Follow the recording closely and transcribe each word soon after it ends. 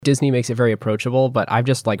Disney makes it very approachable, but I've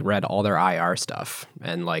just like read all their IR stuff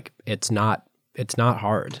and like it's not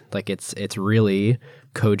hard. Like it's really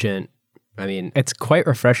cogent. I mean, it's quite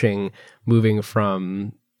refreshing moving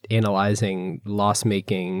from analyzing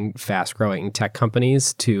loss-making, fast-growing tech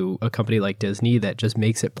companies to a company like Disney that just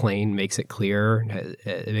makes it plain, makes it clear.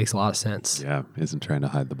 It makes a lot of sense. Yeah, isn't trying to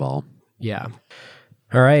hide the ball. Yeah.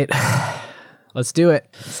 All right. Let's do it.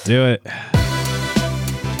 Let's do it.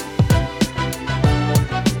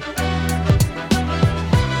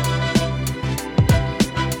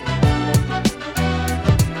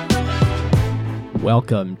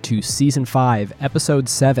 Welcome to Season 5, Episode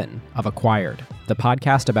 7 of Acquired, the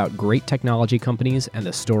podcast about great technology companies and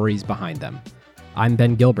the stories behind them. I'm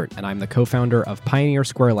Ben Gilbert, and I'm the co-founder of Pioneer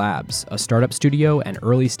Square Labs, a startup studio and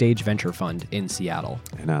early-stage venture fund in Seattle.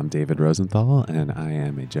 And I'm David Rosenthal, and I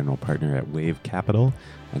am a general partner at Wave Capital,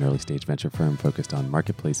 an early-stage venture firm focused on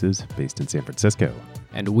marketplaces based in San Francisco.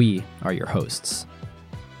 And we are your hosts.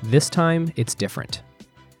 This time, it's different.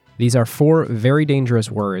 These are 4 very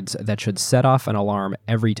dangerous words that should set off an alarm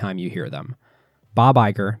every time you hear them. Bob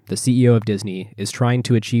Iger, the CEO of Disney, is trying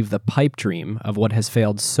to achieve the pipe dream of what has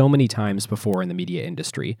failed so many times before in the media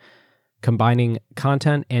industry, combining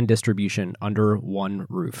content and distribution under one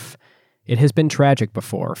roof. It has been tragic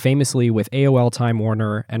before, famously with AOL Time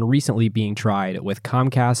Warner and recently being tried with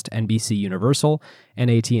Comcast, NBC Universal,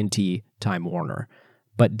 and AT&T Time Warner.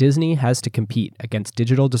 But Disney has to compete against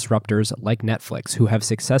digital disruptors like Netflix, who have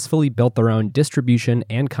successfully built their own distribution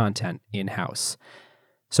and content in-house.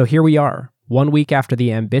 So here we are, 1 week after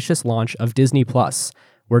the ambitious launch of Disney Plus,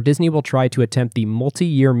 where Disney will try to attempt the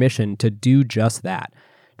multi-year mission to do just that,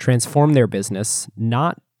 transform their business,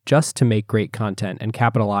 not just to make great content and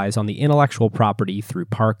capitalize on the intellectual property through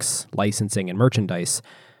parks, licensing, and merchandise,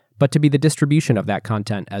 but to be the distribution of that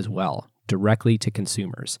content as well, directly to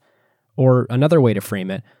consumers. Or another way to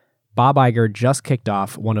frame it, Bob Iger just kicked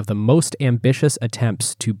off one of the most ambitious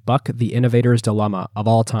attempts to buck the innovator's dilemma of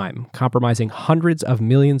all time, compromising hundreds of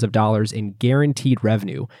millions of dollars in guaranteed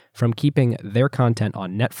revenue from keeping their content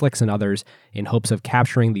on Netflix and others in hopes of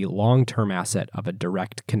capturing the long-term asset of a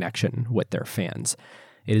direct connection with their fans.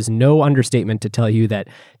 It is no understatement to tell you that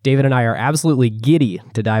David and I are absolutely giddy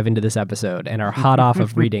to dive into this episode and are hot off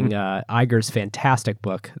of reading Iger's fantastic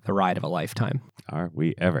book, The Ride of a Lifetime. Are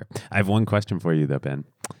we ever? I have one question for you, though, Ben.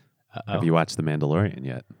 Uh-oh. Have you watched The Mandalorian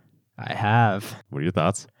yet? I have. What are your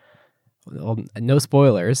thoughts? Well, no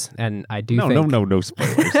spoilers, and I do think... No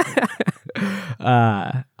spoilers.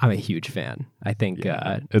 I'm a huge fan. I think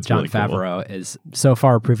Jon really Favreau is so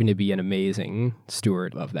far proving to be an amazing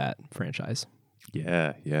steward of that franchise.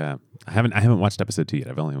 Yeah. I haven't watched episode 2 yet.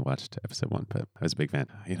 I've only watched episode 1, but I was a big fan.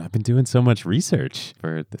 I've been doing so much research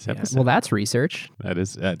for this episode. Well, that's research.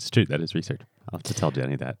 That's true. That is research. I'll have to tell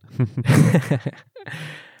Jenny that.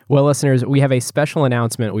 Well, listeners, we have a special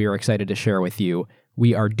announcement we are excited to share with you.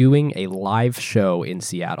 We are doing a live show in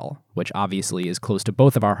Seattle, which obviously is close to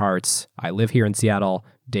both of our hearts. I live here in Seattle.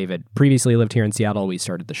 David previously lived here in Seattle. We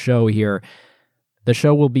started the show here. The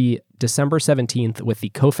show will be December 17th with the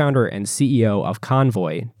co-founder and CEO of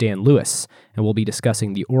Convoy, Dan Lewis, and we'll be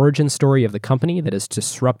discussing the origin story of the company that is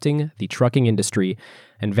disrupting the trucking industry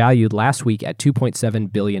and valued last week at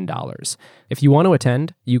 $2.7 billion. If you want to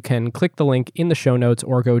attend, you can click the link in the show notes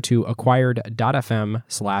or go to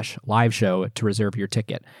acquired.fm/live show to reserve your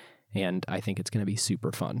ticket. And I think it's going to be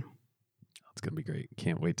super fun. It's going to be great.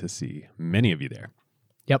 Can't wait to see many of you there.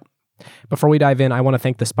 Yep. Before we dive in, I want to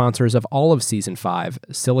thank the sponsors of all of Season 5,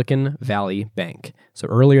 Silicon Valley Bank. So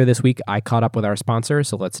earlier this week, I caught up with our sponsor,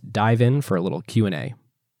 so let's dive in for a little Q&A.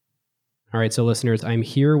 All right, so listeners, I'm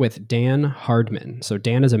here with Dan Hardman. So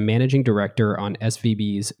Dan is a managing director on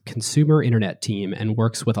SVB's consumer internet team and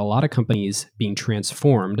works with a lot of companies being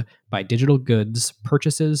transformed by digital goods,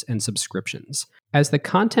 purchases, and subscriptions. As the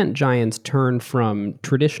content giants turn from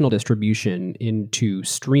traditional distribution into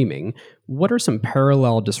streaming, what are some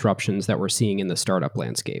parallel disruptions that we're seeing in the startup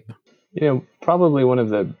landscape? Probably one of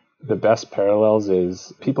the best parallels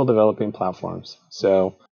is people developing platforms.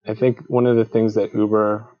 So I think one of the things that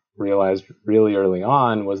Uber realized really early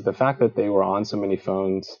on was the fact that they were on so many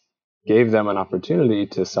phones gave them an opportunity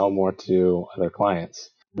to sell more to other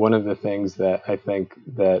clients. One of the things that I think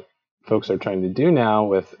that folks are trying to do now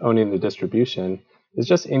with owning the distribution is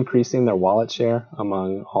just increasing their wallet share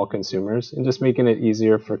among all consumers and just making it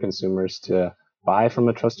easier for consumers to buy from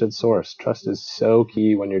a trusted source. Trust is so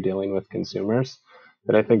key when you're dealing with consumers.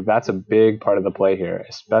 But I think that's a big part of the play here,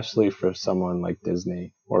 especially for someone like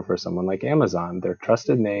Disney or for someone like Amazon. They're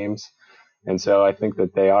trusted names. And so I think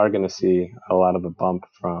that they are going to see a lot of a bump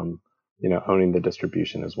from, owning the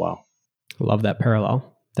distribution as well. Love that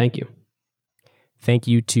parallel. Thank you. Thank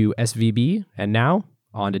you to SVB, and now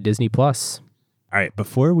on to Disney Plus. All right,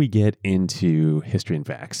 before we get into history and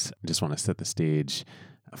facts, I just want to set the stage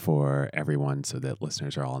for everyone so that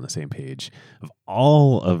listeners are all on the same page of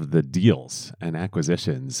all of the deals and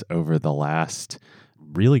acquisitions over the last,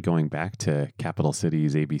 really going back to Capital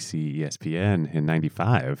Cities, ABC, ESPN in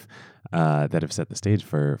 95, that have set the stage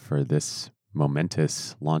for this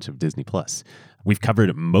momentous launch of Disney Plus. We've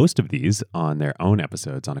covered most of these on their own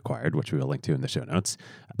episodes on Acquired, which we will link to in the show notes.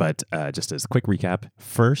 But just as a quick recap,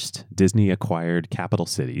 first, Disney acquired Capital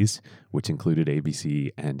Cities, which included ABC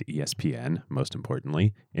and ESPN, most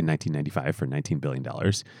importantly, in 1995 for $19 billion.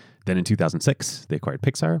 Then in 2006, they acquired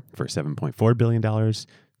Pixar for $7.4 billion.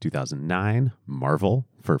 2009, Marvel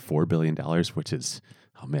for $4 billion, which is,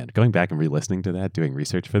 oh man, going back and re-listening to that, doing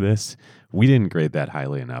research for this, we didn't grade that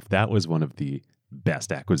highly enough. That was one of the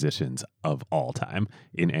best acquisitions of all time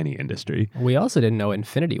in any industry. We also didn't know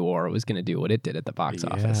Infinity War was going to do what it did at the box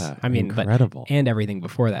office. I mean, incredible. And everything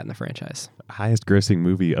before that in the franchise. Highest grossing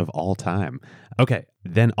movie of all time. Okay,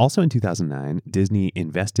 then also in 2009, Disney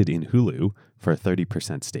invested in Hulu for a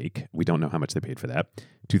 30% stake. We don't know how much they paid for that.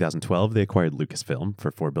 2012, they acquired Lucasfilm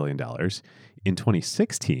for $4 billion. In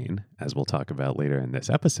 2016, as we'll talk about later in this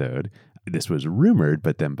episode, this was rumored,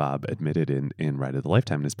 but then Bob admitted in Ride of the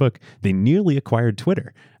Lifetime in his book, they nearly acquired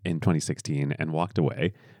Twitter in 2016 and walked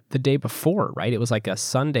away. The day before, right? It was like a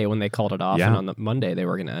Sunday when they called it off, and on the Monday they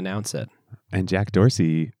were going to announce it. And Jack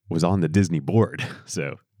Dorsey was on the Disney board.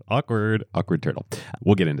 So awkward turtle.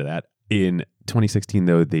 We'll get into that. In 2016,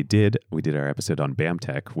 though, we did our episode on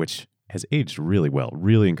BAMTech, which has aged really well.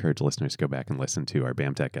 Really encourage listeners to go back and listen to our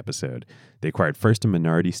BAMTech episode. They acquired first a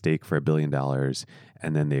minority stake for $1 billion,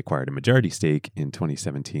 and then they acquired a majority stake in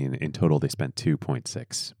 2017. In total, they spent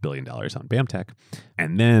 $2.6 billion on BAMTech.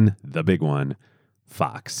 And then the big one,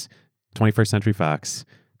 Fox. 21st Century Fox,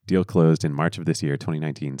 deal closed in March of this year,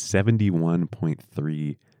 2019,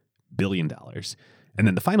 $71.3 billion. And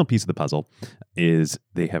then the final piece of the puzzle is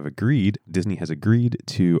Disney has agreed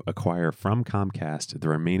to acquire from Comcast the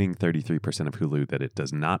remaining 33% of Hulu that it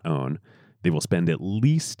does not own. They will spend at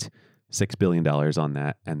least $6 billion on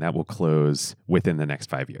that, and that will close within the next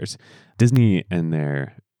 5 years. Disney and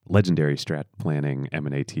their legendary strat planning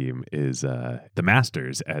M&A team is the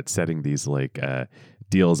masters at setting these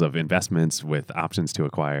deals of investments with options to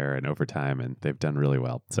acquire and over time, and they've done really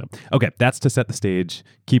well. So, okay, that's to set the stage.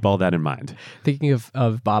 Keep all that in mind. Thinking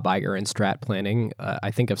of Bob Iger and strat planning,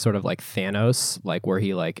 I think of sort of like Thanos, like where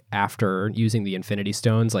he after using the Infinity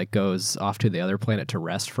Stones, goes off to the other planet to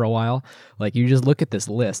rest for a while. You just look at this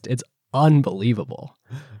list, it's unbelievable.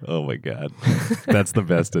 Oh my God. That's the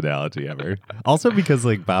best analogy ever. Also because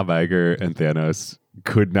Bob Iger and Thanos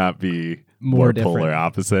could not be more polar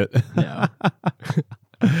opposite. No.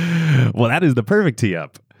 Well, that is the perfect tee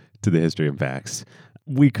up to the history and facts.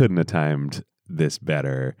 We couldn't have timed this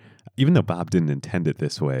better. Even though Bob didn't intend it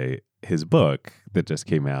this way, his book that just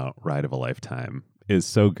came out, Ride of a Lifetime, is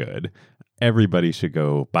so good. Everybody should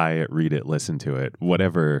go buy it, read it, listen to it,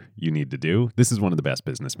 whatever you need to do. This is one of the best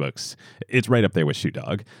business books. It's right up there with Shoot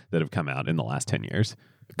Dog that have come out in the last 10 years.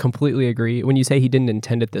 Completely agree. When you say he didn't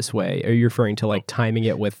intend it this way, are you referring to timing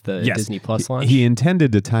it with the Disney Plus launch? He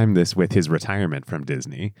intended to time this with his retirement from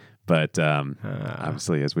Disney, but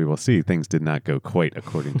obviously, as we will see, things did not go quite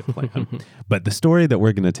according to plan. But the story that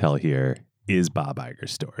we're going to tell here is Bob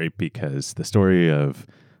Iger's story, because the story of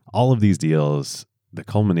all of these deals, the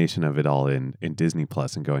culmination of it all in Disney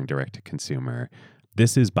Plus and going direct to consumer,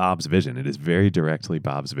 this is Bob's vision. It is very directly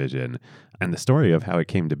Bob's vision. And the story of how it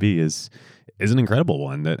came to be is an incredible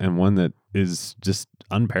one, and one that is just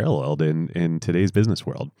unparalleled in today's business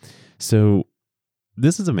world. So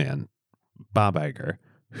this is a man, Bob Iger,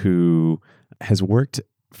 who has worked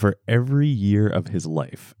for every year of his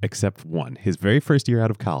life except one. His very first year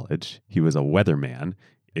out of college, he was a weatherman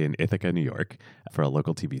in Ithaca, New York, for a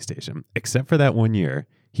local TV station. Except for that 1 year,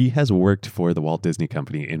 he has worked for the Walt Disney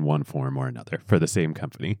Company in one form or another, for the same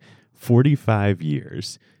company, 45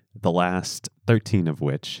 years, the last 13 of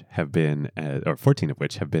which have been, or 14 of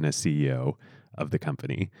which have been as CEO of the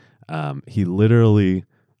company. He literally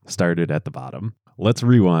started at the bottom. Let's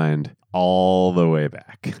rewind all the way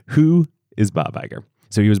back. Who is Bob Iger?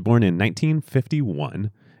 So he was born in 1951.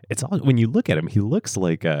 It's all, when you look at him, he looks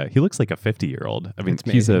like a 50-year-old. I mean,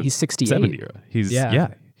 he's 68.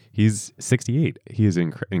 70-year-old. He's 68. He is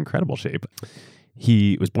in incredible shape.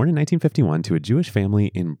 He was born in 1951 to a Jewish family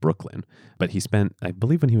in Brooklyn, but he spent, I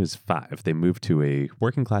believe when he was 5, they moved to a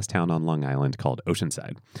working class town on Long Island called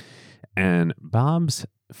Oceanside. And Bob's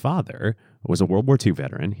father was a World War II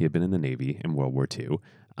veteran. He had been in the Navy in World War II.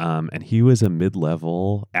 And he was a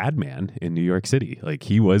mid-level ad man in New York City. Like,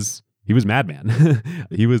 he was He was Madman.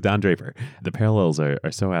 He was Don Draper. The parallels are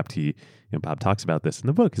so apt. Bob talks about this in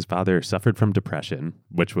the book. His father suffered from depression,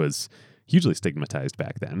 which was hugely stigmatized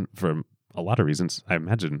back then for a lot of reasons. I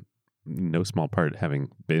imagine no small part having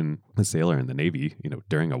been a sailor in the Navy,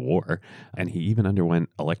 during a war. And he even underwent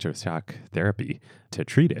electroshock therapy to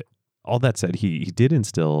treat it. All that said, he did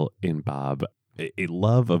instill in Bob a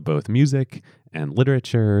love of both music and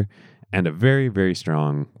literature and a very, very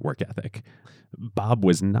strong work ethic. Bob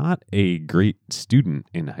was not a great student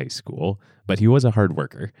in high school, but he was a hard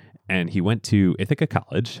worker. And he went to Ithaca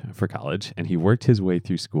College for college, and he worked his way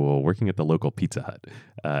through school working at the local Pizza Hut.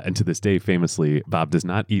 And to this day, famously, Bob does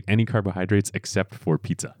not eat any carbohydrates except for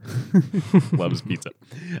pizza. Loves pizza.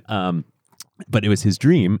 But it was his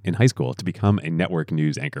dream in high school to become a network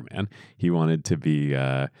news anchorman. He wanted to be,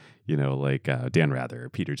 like Dan Rather or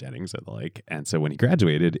Peter Jennings or the like. And so when he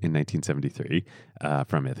graduated in 1973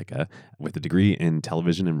 from Ithaca with a degree in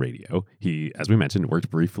television and radio, he, as we mentioned,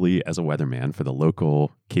 worked briefly as a weatherman for the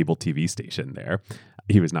local cable TV station there.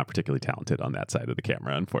 He was not particularly talented on that side of the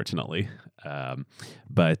camera, unfortunately.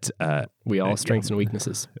 But we all have strengths and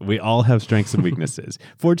weaknesses. We all have strengths and weaknesses.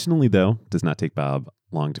 Fortunately, though, does not take Bob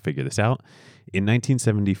long to figure this out. In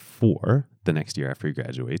 1974, the next year after he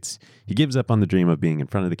graduates, he gives up on the dream of being in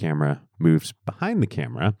front of the camera, moves behind the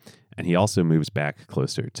camera, and he also moves back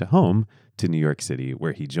closer to home to New York City,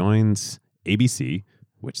 where he joins ABC,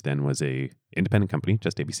 which then was a independent company,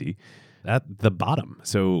 just ABC, at the bottom.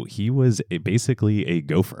 So he was basically a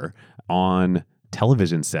gopher on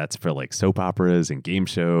television sets for like soap operas and game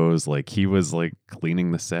shows. Like he was like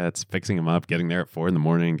cleaning the sets, fixing them up, getting there at 4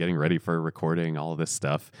 a.m, getting ready for recording, all of this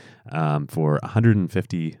stuff for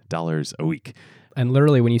 $150 a week. And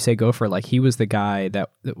literally when you say gopher, like he was the guy that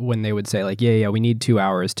when they would say like, yeah, we need 2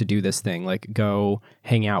 hours to do this thing, like go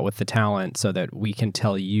hang out with the talent so that we can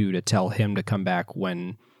tell you to tell him to come back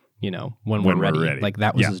when we're ready. Like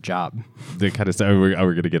that was his job. The kind of stuff, we're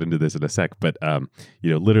going to get into this in a sec, but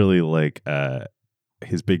literally like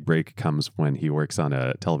his big break comes when he works on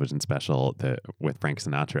a television special with Frank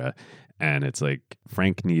Sinatra, and it's like,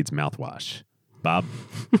 Frank needs mouthwash. Bob,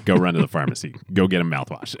 go run to the pharmacy. Go get him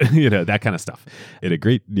mouthwash. That kind of stuff. In a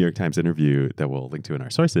great New York Times interview that we'll link to in our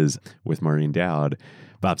sources with Maureen Dowd,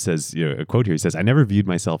 Bob says, a quote here, he says, "I never viewed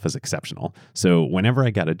myself as exceptional. So whenever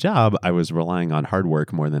I got a job, I was relying on hard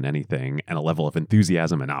work more than anything and a level of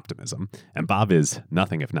enthusiasm and optimism." And Bob is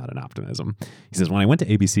nothing if not an optimism. He says, "When I went to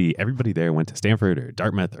ABC, everybody there went to Stanford or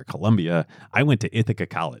Dartmouth or Columbia. I went to Ithaca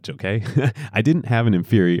College, okay? I didn't have an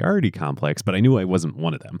inferiority complex, but I knew I wasn't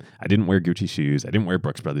one of them. I didn't wear Gucci shoes. I didn't wear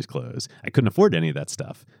Brooks Brothers clothes. I couldn't afford any of that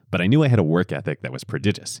stuff, but I knew I had a work ethic that was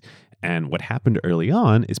prodigious. And what happened early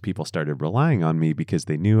on is people started relying on me because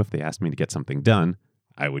they knew if they asked me to get something done,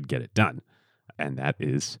 I would get it done." And that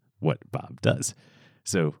is what Bob does.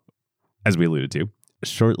 So, as we alluded to,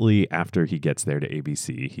 shortly after he gets there to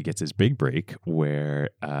ABC, he gets his big break where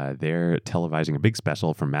they're televising a big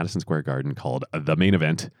special from Madison Square Garden called The Main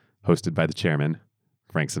Event, hosted by the chairman,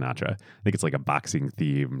 Frank Sinatra. I think it's like a boxing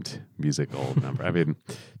themed musical number. I mean,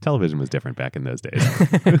 television was different back in those days.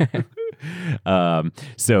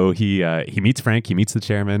 So he meets Frank. He meets the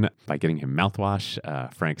chairman by getting him mouthwash.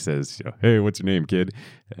 Frank says, "Hey, what's your name, kid?"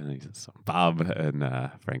 And he says, "Bob." And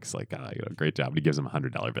Frank's like, "Great job." And he gives him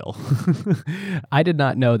 $100 bill. I did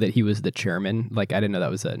not know that he was the chairman. Like I didn't know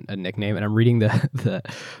that was a nickname. And I'm reading the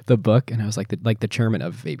book, and I was like, the chairman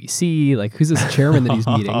of ABC. Like, who's this chairman that he's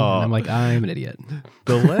meeting? And I'm like, I'm an idiot.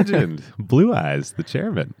 The legend, Blue Eyes, the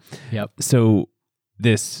chairman. Yep. So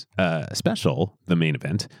this special, The Main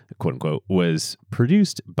Event, quote unquote, was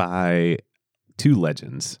produced by two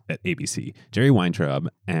legends at ABC, Jerry Weintraub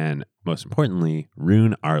and, most importantly,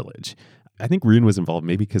 Roone Arledge. I think Roone was involved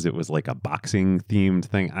maybe because it was like a boxing themed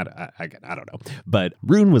thing. I don't know. But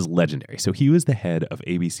Roone was legendary. So he was the head of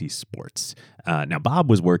ABC Sports. Now, Bob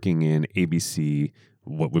was working in ABC,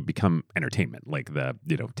 what would become entertainment, like the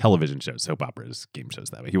television shows, soap operas, game shows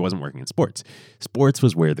that way. He wasn't working in sports. Sports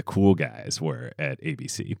was where the cool guys were at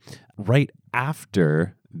ABC. Right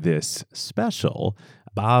after this special,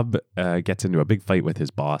 Bob gets into a big fight with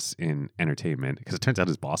his boss in entertainment because it turns out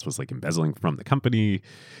his boss was like embezzling from the company.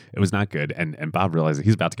 It was not good. And Bob realizes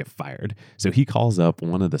he's about to get fired. So he calls up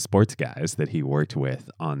one of the sports guys that he worked with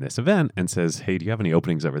on this event and says, "Hey, do you have any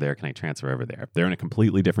openings over there? Can I transfer over there?" They're in a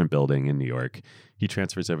completely different building in New York. He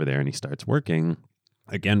transfers over there and he starts working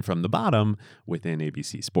again from the bottom within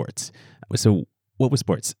ABC Sports. So what was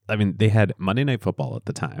sports? I mean, they had Monday Night Football at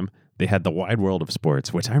the time. They had the Wide World of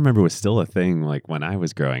Sports, which I remember was still a thing like when I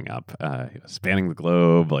was growing up, spanning the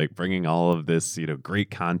globe, like bringing all of this,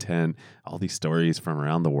 great content, all these stories from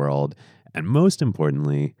around the world. And most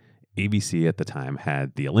importantly, ABC at the time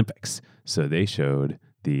had the Olympics. So they showed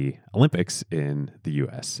the Olympics in the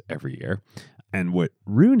US every year. And what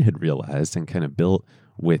Roone had realized and kind of built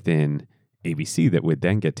within ABC that would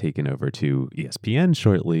then get taken over to ESPN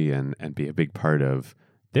shortly and be a big part of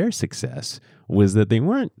their success was that they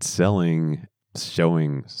weren't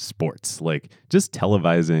showing sports, like just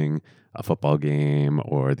televising a football game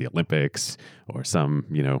or the Olympics or some,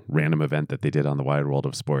 random event that they did on the wide world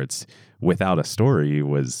of sports without a story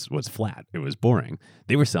was flat. It was boring.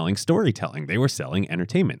 They were selling storytelling. They were selling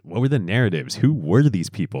entertainment. What were the narratives? Who were these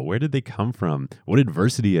people? Where did they come from? What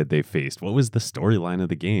adversity had they faced? What was the storyline of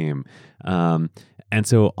the game? And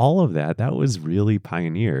so all of that was really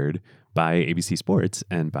pioneered by ABC Sports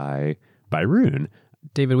and by Roone.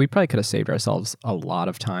 David, we probably could have saved ourselves a lot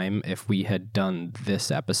of time if we had done this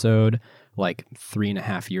episode like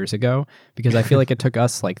 3.5 years ago, because I feel like it took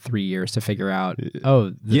us like 3 years to figure out,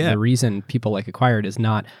 the reason people like Acquired is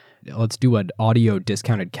not, let's do an audio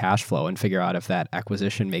discounted cash flow and figure out if that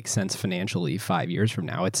acquisition makes sense financially 5 years from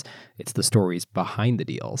now. It's the stories behind the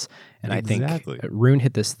deals. And exactly. I think Roone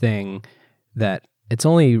hit this thing that it's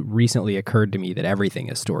only recently occurred to me that everything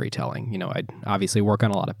is storytelling. I obviously work on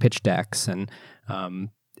a lot of pitch decks, and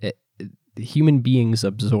human beings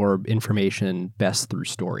absorb information best through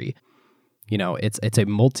story. It's a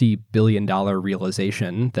multi-billion-dollar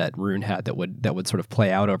realization that Roone had that would sort of play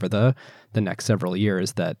out over the next several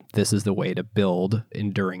years, that this is the way to build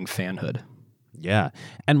enduring fanhood. Yeah,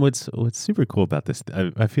 and what's super cool about this,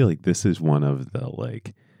 I feel like this is one of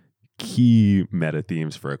the key meta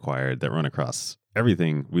themes for Acquired that run across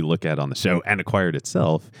everything we look at on the show and Acquired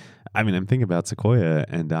itself. I mean, I'm thinking about Sequoia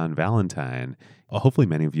and Don Valentine. Hopefully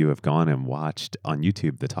many of you have gone and watched on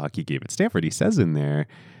YouTube the talk he gave at Stanford. He says in there,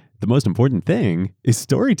 the most important thing is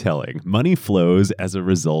storytelling. Money flows as a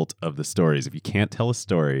result of the stories. If you can't tell a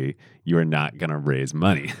story, you are not going to raise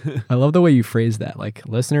money. I love the way you phrase that. Like,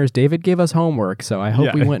 listeners, David gave us homework, so I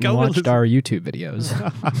hope we went and watched our YouTube videos.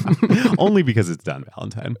 Only because it's Don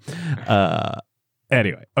Valentine.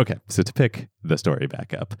 Anyway, okay, so to pick the story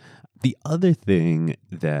back up, the other thing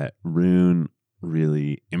that Roone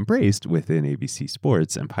really embraced within ABC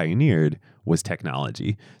Sports and pioneered was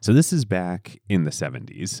technology. So this is back in the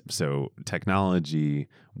 70s. So technology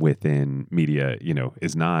within media,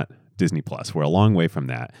 is not Disney Plus. We're a long way from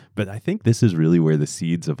that. But I think this is really where the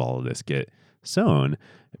seeds of all of this get sown.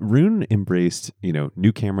 Roone embraced,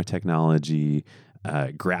 new camera technology,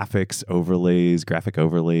 graphic overlays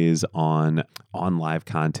on live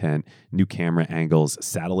content, new camera angles,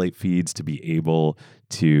 satellite feeds to be able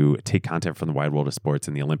to take content from the wide world of sports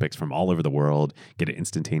and the Olympics from all over the world, get it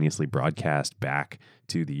instantaneously broadcast back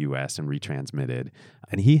to the US and retransmitted.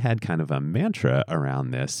 And he had kind of a mantra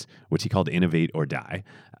around this, which he called innovate or die.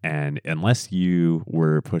 And unless you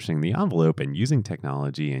were pushing the envelope and using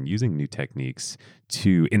technology and using new techniques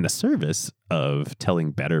in the service of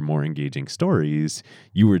telling better, more engaging stories,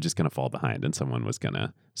 you were just going to fall behind and someone was going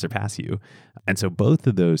to surpass you. And so both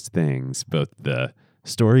of those things, both the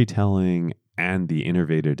storytelling and the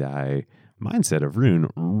innovate or die mindset of Roone,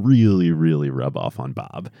 really, really rub off on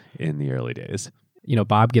Bob in the early days.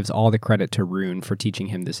 Bob gives all the credit to Roone for teaching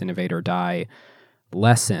him this innovate or die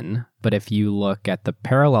lesson. But if you look at the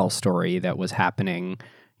parallel story that was happening,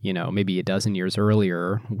 maybe a dozen years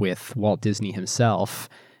earlier with Walt Disney himself,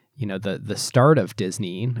 the start of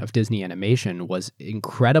Disney animation was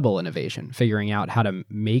incredible innovation, figuring out how to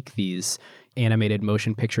make these animated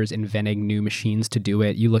motion pictures, inventing new machines to do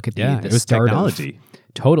it. You look at the start technology.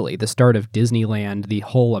 Totally. The start of Disneyland, the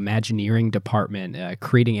whole Imagineering department,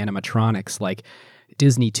 creating animatronics, like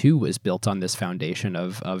Disney 2 was built on this foundation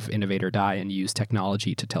of innovate or die and use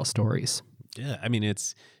technology to tell stories. Yeah, I mean,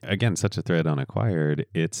 it's, again, such a thread on Acquired.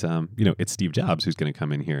 It's, it's Steve Jobs who's going to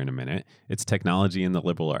come in here in a minute. It's technology and the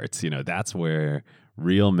liberal arts. That's where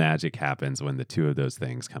real magic happens when the two of those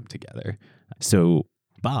things come together. So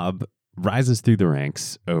Bob rises through the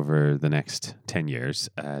ranks over the next 10 years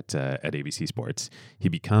at ABC Sports. He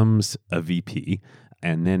becomes a VP.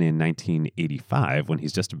 And then in 1985, when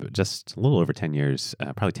he's just a little over 10 years,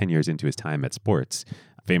 probably 10 years into his time at sports,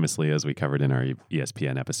 famously, as we covered in our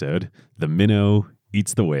ESPN episode, the minnow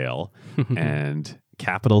eats the whale, and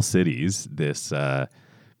Capital Cities, this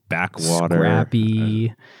backwater,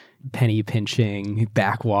 scrappy, penny pinching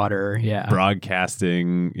backwater,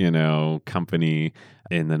 broadcasting, company,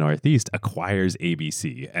 in the Northeast acquires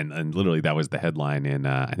ABC. And literally that was the headline in,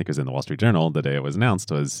 I think it was in the Wall Street Journal the day it was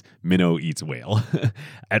announced, was Minnow eats whale.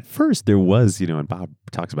 At first there was, and Bob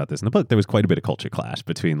talks about this in the book, there was quite a bit of culture clash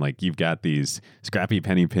between like, you've got these scrappy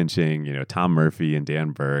penny pinching, Tom Murphy and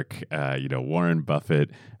Dan Burke, Warren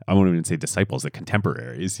Buffett, I won't even say disciples, the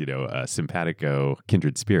contemporaries, simpatico,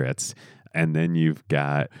 kindred spirits. And then you've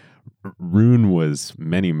got Roone was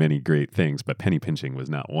many, many great things, but penny pinching was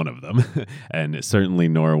not one of them. And certainly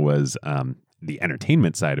nor was the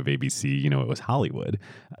entertainment side of ABC, it was Hollywood.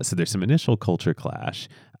 So there's some initial culture clash,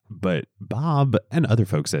 but Bob and other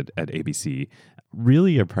folks at ABC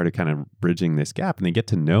really are part of kind of bridging this gap, and they get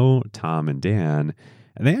to know Tom and Dan,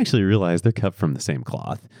 and they actually realize they're cut from the same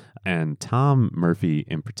cloth. And Tom Murphy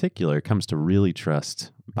in particular comes to really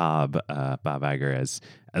trust Bob Iger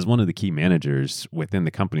as one of the key managers within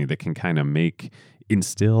the company that can kind of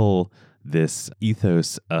instill this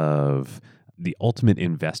ethos of the ultimate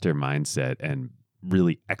investor mindset and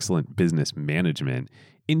really excellent business management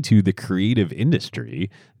into the creative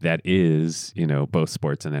industry that is, both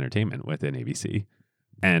sports and entertainment within ABC.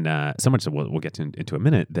 And so much so we'll get into a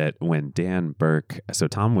minute that when Dan Burke, so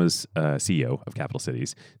Tom was CEO of Capital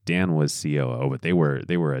Cities, Dan was COO, but they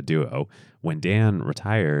were a duo. When Dan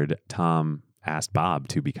retired, Tom asked Bob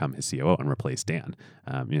to become his COO and replace Dan.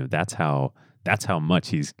 That's how much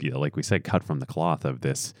he's, like we said, cut from the cloth of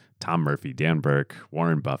this Tom Murphy, Dan Burke,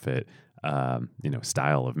 Warren Buffett,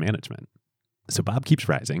 style of management. So Bob keeps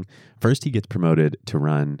rising. First, he gets promoted to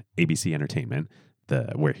run ABC Entertainment,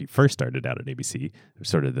 where he first started out at ABC,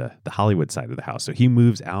 sort of the Hollywood side of the house. So he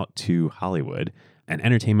moves out to Hollywood, and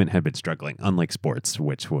entertainment had been struggling, unlike sports,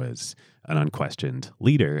 which was an unquestioned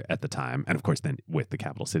leader at the time. And of course, then with the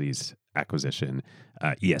Capital Cities acquisition,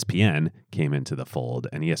 ESPN came into the fold,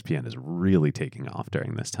 and ESPN is really taking off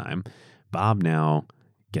during this time. Bob now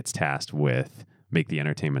gets tasked with make the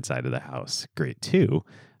entertainment side of the house great too.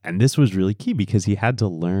 And this was really key because he had to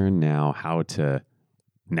learn now how to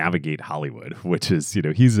navigate Hollywood, which is,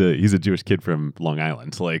 he's a Jewish kid from Long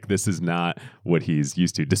Island. Like, this is not what he's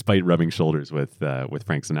used to, despite rubbing shoulders with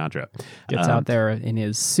Frank Sinatra. Gets out there in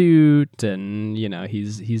his suit, and he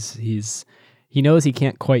knows he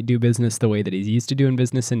can't quite do business the way that he's used to doing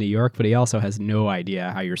business in New York, but he also has no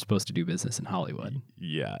idea how you're supposed to do business in Hollywood.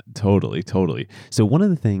 Yeah, totally. So one of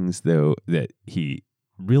the things, though, that he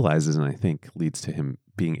realizes, and I think leads to him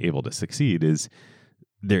being able to succeed, is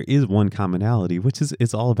there is one commonality, which is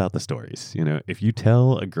it's all about the stories. If you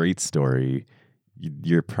tell a great story,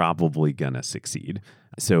 you're probably going to succeed.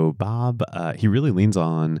 So Bob, he really leans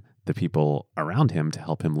on the people around him to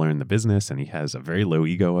help him learn the business, and he has a very low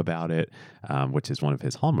ego about it, which is one of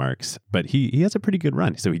his hallmarks. But he has a pretty good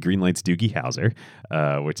run. So he greenlights Doogie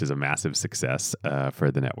Howser, which is a massive success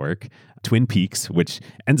for the network. Twin Peaks, which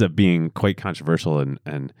ends up being quite controversial,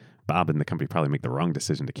 and Bob and the company probably make the wrong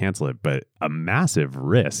decision to cancel it, but a massive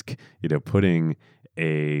risk, putting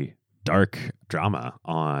a dark drama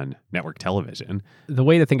on network television. The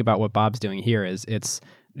way to think about what Bob's doing here is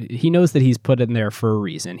he knows that he's put in there for a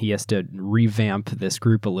reason. He has to revamp this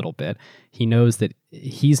group a little bit. He knows that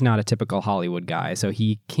he's not a typical Hollywood guy, so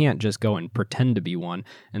he can't just go and pretend to be one.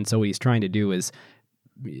 And so what he's trying to do is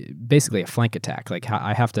basically a flank attack. Like,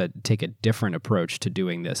 I have to take a different approach to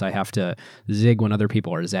doing this. I have to zig when other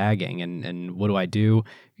people are zagging. And what do?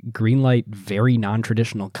 Greenlight very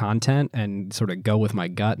non-traditional content and sort of go with my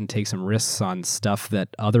gut and take some risks on stuff that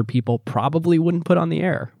other people probably wouldn't put on the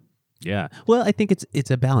air. Yeah. Well, I think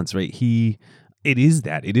it's a balance, right? It is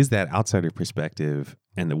that outsider perspective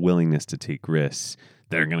and the willingness to take risks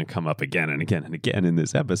that are going to come up again and again and again in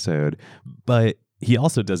this episode. But he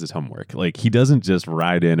also does his homework. Like, he doesn't just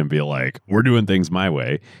ride in and be like, we're doing things my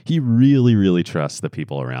way. He really, really trusts the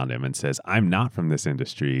people around him and says, I'm not from this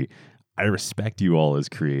industry. I respect you all as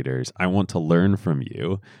creators. I want to learn from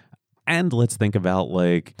you. And let's think about,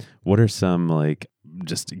 like, what are some,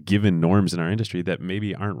 just given norms in our industry that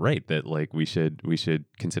maybe aren't right, that we should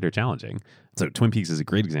consider challenging. So Twin Peaks is a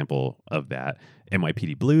great example of that.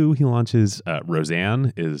 NYPD Blue, he launches.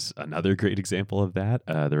 Roseanne is another great example of that.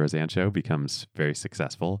 The Roseanne Show becomes very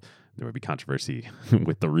successful. There would be controversy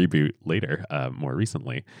with the reboot later, more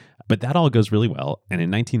recently. But that all goes really well. And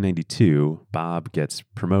in 1992, Bob gets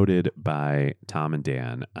promoted by Tom and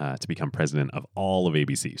Dan to become president of all of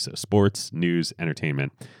ABC. So sports, news,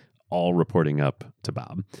 entertainment, all reporting up to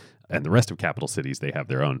Bob. And the rest of Capital Cities, they have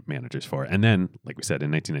their own managers for. And then, like we said,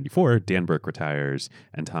 in 1994, Dan Burke retires,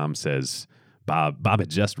 and Tom says, Bob had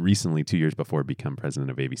just recently, 2 years before, become president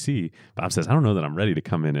of ABC. Bob says, I don't know that I'm ready to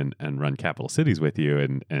come in and run Capital Cities with you.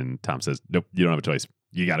 And Tom says, nope, you don't have a choice.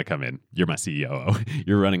 you got to come in. You're my CEO.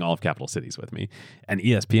 You're running all of Capital Cities with me. And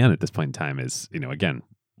ESPN at this point in time is, again,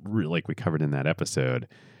 like we covered in that episode,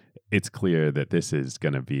 it's clear that this is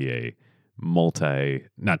going to be a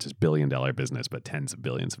not just billion-dollar business, but tens of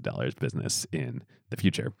billions of dollars business in the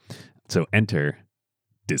future. So enter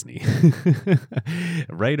Disney.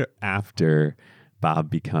 Right after Bob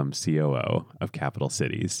becomes COO of Capital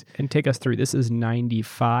Cities. And take us through, this is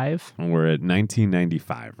 95? We're at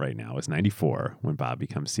 1995 right now. It was 94 when Bob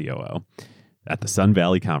becomes COO. At the Sun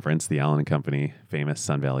Valley Conference, the Allen & Company famous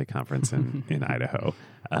Sun Valley Conference in Idaho,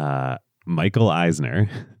 Michael Eisner,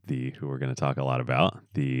 who we're going to talk a lot about,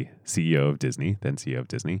 the CEO of Disney, then CEO of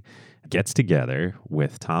Disney, gets together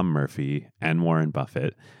with Tom Murphy and Warren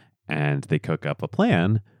Buffett, and they cook up a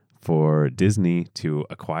plan for Disney to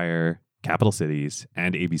acquire Capital Cities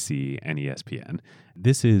and ABC and ESPN.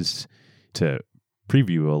 This is to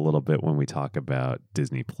preview a little bit when we talk about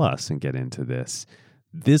Disney Plus and get into this.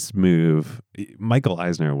 This move, Michael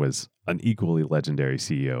Eisner was an equally legendary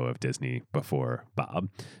CEO of Disney before Bob.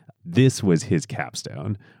 This was his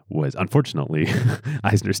capstone. Unfortunately,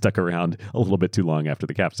 Eisner stuck around a little bit too long after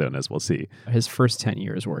the capstone, as we'll see. His first 10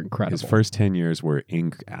 years were incredible. His first 10 years were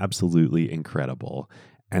absolutely incredible.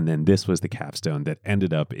 And then this was the capstone that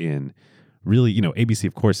ended up in really, ABC,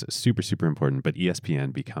 of course, super, super important, but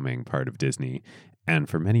ESPN becoming part of Disney. And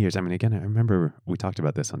for many years, again, I remember we talked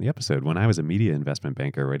about this on the episode when I was a media investment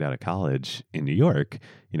banker right out of college in New York,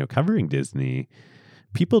 covering Disney,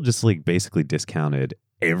 people just basically discounted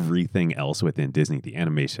everything else within Disney, the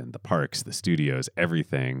animation, the parks, the studios,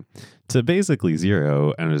 everything, to basically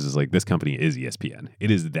zero. And it was just this company is ESPN.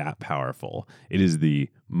 It is that powerful. It is the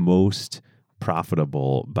most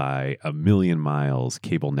profitable by a million miles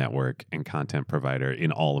cable network and content provider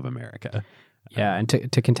in all of America. Yeah, and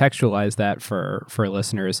to contextualize that for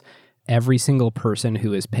listeners, every single person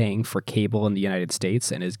who is paying for cable in the United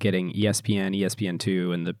States and is getting ESPN,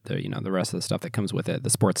 ESPN2, and the rest of the stuff that comes with it, the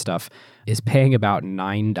sports stuff, is paying about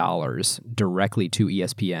 $9 directly to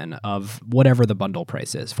ESPN of whatever the bundle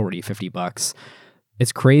price is, $40-$50.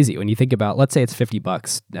 It's crazy when you think about, let's say it's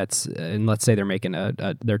 $50. And let's say they're making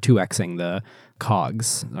they're 2xing the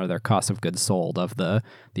COGS, or their cost of goods sold, of the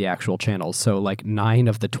actual channels. So $9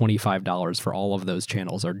 of the $25 for all of those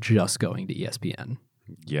channels are just going to ESPN.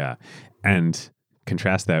 Yeah. And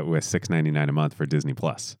contrast that with $6.99 a month for Disney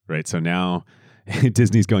Plus, right? So now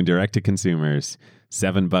Disney's going direct to consumers,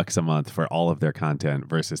 $7 a month for all of their content,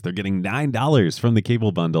 versus they're getting $9 from the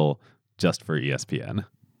cable bundle just for ESPN.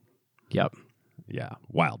 Yep. Yeah.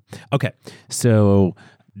 Wild. Okay. So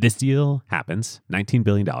this deal happens, $19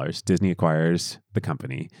 billion. Disney acquires the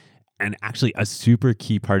company. And actually a super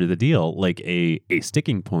key part of the deal, a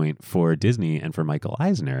sticking point for Disney and for Michael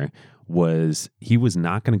Eisner, was he was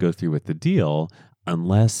not going to go through with the deal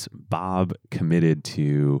unless Bob committed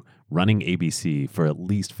to running ABC for at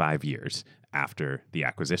least 5 years after the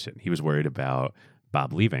acquisition. He was worried about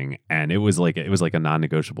Bob leaving, and it was like a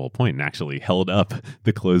non-negotiable point, and actually held up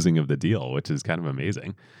the closing of the deal, which is kind of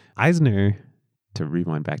amazing. Eisner, to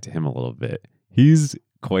rewind back to him a little bit, he's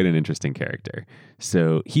quite an interesting character.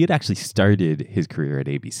 So he had actually started his career at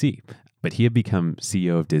ABC, but he had become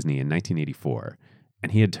CEO of Disney in 1984,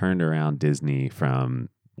 and he had turned around Disney from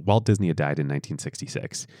Walt Disney had died in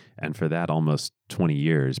 1966, and for that almost 20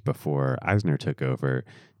 years before Eisner took over,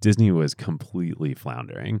 Disney was completely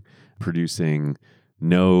floundering, producing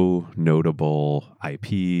no notable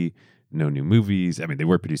IP, no new movies. They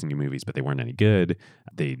were producing new movies, but they weren't any good.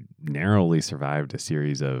 They narrowly survived a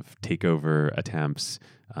series of takeover attempts.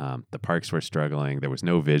 The parks were struggling. There was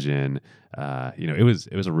no vision.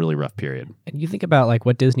 It was a really rough period. And you think about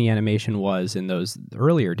what Disney animation was in those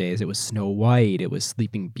earlier days. It was Snow White. It was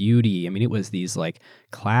Sleeping Beauty. It was these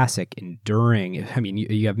classic, enduring.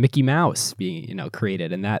 You have Mickey Mouse being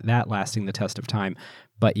created, and that lasting the test of time.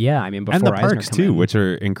 But yeah, before and the Eisner parks too, which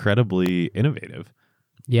are incredibly innovative.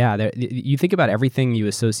 Yeah, you think about everything you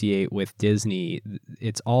associate with Disney,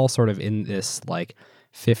 it's all sort of in this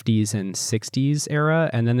 50s and 60s era,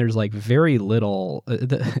 and then there's very little.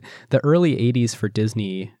 The early 80s for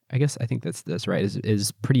Disney, I think that's right,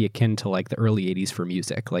 is pretty akin to the early 80s for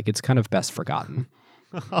music. It's kind of best forgotten.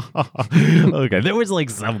 Okay, there was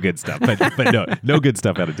some good stuff, but no good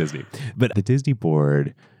stuff out of Disney. But the Disney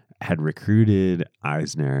board had recruited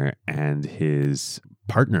Eisner and his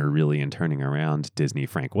partner really in turning around Disney,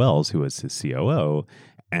 Frank Wells, who was his COO,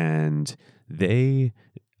 and they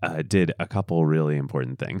did a couple really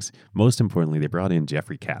important things. Most importantly, they brought in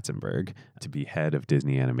Jeffrey Katzenberg to be head of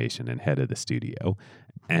Disney Animation and head of the studio.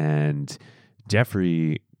 And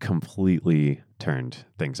Jeffrey completely turned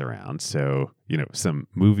things around. So, some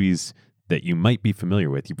movies that you might be familiar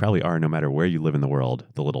with. You probably are, no matter where you live in the world.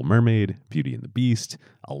 The Little Mermaid, Beauty and the Beast,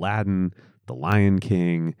 Aladdin, The Lion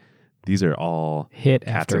King. These are all hit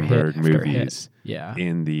after hit movies Yeah.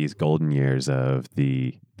 in these golden years of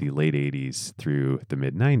the late 80s through the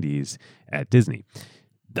mid 90s at Disney.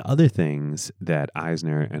 The other things that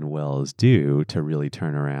Eisner and Wells do to really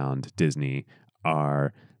turn around Disney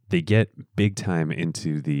are they get big time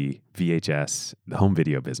into the VHS, the home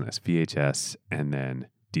video business, VHS, and then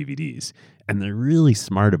DVDs. And they're really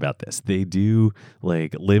smart about this. They do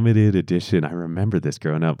like limited edition. I remember this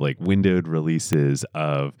growing up, like windowed releases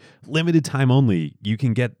of limited time only. You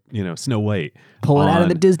can get, Snow White. Pull it out of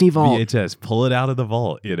the Disney vault. VHS, pull it out of the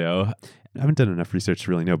vault, I haven't done enough research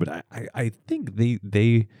to really know, but I think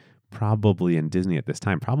they probably, in Disney at this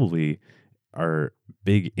time, probably are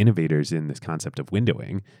big innovators in this concept of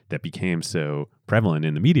windowing that became so prevalent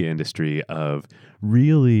in the media industry of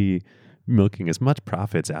really milking as much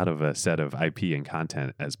profits out of a set of IP and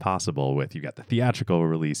content as possible with you've got the theatrical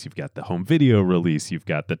release, you've got the home video release, you've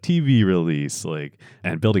got the TV release,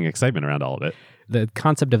 and building excitement around all of it. The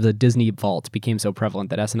concept of the Disney vault became so prevalent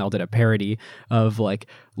that SNL did a parody of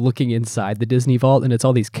looking inside the Disney vault, and it's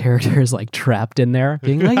all these characters trapped in there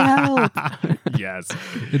being like, help. Yes.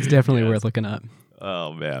 It's definitely worth looking up.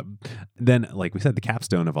 Oh, man. Then, like we said, the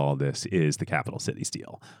capstone of all of this is the Capital Cities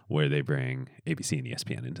deal, where they bring ABC and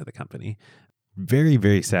ESPN into the company. Very,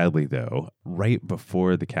 very sadly, though, right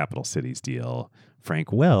before the Capital Cities deal,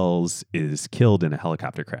 Frank Wells is killed in a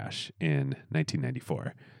helicopter crash in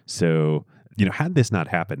 1994. So, had this not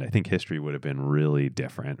happened, I think history would have been really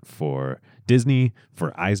different for Disney,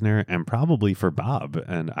 for Eisner, and probably for Bob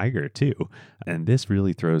and Iger too. And this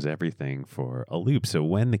really throws everything for a loop. So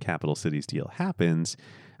when the Capital Cities deal happens,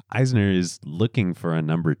 Eisner is looking for a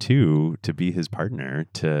number two to be his partner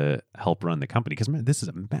to help run the company. Because this is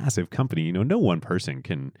a massive company. No one person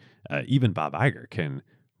can, even Bob Iger can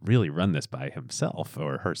really run this by himself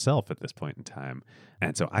or herself at this point in time.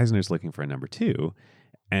 And so Eisner's looking for a number two.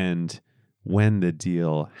 And when the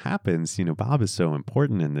deal happens, Bob is so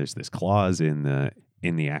important, and there's this clause in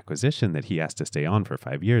the acquisition that he has to stay on for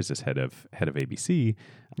 5 years as head of ABC.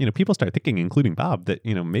 People start thinking, including Bob, that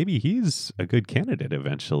maybe he's a good candidate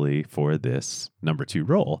eventually for this number two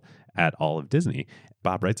role at all of Disney.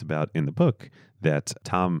 Bob writes about in the book that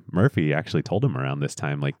Tom Murphy actually told him around this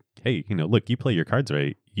time, hey, look, you play your cards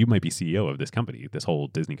right, you might be CEO of this company, this whole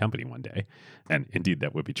Disney company one day. And indeed,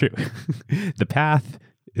 that would be true. The path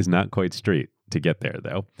is not quite straight to get there,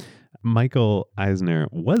 though. Michael Eisner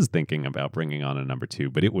was thinking about bringing on a number two,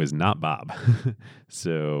 but it was not Bob.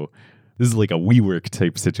 So this is like a WeWork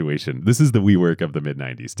type situation. This is the WeWork of the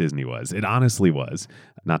mid-90s. Disney was. It honestly was.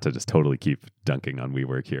 Not to just totally keep dunking on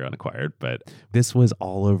WeWork here on Acquired, but this was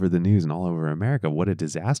all over the news and all over America. What a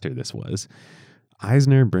disaster this was.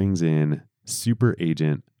 Eisner brings in super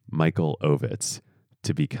agent Michael Ovitz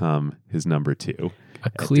to become his number two. A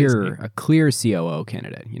clear COO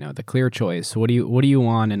candidate, the clear choice. What do you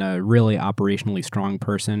want in a really operationally strong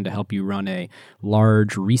person to help you run a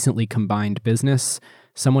large, recently combined business?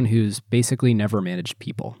 Someone who's basically never managed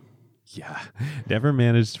people. Yeah, never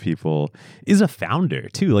managed people, is a founder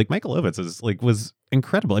too. Michael Ovitz was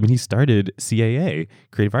incredible. I mean, he started CAA,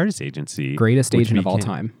 Creative Artists Agency, greatest agent of all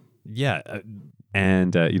time. Yeah.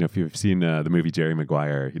 And, if you've seen the movie Jerry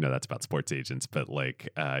Maguire, that's about sports agents. But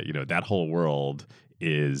that whole world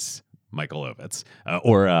is Michael Ovitz.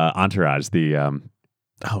 Or Entourage, the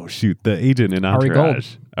agent in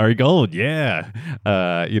Entourage. Ari Gold, yeah.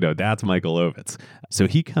 That's Michael Ovitz. So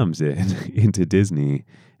he comes into Disney,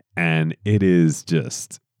 and it is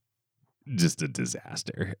just a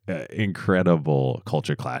disaster. Incredible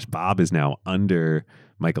culture clash. Bob is now under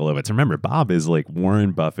Michael Ovitz. Remember, Bob is like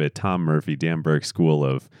Warren Buffett, Tom Murphy, Dan Burke school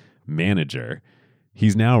of manager.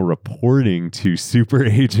 He's now reporting to super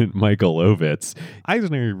agent Michael Ovitz.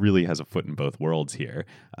 Eisner really has a foot in both worlds here.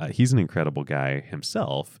 He's an incredible guy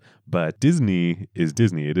himself, but Disney is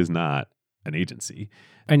Disney. It is not an agency.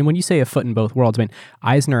 And when you say a foot in both worlds, I mean,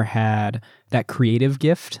 Eisner had that creative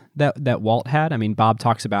gift that Walt had. I mean, Bob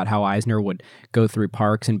talks about how Eisner would go through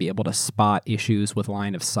parks and be able to spot issues with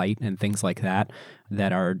line of sight and things like that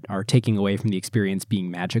are taking away from the experience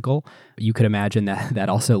being magical. You could imagine that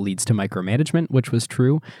also leads to micromanagement, which was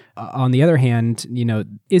true. On the other hand,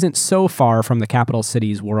 isn't so far from the Capital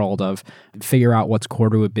Cities world of figure out what's core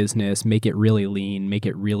to a business, make it really lean, make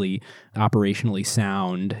it really operationally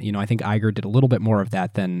sound. I think Iger did a little bit more of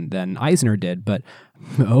that than Eisner did, but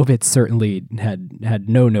Ovitz certainly had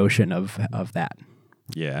no notion of that.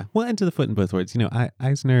 Yeah. Well, and to the foot in both words,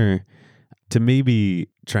 Eisner, to maybe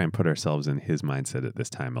try and put ourselves in his mindset at this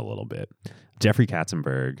time a little bit. Jeffrey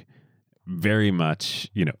Katzenberg very much,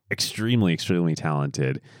 extremely, extremely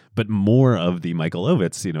talented, but more of the Michael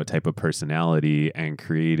Ovitz, type of personality and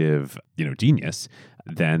creative, genius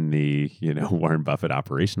than the, Warren Buffett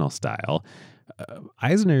operational style.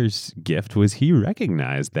 Eisner's gift was he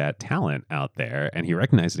recognized that talent out there, and he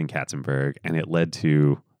recognized it in Katzenberg, and it led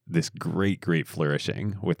to this great, great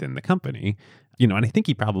flourishing within the company. And I think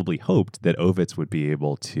he probably hoped that Ovitz would be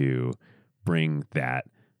able to bring that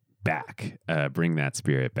back, bring that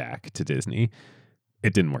spirit back to Disney.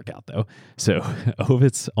 It didn't work out, though. So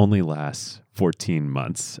Ovitz only lasts 14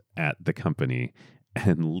 months at the company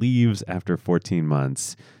and leaves after 14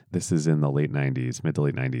 months. This is in the late 90s, mid to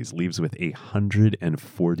late 90s, leaves with a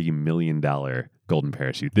 $140 million golden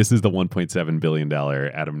parachute. This is the $1.7 billion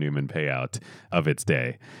Adam Newman payout of its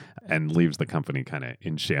day, and leaves the company kind of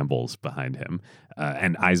in shambles behind him.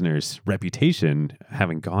 And Eisner's reputation,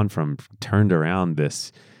 having gone from turned around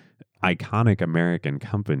this iconic American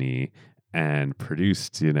company and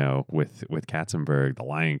produced, with Katzenberg, The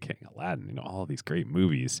Lion King, Aladdin, all of these great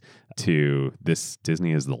movies, to this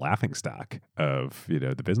Disney is the laughingstock of,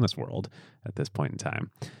 the business world at this point in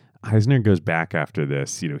time. Eisner goes back after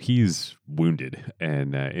this. He's wounded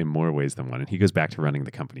and in more ways than one. And he goes back to running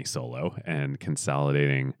the company solo and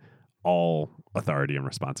consolidating all authority and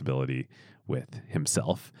responsibility with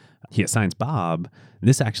himself. He assigns Bob, and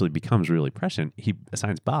this actually becomes really prescient. He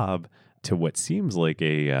assigns Bob to what seems like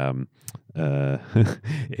I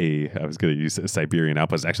was going to use a Siberian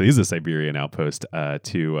outpost. Actually, is a Siberian outpost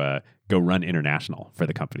to go run international for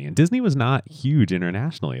the company. And Disney was not huge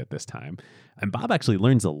internationally at this time. And Bob actually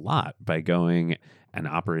learns a lot by going and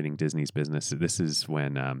operating Disney's business. This is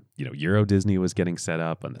when Euro Disney was getting set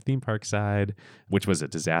up on the theme park side, which was a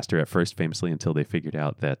disaster at first, famously, until they figured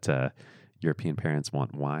out that European parents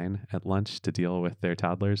want wine at lunch to deal with their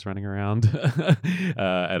toddlers running around.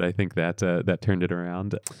 And I think that turned it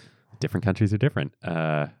around. Different countries are different.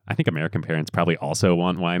 I think American parents probably also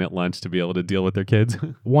want wine at lunch to be able to deal with their kids.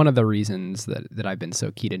 One of the reasons that I've been so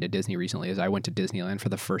keyed into Disney recently is I went to Disneyland for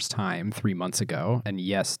the first time 3 months ago, and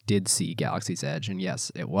yes, did see Galaxy's Edge, and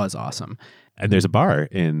yes, it was awesome. And there's a bar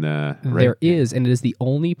in There is, and it is the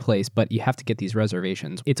only place, but you have to get these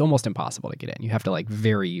reservations. It's almost impossible to get in. You have to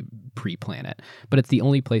very pre-plan it. But it's the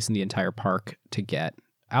only place in the entire park to get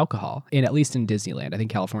alcohol, and at least in Disneyland. I think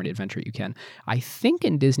California Adventure you can. I think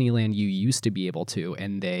in Disneyland you used to be able to,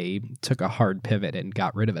 and they took a hard pivot and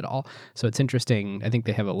got rid of it all. So it's interesting. I think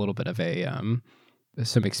they have a little bit of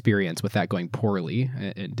some experience with that going poorly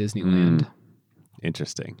in Disneyland.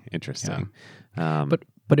 Interesting. Yeah.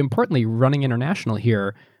 But importantly, running international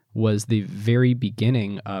here was the very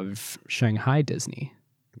beginning of Shanghai Disney.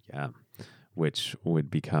 Yeah, which would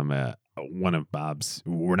become one of Bob's,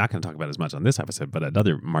 we're not going to talk about as much on this episode, but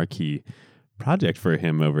another marquee project for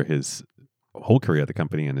him over his whole career at the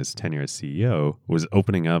company and his tenure as CEO was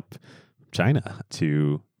opening up China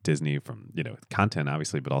to Disney from, content,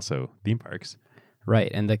 obviously, but also theme parks.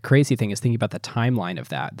 Right. And the crazy thing is thinking about the timeline of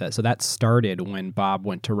that. So that started when Bob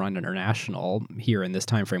went to run international here in this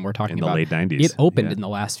time frame we're talking about. In the late 90s. It opened in the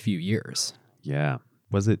last few years. Yeah.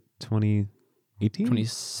 Was it 2018?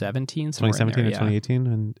 2017? 2017 or 2018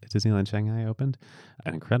 when Disneyland Shanghai opened.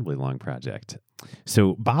 An incredibly long project.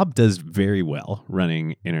 So Bob does very well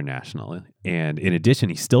running international. And in addition,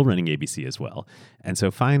 he's still running ABC as well. And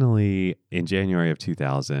so finally, in January of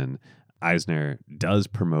 2000, Eisner does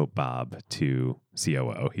promote Bob to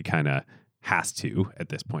COO. He kind of has to at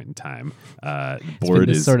this point in time. Board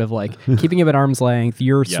is sort of like keeping him at arm's length.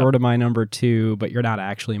 You're sort of my number two, but you're not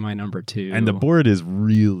actually my number two. And the board is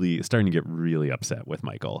really starting to get really upset with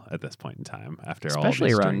Michael at this point in time after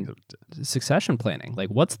especially all these around succession planning.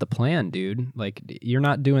 What's the plan, dude? You're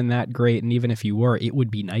not doing that great, and even if you were, it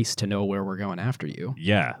would be nice to know where we're going after you.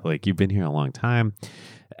 Yeah, you've been here a long time.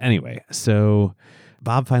 Anyway, so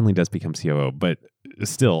Bob finally does become COO, but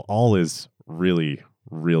still all is really,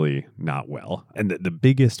 really not well. And the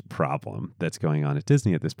biggest problem that's going on at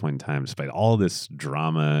Disney at this point in time, despite all this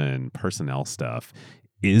drama and personnel stuff,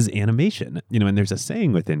 is animation. And there's a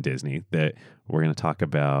saying within Disney that we're going to talk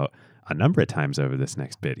about a number of times over this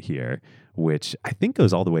next bit here, which I think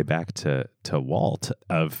goes all the way back to Walt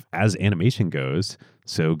of as animation goes,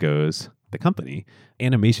 so goes the company.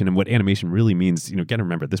 Animation, and what animation really means, got to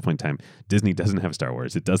remember at this point in time, Disney doesn't have Star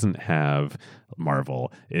Wars. It doesn't have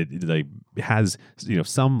Marvel. It has,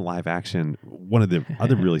 some live action. One of the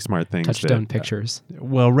other really smart things Touchstone Pictures.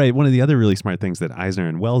 Right. One of the other really smart things that Eisner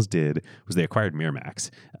and Wells did was they acquired Miramax.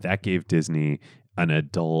 That gave Disney an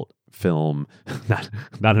adult film,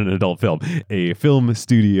 not an adult film, a film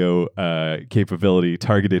studio capability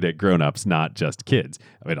targeted at grown-ups, not just kids.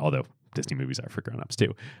 Although Disney movies are for grown-ups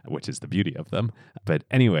too, which is the beauty of them. But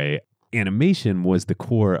anyway, animation was the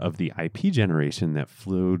core of the IP generation that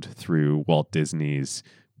flowed through Walt Disney's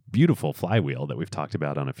beautiful flywheel that we've talked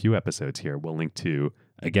about on a few episodes here. We'll link to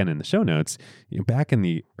again in the show notes. Back in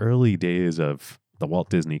the early days of the Walt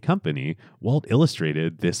Disney Company, Walt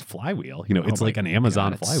illustrated this flywheel. It's like an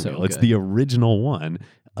Amazon flywheel. It's the original one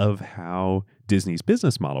of how Disney's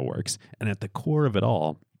business model works. And at the core of it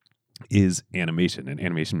all is animation. And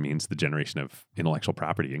animation means the generation of intellectual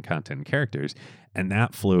property and content and characters. And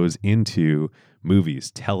that flows into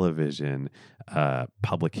movies, television,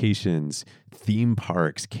 publications, theme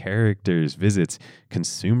parks, characters, visits,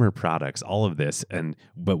 consumer products, all of this.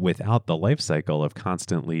 But without the life cycle of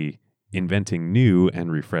constantly inventing new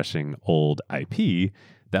and refreshing old IP,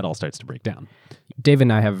 that all starts to break down. Dave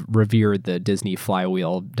and I have revered the Disney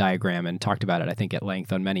flywheel diagram and talked about it, I think, at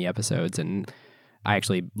length on many episodes. And I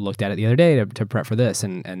actually looked at it the other day to prep for this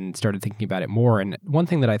and started thinking about it more. And one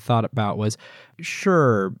thing that I thought about was,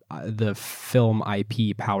 sure, the film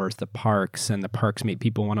IP powers the parks, and the parks make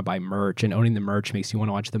people want to buy merch, and owning the merch makes you want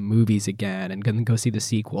to watch the movies again and go see the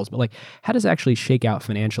sequels. But like, how does it actually shake out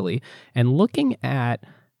financially? And looking at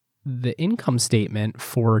the income statement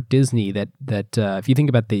for Disney, that if you think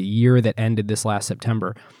about the year that ended this last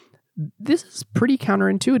September, this is pretty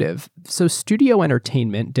counterintuitive. So studio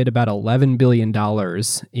entertainment did about $11 billion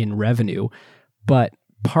in revenue, but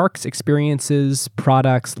parks, experiences,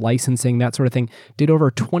 products, licensing, that sort of thing did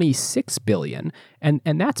over $26 billion. And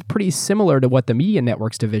that's pretty similar to what the media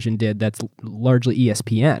networks division did. That's largely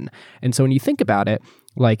ESPN. And so when you think about it,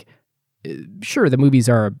 like, sure, the movies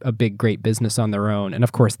are a big, great business on their own. And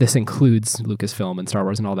of course, this includes Lucasfilm and Star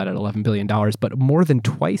Wars and all that at $11 billion. But more than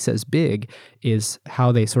twice as big is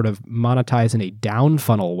how they sort of monetize in a down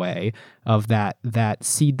funnel way of that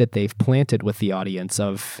seed that they've planted with the audience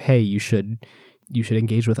of, hey, you should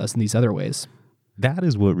engage with us in these other ways. That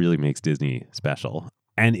is what really makes Disney special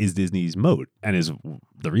and is Disney's moat and is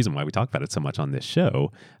the reason why we talk about it so much on this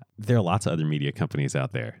show. There are lots of other media companies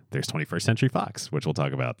out there. There's 21st Century Fox, which we'll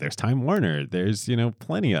talk about. There's Time Warner. There's,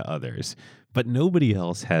 plenty of others. But nobody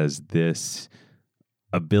else has this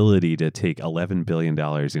ability to take $11 billion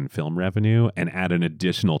in film revenue and add an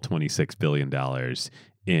additional $26 billion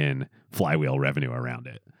in flywheel revenue around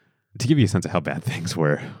it. To give you a sense of how bad things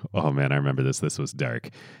were, oh man, I remember this. This was dark.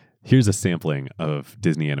 Here's a sampling of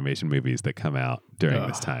Disney animation movies that come out during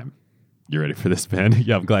this time. You ready for this, Ben?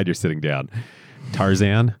 Yeah, I'm glad you're sitting down.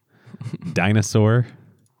 Tarzan, Dinosaur,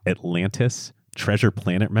 Atlantis, Treasure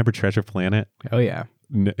Planet. Remember Treasure Planet? Oh, yeah.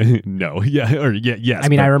 No. Yeah. Or yes. I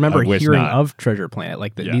mean, I remember hearing of Treasure Planet.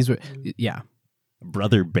 Like these were, yeah.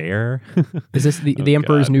 Brother Bear. Is this the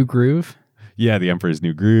Emperor's New Groove? Yeah, The Emperor's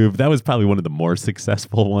New Groove. That was probably one of the more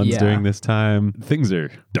successful ones during this time. Things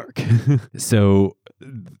are dark. So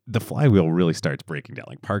the flywheel really starts breaking down.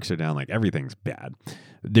 Like parks are down, like everything's bad.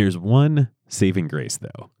 There's one saving grace,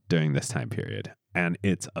 though, during this time period. And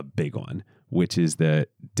it's a big one, which is that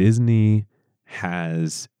Disney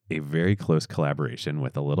has a very close collaboration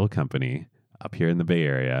with a little company up here in the Bay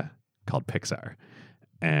Area called Pixar.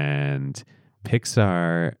 And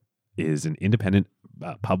Pixar is an independent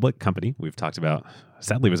public company. We've talked about,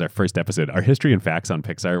 sadly, it was our first episode, our history and facts on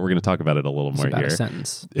Pixar. We're going to talk about it a little more here. It's about a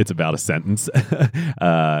sentence. It's about a sentence.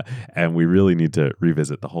 And we really need to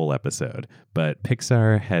revisit the whole episode. But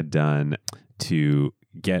Pixar had done to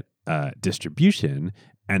get distribution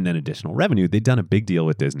and then additional revenue. They'd done a big deal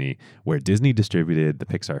with Disney where Disney distributed the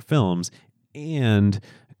Pixar films and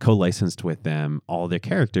co-licensed with them all their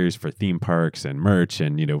characters for theme parks and merch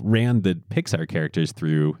and, ran the Pixar characters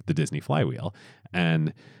through the Disney flywheel.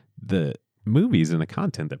 And the movies and the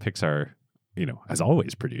content that Pixar, has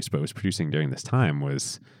always produced, but was producing during this time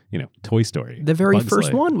was, Toy Story. The very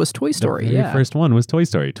first one was Toy Story. The very first one was Toy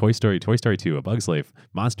Story. Toy Story 2, A Bug's Life,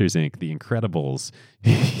 Monsters, Inc., The Incredibles.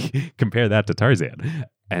 Compare that to Tarzan.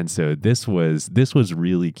 And so this was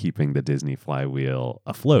really keeping the Disney flywheel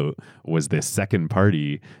afloat, was this second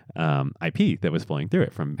party IP that was flowing through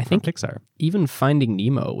it from Pixar. Even Finding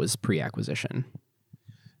Nemo was pre-acquisition.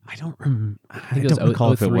 I don't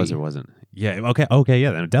recall if it was or wasn't. Yeah. Okay.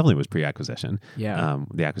 Yeah. That definitely was pre-acquisition. Yeah.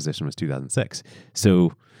 The acquisition was 2006.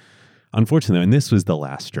 So unfortunately, and this was the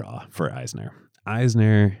last straw for Eisner.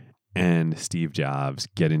 Eisner and Steve Jobs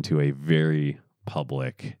get into a very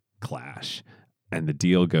public clash and the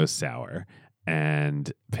deal goes sour.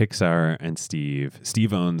 And Pixar and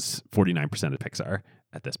Steve owns 49% of Pixar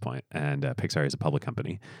at this point, and Pixar is a public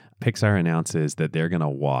company. Pixar announces that they're going to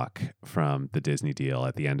walk from the Disney deal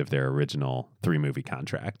at the end of their original 3-movie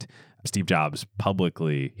contract. Steve Jobs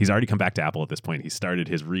publicly, he's already come back to Apple at this point. He started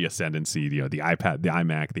his reascendancy. The iPad, the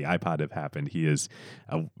iMac, the iPod have happened. He is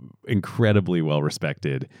incredibly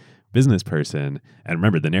well-respected business person. And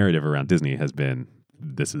remember, the narrative around Disney has been,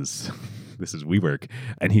 this is WeWork,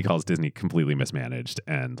 and he calls Disney completely mismanaged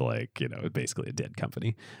and basically a dead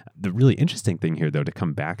company. The really interesting thing here, though, to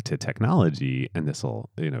come back to technology, and this will,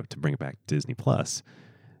 to bring it back to Disney Plus,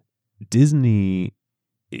 Disney,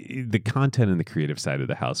 the content and the creative side of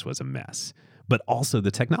the house was a mess, but also the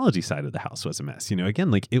technology side of the house was a mess.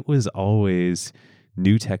 Again, it was always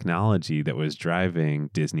new technology that was driving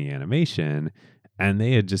Disney animation, and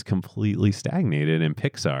they had just completely stagnated, and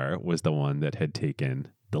Pixar was the one that had taken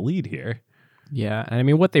the lead here. Yeah, and I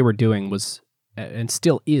mean, what they were doing was, and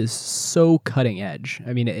still is, so cutting edge.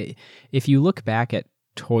 I mean, if you look back at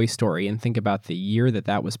Toy Story and think about the year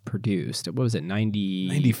that was produced, what was it,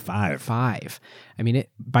 95. I mean,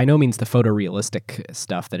 by no means the photorealistic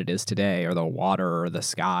stuff that it is today, or the water or the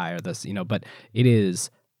sky or this, but it is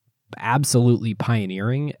absolutely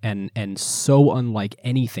pioneering and so unlike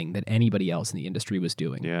anything that anybody else in the industry was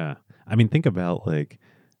doing. Yeah. I mean, think about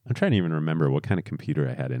I'm trying to even remember what kind of computer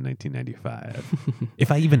I had in 1995.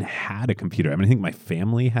 If I even had a computer. I mean, I think my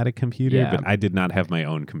family had a computer, but I did not have my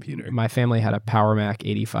own computer. My family had a Power Mac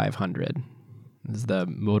 8500. This is the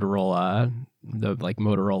Motorola,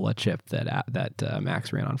 Motorola chip that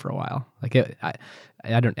Max ran on for a while.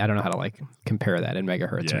 I don't know how to compare that in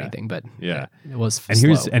megahertz or anything, but it was. And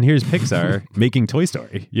slow. here's Pixar making Toy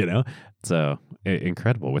Story. So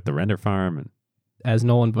incredible with the render farm. And as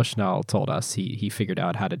Nolan Bushnell told us, he figured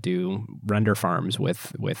out how to do render farms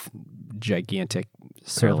with gigantic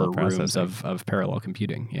server rooms of parallel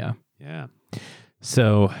computing. Yeah. Yeah.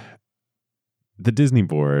 So the Disney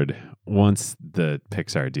board, once the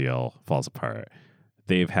Pixar deal falls apart,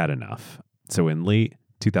 they've had enough. So in late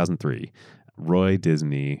 2003, Roy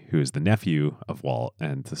Disney, who is the nephew of Walt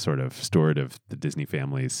and the sort of steward of the Disney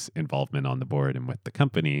family's involvement on the board and with the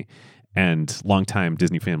company, and longtime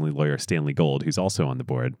Disney family lawyer Stanley Gold, who's also on the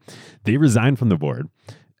board, they resign from the board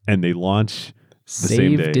and they launch the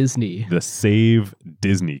same day the Save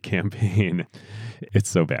Disney campaign. It's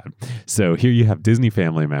so bad. So here you have Disney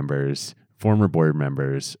family members, former board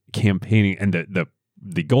members campaigning, and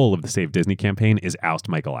the goal of the Save Disney campaign is oust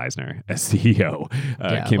Michael Eisner as CEO,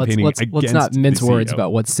 campaigning against let's not mince the words CEO.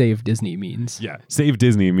 About what Save Disney means. Yeah, Save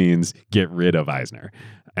Disney means get rid of Eisner.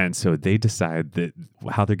 And so they decide that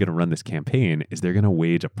how they're going to run this campaign is they're going to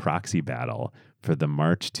wage a proxy battle for the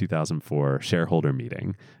March 2004 shareholder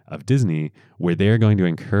meeting of Disney, where they're going to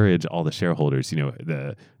encourage all the shareholders.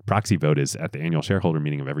 The proxy vote is at the annual shareholder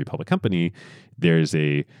meeting of every public company. There's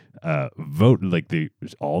a vote,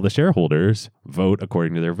 all the shareholders vote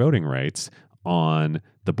according to their voting rights on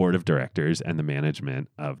the board of directors and the management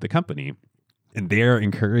of the company. And they're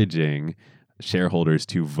encouraging shareholders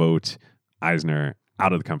to vote Eisner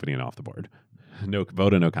out of the company and off the board. No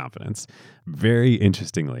vote of no confidence. Very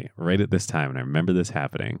interestingly, right at this time, and I remember this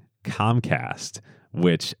happening, Comcast,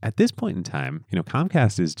 which at this point in time,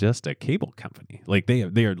 Comcast is just a cable company.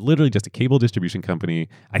 They are literally just a cable distribution company.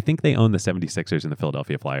 I think they own the 76ers and the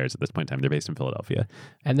Philadelphia Flyers at this point in time. They're based in Philadelphia.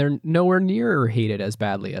 And they're nowhere near hated as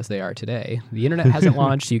badly as they are today. The internet hasn't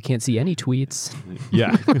launched, so you can't see any tweets.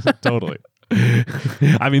 Yeah, totally.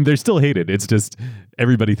 I mean, they're still hated. It's just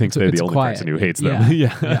everybody thinks they're the only person who hates them.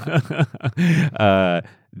 Yeah.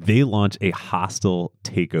 They launch a hostile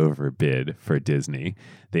takeover bid for Disney.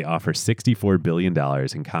 They offer $64 billion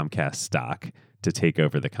in Comcast stock to take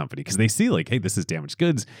over the company because they see hey, this is damaged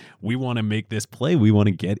goods. We want to make this play. We want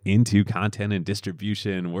to get into content and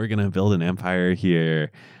distribution. We're going to build an empire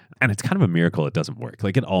here. And it's kind of a miracle it doesn't work.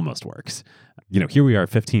 It almost works. Here we are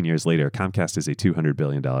 15 years later. Comcast is a $200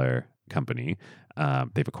 billion company.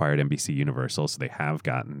 They've acquired NBC Universal, so they have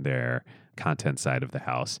gotten their content side of the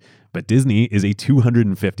house. But Disney is a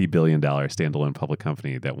 $250 billion standalone public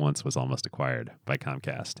company that once was almost acquired by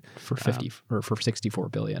Comcast for for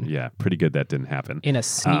 $64 billion. Yeah, pretty good that didn't happen. In a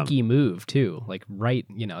sneaky move too, right,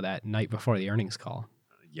 that night before the earnings call.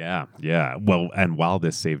 Yeah. Well, and while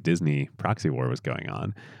this Save Disney proxy war was going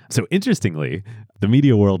on. So interestingly, the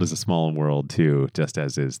media world is a small world too, just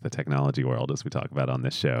as is the technology world, as we talk about on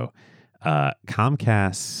this show.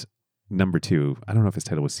 Comcast's number 2, I don't know if his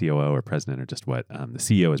title was COO or president or just what. The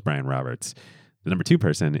CEO is Brian Roberts. The number 2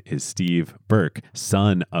 person is Steve Burke,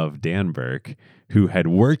 son of Dan Burke, who had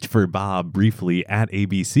worked for Bob briefly at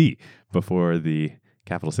ABC before the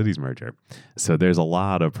Capital Cities merger. So there's a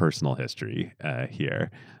lot of personal history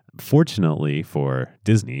here. Fortunately for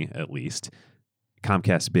Disney, at least,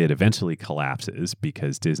 Comcast's bid eventually collapses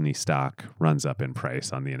because Disney stock runs up in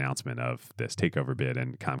price on the announcement of this takeover bid,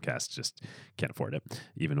 and Comcast just can't afford it,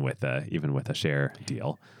 even with a share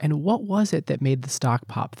deal. And what was it that made the stock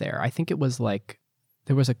pop there? I think it was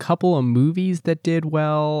there was a couple of movies that did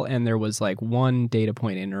well, and there was like one data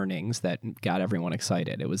point in earnings that got everyone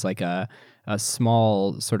excited. It was like a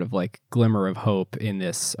small sort of like glimmer of hope in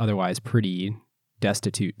this otherwise pretty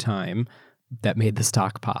destitute time that made the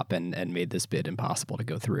stock pop and made this bid impossible to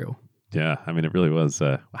go through. Yeah, I mean, it really was.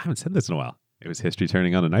 I haven't said this in a while. It was history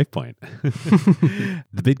turning on a knife point.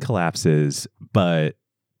 The bid collapses, but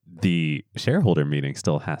the shareholder meeting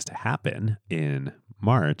still has to happen in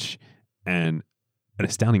March, and an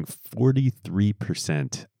astounding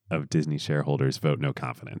 43% of Disney shareholders vote no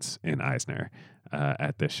confidence in Eisner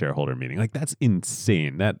at this shareholder meeting. Like, that's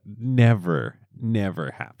insane. That never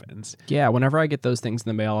happens. Yeah, whenever I get those things in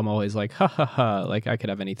the mail, I'm always like, ha ha ha, like I could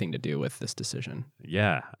have anything to do with this decision.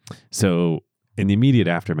 Yeah. So in the immediate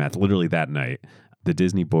aftermath, literally that night, the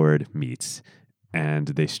Disney board meets and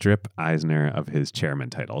they strip Eisner of his chairman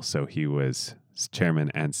title. So he was chairman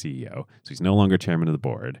and CEO. So he's no longer chairman of the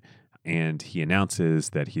board. And he announces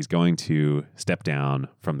that he's going to step down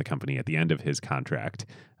from the company at the end of his contract,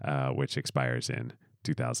 which expires in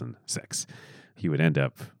 2006. He would end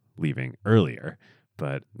up leaving earlier,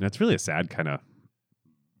 but that's really a sad kind of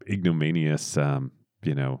ignominious,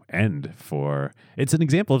 end for. It's an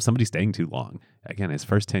example of somebody staying too long. Again, his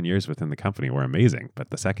first 10 years within the company were amazing, but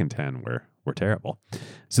the second 10 were terrible.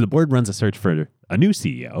 So the board runs a search for a new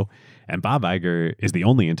CEO, and Bob Iger is the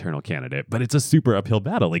only internal candidate, but it's a super uphill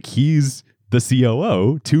battle. Like, he's the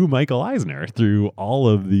COO to Michael Eisner through all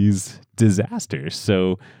of these disasters.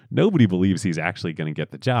 So nobody believes he's actually going to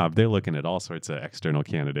get the job. They're looking at all sorts of external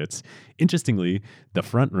candidates. Interestingly, the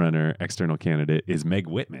front runner external candidate is Meg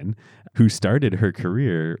Whitman, who started her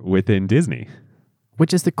career within Disney.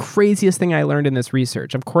 Which is the craziest thing I learned in this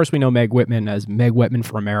research. Of course, we know Meg Whitman as Meg Whitman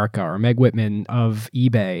for America or Meg Whitman of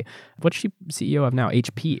eBay. What's she CEO of now?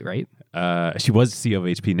 HP, right? She was CEO of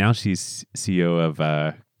HP. Now she's CEO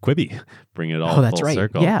of Quibi. Bring it all that's full right.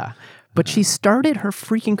 circle. Yeah. But she started her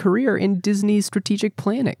freaking career in Disney's strategic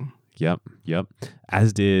planning. Yep.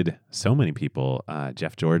 As did so many people.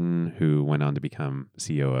 Jeff Jordan, who went on to become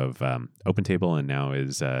CEO of OpenTable and now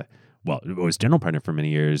is... was general partner for many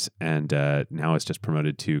years, and now is just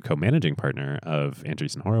promoted to co-managing partner of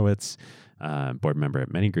Andreessen Horowitz, board member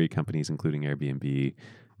at many great companies, including Airbnb.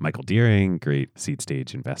 Michael Deering, great seed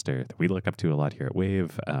stage investor that we look up to a lot here at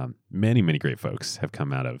Wave. Many great folks have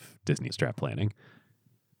come out of Disney strat planning.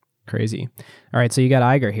 Crazy. All right, so you got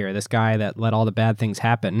Iger here, this guy that let all the bad things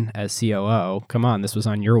happen as COO. Come on, this was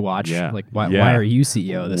on your watch. Yeah. Like, why are you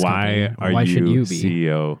CEO of this company? Why should you be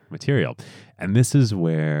CEO material? And this is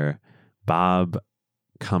where Bob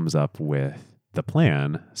comes up with the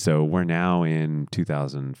plan. So we're now in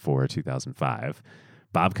 2004, 2005.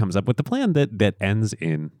 Bob comes up with the plan that ends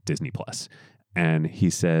in Disney Plus. And he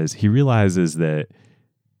says he realizes that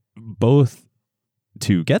both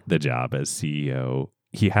to get the job as CEO,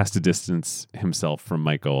 he has to distance himself from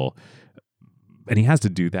Michael. And he has to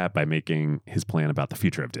do that by making his plan about the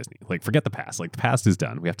future of Disney. Like, forget the past. Like, the past is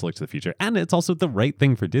done. We have to look to the future. And it's also the right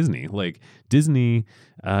thing for Disney. Like, Disney,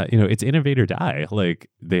 it's innovate or die. Like,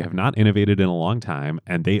 they have not innovated in a long time,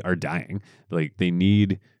 and they are dying. Like, they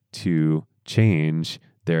need to change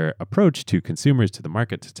their approach to consumers, to the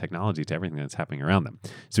market, to technology, to everything that's happening around them.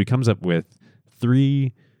 So he comes up with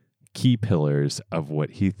 3 key pillars of what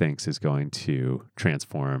he thinks is going to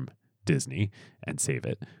transform Disney and save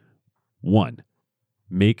it. 1,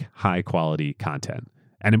 make high quality content.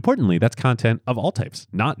 And importantly, that's content of all types,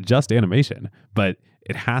 not just animation, but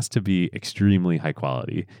it has to be extremely high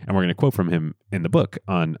quality. And we're going to quote from him in the book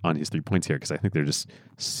on his 3 points here, because I think they're just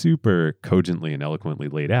super cogently and eloquently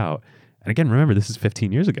laid out. And again, remember, this is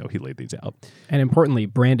 15 years ago he laid these out. And importantly,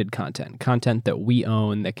 branded content that we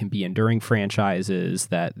own, that can be enduring franchises,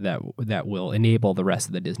 that will enable the rest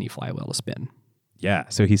of the Disney flywheel to spin. Yeah.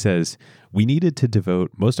 So he says, we needed to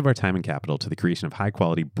devote most of our time and capital to the creation of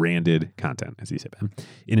high-quality branded content, as he said,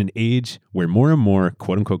 in an age where more and more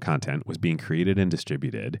quote-unquote content was being created and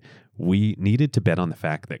distributed. We needed to bet on the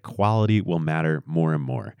fact that quality will matter more and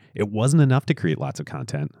more. It wasn't enough to create lots of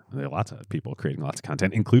content. There are lots of people creating lots of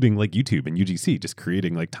content, including like YouTube and UGC, just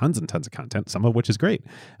creating like tons and tons of content, some of which is great.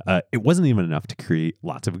 It wasn't even enough to create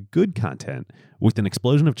lots of good content. With an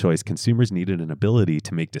explosion of choice, consumers needed an ability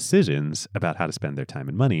to make decisions about how to spend their time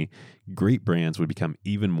and money. Great brands would become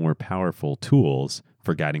even more powerful tools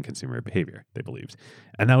for guiding consumer behavior, they believed.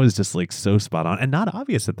 And that was just like so spot on and not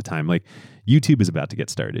obvious at the time. Like, YouTube is about to get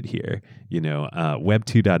started here. Web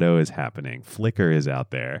 2.0 is happening. Flickr is out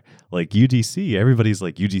there. Like UGC, everybody's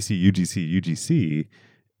like UGC.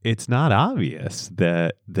 It's not obvious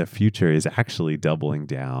that the future is actually doubling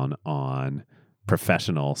down on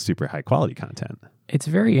professional, super high quality content. It's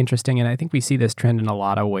very interesting, and I think we see this trend in a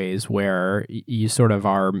lot of ways where you sort of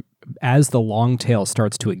are, as the long tail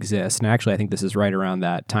starts to exist, and actually I think this is right around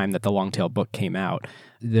that time that the long tail book came out,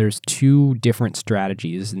 there's two different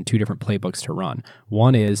strategies and two different playbooks to run.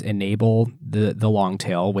 One is enable the long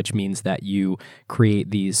tail, which means that you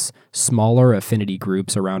create these smaller affinity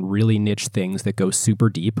groups around really niche things that go super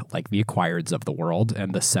deep, like the Acquireds of the world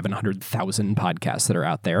and the 700,000 podcasts that are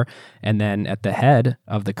out there. And then at the head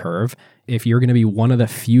of the curve, if you're going to be one of the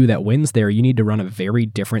few that wins there, you need to run a very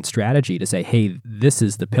different strategy to say, hey, this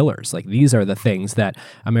is the pillars. Like, these are the things that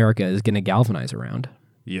America is going to galvanize around.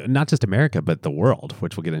 Yeah, not just America, but the world,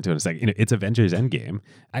 which we'll get into in a second. It's Avengers Endgame.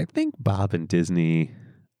 I think Bob and Disney,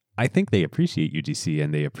 I think they appreciate UGC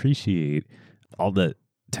and they appreciate all the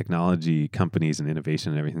technology companies and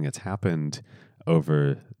innovation and everything that's happened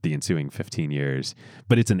over the ensuing 15 years.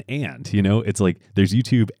 But it's an and, it's like there's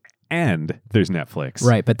YouTube and there's Netflix.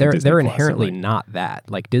 Right, but they're Plus, inherently not that.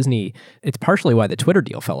 Like Disney, it's partially why the Twitter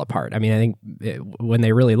deal fell apart. I mean, I think when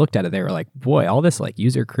they really looked at it, they were like, boy, all this like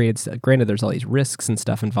user creates, granted there's all these risks and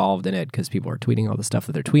stuff involved in it because people are tweeting all the stuff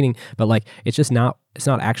that they're tweeting, but like it's not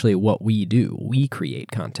actually what we do. We create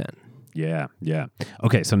content. Yeah.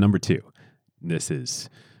 Okay, so number two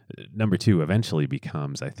eventually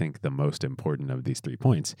becomes, I think, the most important of these 3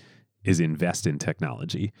 points is invest in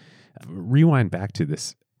technology. Rewind back to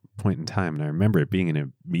this point in time, and I remember it being in a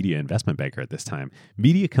media investment banker at this time.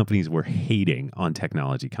 Media companies were hating on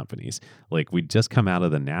technology companies. Like, we'd just come out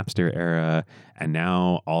of the Napster era, and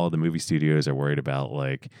now all of the movie studios are worried about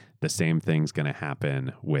like the same thing's going to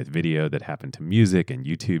happen with video that happened to music, and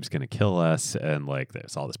YouTube's going to kill us, and like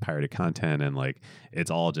there's all this pirated content, and like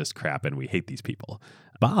it's all just crap, and we hate these people.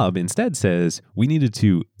 Bob instead says we needed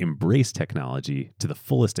to embrace technology to the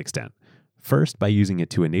fullest extent. First, by using it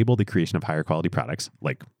to enable the creation of higher quality products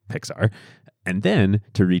like Pixar, and then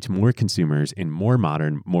to reach more consumers in more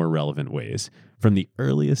modern, more relevant ways. From the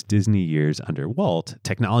earliest Disney years under Walt,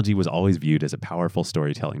 technology was always viewed as a powerful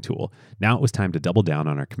storytelling tool. Now it was time to double down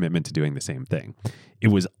on our commitment to doing the same thing. It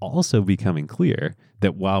was also becoming clear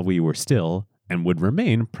that while we were still and would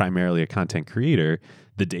remain primarily a content creator,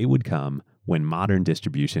 the day would come when modern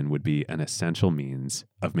distribution would be an essential means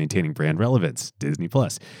of maintaining brand relevance, Disney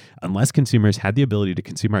Plus. Unless consumers had the ability to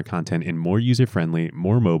consume our content in more user-friendly,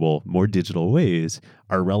 more mobile, more digital ways,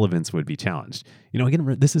 our relevance would be challenged.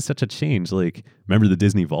 Again, this is such a change. Like, remember the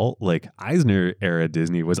Disney Vault? Like, Eisner era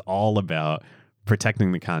Disney was all about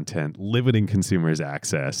protecting the content, limiting consumers'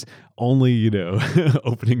 access, only,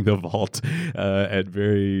 opening the vault at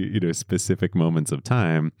very, specific moments of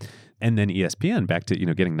time. And then ESPN, back to,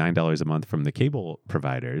 getting $9 a month from the cable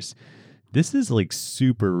providers. This is like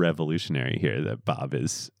super revolutionary here that Bob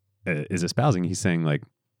is espousing. He's saying like,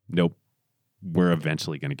 nope, we're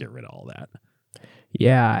eventually going to get rid of all that.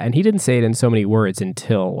 Yeah, and he didn't say it in so many words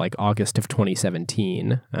until like August of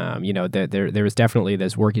 2017. There was definitely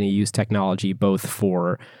this working to use technology both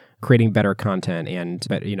for creating better content and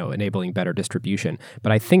enabling better distribution.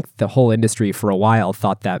 But I think the whole industry for a while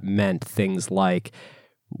thought that meant things like,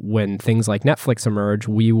 when things like Netflix emerge,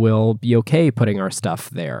 we will be okay putting our stuff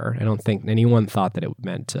there. I don't think anyone thought that it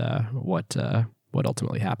meant what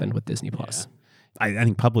ultimately happened with Disney Plus. Yeah. I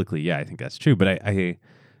think publicly, I think that's true. But I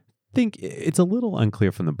think it's a little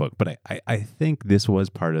unclear from the book. But I think this was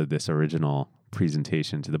part of this original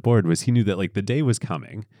presentation to the board, was he knew that like the day was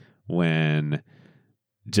coming when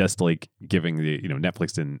just like giving the,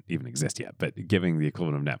 Netflix didn't even exist yet, but giving the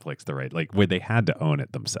equivalent of Netflix the right, like where they had to own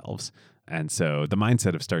it themselves. And so the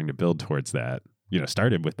mindset of starting to build towards that,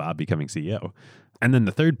 started with Bob becoming CEO. And then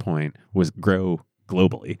the third point was grow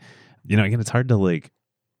globally. Again, it's hard to like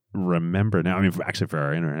remember now. I mean, actually for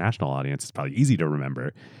our international audience, it's probably easy to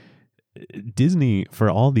remember. Disney,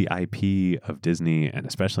 for all the IP of Disney, and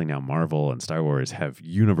especially now Marvel and Star Wars, have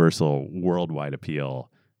universal worldwide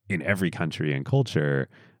appeal in every country and culture.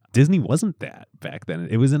 Disney wasn't that back then.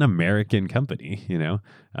 It was an American company,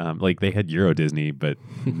 like they had Euro Disney, but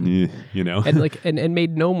and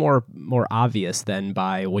made no more obvious than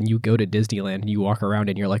by when you go to Disneyland and you walk around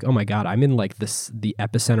and you're like, oh my God, I'm in like the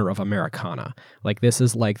epicenter of Americana. Like this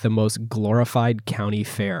is like the most glorified county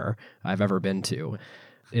fair I've ever been to.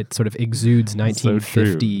 It sort of exudes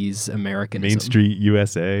 1950s Americanism. Main Street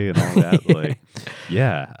USA and all that.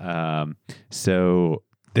 So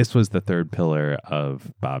this was the third pillar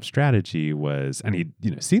of Bob's strategy was, and he'd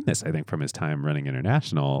seen this, I think, from his time running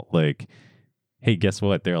international, like, hey, guess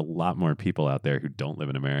what? There are a lot more people out there who don't live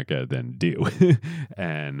in America than do.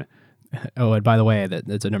 And by the way,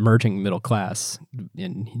 that's an emerging middle class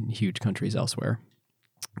in huge countries elsewhere.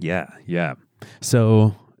 Yeah.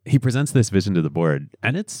 So he presents this vision to the board,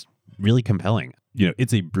 and it's really compelling.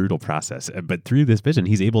 It's a brutal process, but through this vision,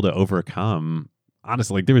 he's able to overcome.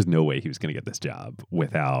 Honestly, like there was no way he was going to get this job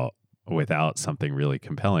without something really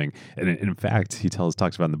compelling. And in fact, he talks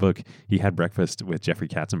about in the book, he had breakfast with Jeffrey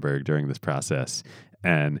Katzenberg during this process,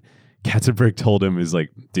 and Katzenberg told him, is like,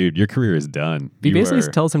 dude, your career is done. He basically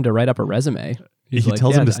tells him to write up a resume. He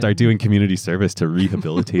tells him to start doing community service to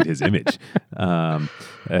rehabilitate his image.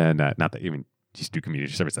 And not that even just do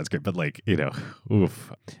community service, that's great. But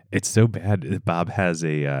oof. It's so bad that Bob has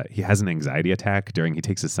he has an anxiety attack he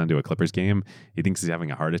takes his son to a Clippers game. He thinks he's having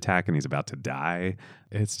a heart attack and he's about to die.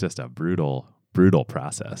 It's just a brutal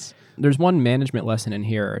process. There's one management lesson in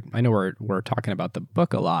here. I know we're talking about the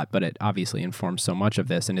book a lot, but it obviously informs so much of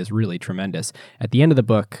this and is really tremendous. At the end of the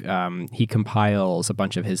book, he compiles a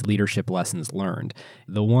bunch of his leadership lessons learned.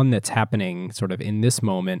 The one that's happening sort of in this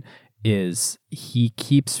moment is he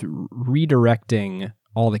keeps redirecting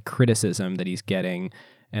all the criticism that he's getting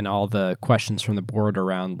and all the questions from the board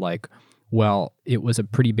around well, it was a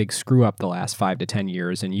pretty big screw up the last 5 to 10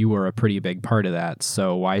 years, and you were a pretty big part of that,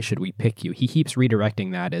 so why should we pick you? He keeps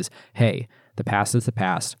redirecting that as, hey, the past is the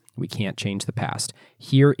past. We can't change the past.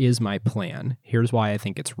 Here is my plan. Here's why I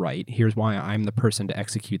think it's right. Here's why I'm the person to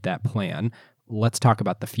execute that plan. Let's talk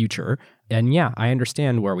about the future. And yeah, I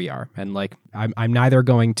understand where we are. And I'm neither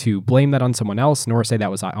going to blame that on someone else nor say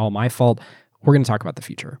that was all my fault. We're going to talk about the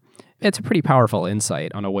future. It's a pretty powerful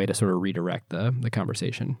insight on a way to sort of redirect the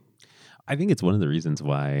conversation. I think it's one of the reasons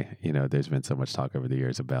why, there's been so much talk over the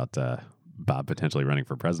years about Bob potentially running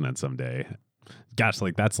for president someday. Gosh,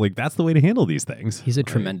 that's the way to handle these things. He's a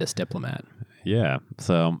tremendous diplomat. Yeah.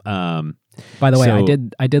 So, by the way,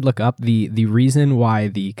 I did look up the reason why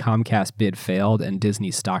the Comcast bid failed and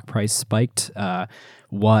Disney's stock price spiked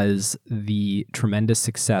was the tremendous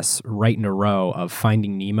success right in a row of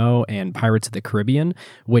Finding Nemo and Pirates of the Caribbean,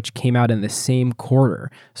 which came out in the same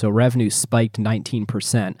quarter. So revenue spiked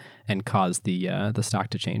 19% and caused the stock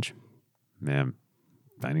to change. Man,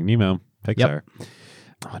 Finding Nemo, Pixar. Yep.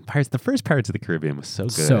 Oh, and the first Pirates of the Caribbean was so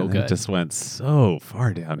good. So good. It just went so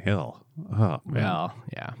far downhill. Oh, man. Well,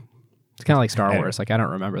 yeah. It's kind of like Star Wars. I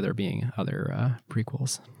don't remember there being other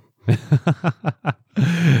prequels.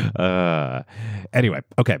 Anyway,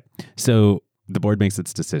 okay. So the board makes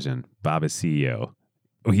its decision. Bob is CEO.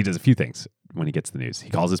 Oh, he does a few things when he gets the news.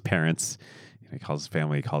 He calls his parents. He calls his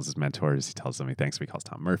family. He calls his mentors. He tells them he thanks. He calls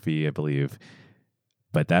Tom Murphy, I believe.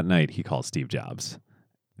 But that night, he calls Steve Jobs.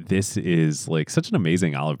 This is such an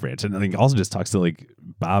amazing olive branch. And I think also just talks to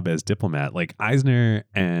Bob as diplomat. Eisner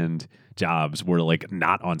and Jobs were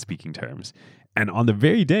not on speaking terms. And on the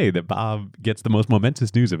very day that Bob gets the most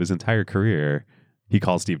momentous news of his entire career, he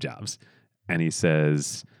calls Steve Jobs and he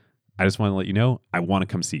says, I just want to let you know, I want to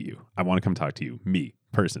come see you. I want to come talk to you, me,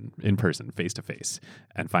 in person, face to face,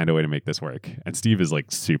 and find a way to make this work. And Steve is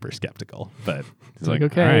super skeptical, but he's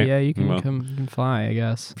okay, right, yeah, you can come, you can fly, I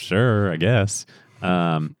guess. Sure, I guess.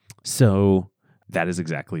 So that is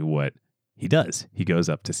exactly what he does. He goes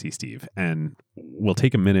up to see Steve, and we'll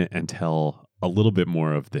take a minute and tell a little bit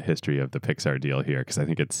more of the history of the Pixar deal here, because I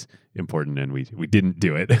think it's important, and we didn't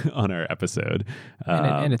do it on our episode.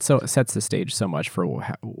 And it sets the stage so much for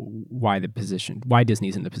why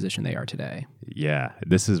Disney's in the position they are today. Yeah,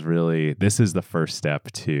 this is the first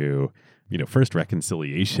step to first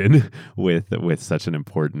reconciliation with such an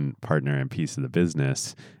important partner and piece of the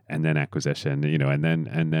business, and then acquisition,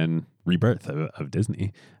 and then rebirth of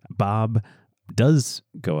Disney. Bob does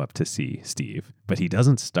go up to see Steve, but he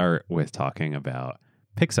doesn't start with talking about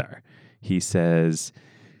Pixar. He says,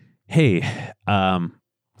 hey, I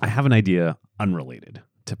have an idea unrelated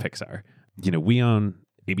to Pixar. We own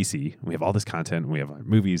ABC. We have all this content. We have our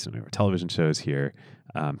movies and we have our television shows here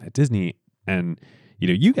at Disney. And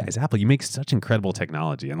you guys, Apple, you make such incredible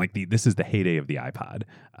technology. And this is the heyday of the iPod.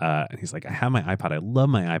 And he's like, I have my iPod. I love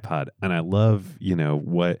my iPod. And I love,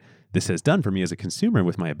 what this has done for me as a consumer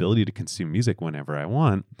with my ability to consume music whenever I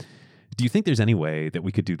want. Do you think there's any way that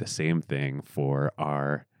we could do the same thing for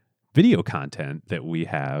our video content that we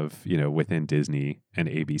have, within Disney and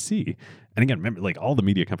ABC? And again, remember, all the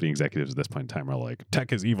media company executives at this point in time are like,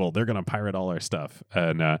 tech is evil. They're going to pirate all our stuff.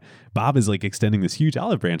 And Bob is extending this huge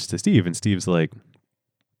olive branch to Steve. And Steve's like,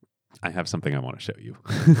 I have something I want to show you.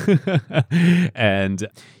 And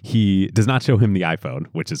he does not show him the iPhone,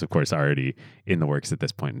 which is, of course, already in the works at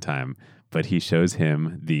this point in time, but he shows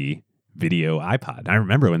him the video iPod. I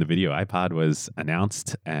remember when the video iPod was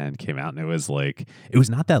announced and came out, and it was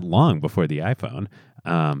not that long before the iPhone,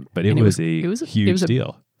 but it was a huge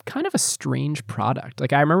deal. kind of a strange product.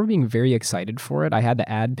 Like I remember being very excited for it. I had the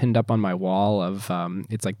ad pinned up on my wall of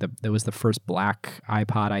it's like there was the first black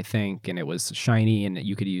iPod, I think, and it was shiny, and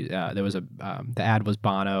you could use there was a the ad was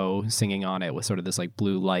Bono singing on it with sort of this like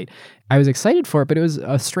blue light. I was excited for it, but it was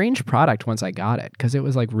a strange product once I got it because it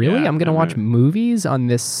was like, really, I'm gonna watch movies on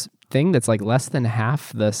this thing that's like less than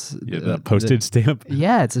half this the postage stamp.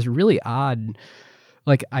 Yeah, it's this really odd.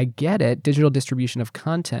 Like, I get it, digital distribution of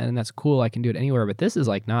content, and that's cool. I can do it anywhere, but this is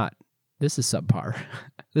like this is subpar.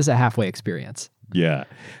 This is a halfway experience. Yeah.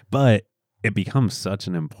 But it becomes such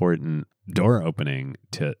an important door opening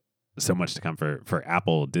to so much to come for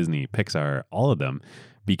Apple, Disney, Pixar, all of them,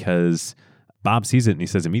 because Bob sees it and he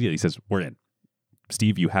says immediately, he says, we're in.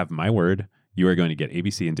 Steve, you have my word. You are going to get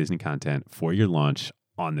ABC and Disney content for your launch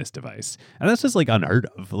on this device. And that's just like unheard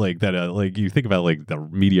of. Like that, like you think about like the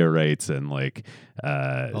media rights and like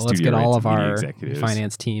let's get all of our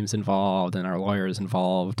finance teams involved and our lawyers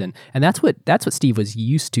involved, and that's what Steve was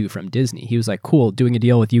used to from Disney. He was like, cool, doing a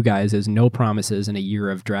deal with you guys is no promises in a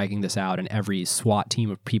year of dragging this out and every SWAT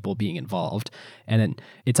team of people being involved. And then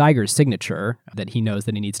it's Iger's signature that he knows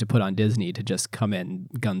that he needs to put on Disney to just come in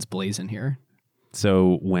guns blazing here.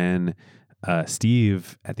 So when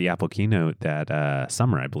Steve at the Apple keynote that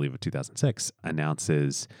summer, I believe, of 2006,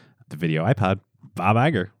 announces the video iPod, Bob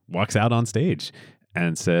Iger walks out on stage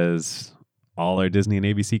and says, all our Disney and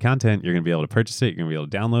ABC content, you're going to be able to purchase it, you're going to be able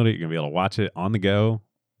to download it, you're going to be able to watch it on the go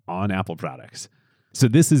on Apple products. So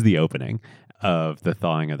this is the opening of the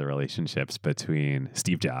thawing of the relationships between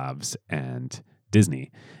Steve Jobs and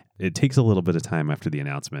Disney. It takes a little bit of time after the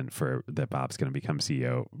announcement for that Bob's going to become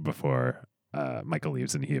CEO before Michael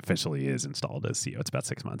leaves and he officially is installed as CEO. It's about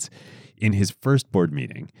 6 months. In his first board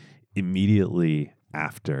meeting, immediately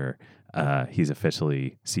after he's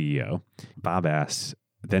officially CEO, Bob asks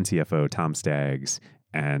then CFO Tom Staggs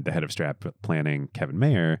and the head of strat planning, Kevin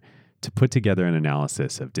Mayer, to put together an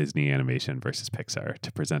analysis of Disney animation versus Pixar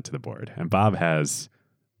to present to the board. And Bob has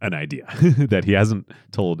an idea that he hasn't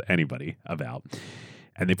told anybody about.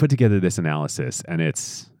 And they put together this analysis, and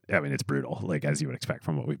it's brutal, like as you would expect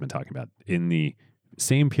from what we've been talking about. In the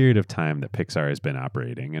same period of time that Pixar has been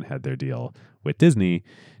operating and had their deal with Disney,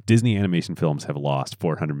 Disney animation films have lost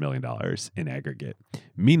 $400 million in aggregate.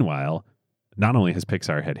 Meanwhile, not only has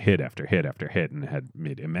Pixar had hit after hit after hit and had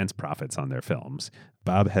made immense profits on their films,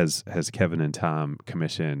 Bob has Kevin and Tom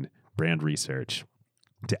commission brand research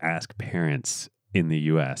to ask parents in the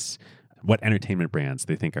U.S. what entertainment brands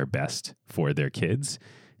they think are best for their kids.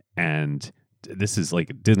 And this is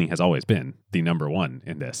like, Disney has always been the number one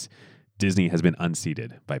in this. Disney has been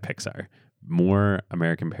unseated by Pixar. More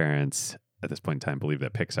American parents at this point in time believe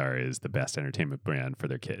that Pixar is the best entertainment brand for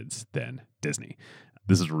their kids than Disney.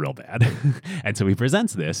 This is real bad. And so he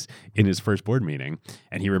presents this in his first board meeting,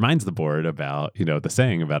 and he reminds the board about, the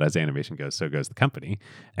saying about as animation goes, so goes the company.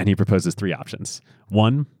 And he proposes 3 options.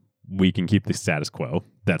 1, we can keep the status quo.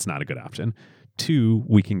 That's not a good option. 2,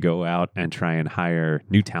 we can go out and try and hire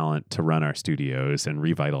new talent to run our studios and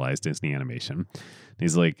revitalize Disney animation. And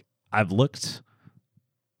he's like, I've looked.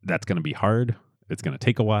 That's going to be hard. It's going to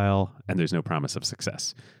take a while, and there's no promise of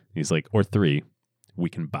success. And he's like, or 3, we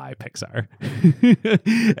can buy Pixar.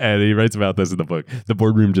 And he writes about this in the book. The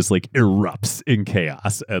boardroom just like erupts in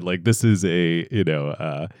chaos. And like, this is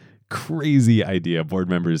a, crazy idea. Board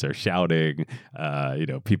members are shouting.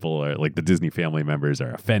 People are like, the Disney family members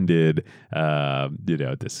are offended.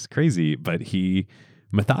 This is crazy. But he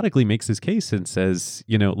methodically makes his case and says,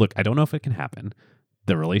 look, I don't know if it can happen.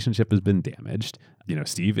 The relationship has been damaged.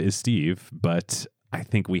 Steve is Steve, but I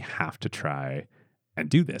think we have to try and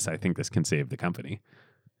do this. I think this can save the company.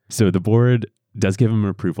 So the board does give him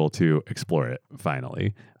approval to explore it,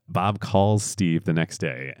 finally. Bob calls Steve the next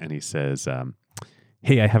day and he says,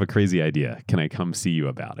 hey, I have a crazy idea. Can I come see you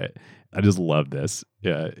about it? I just love this. He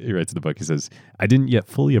writes in the book, he says, I didn't yet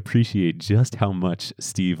fully appreciate just how much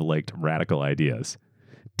Steve liked radical ideas.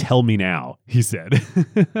 Tell me now, he said.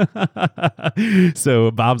 So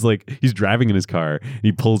Bob's like, he's driving in his car.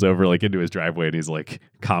 He pulls over like into his driveway and he's like,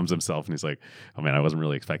 calms himself. And he's like, oh man, I wasn't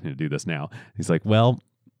really expecting to do this now. He's like, well,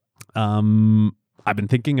 I've been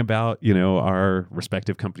thinking about, our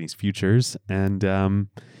respective companies' futures. And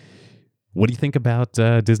what do you think about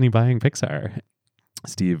Disney buying Pixar?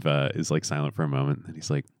 Steve is like silent for a moment. And he's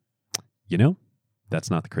like, that's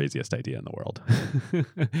not the craziest idea in the world.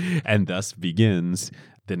 And thus begins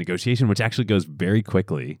the negotiation, which actually goes very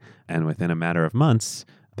quickly. And within a matter of months,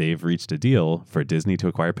 they've reached a deal for Disney to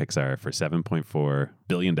acquire Pixar for $7.4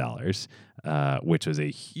 billion, which was a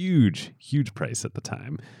huge, huge price at the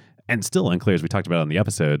time. And still unclear, as we talked about on the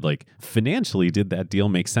episode, like financially, did that deal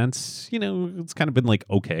make sense? It's kind of been like,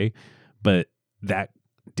 okay, but that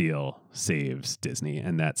deal saves Disney,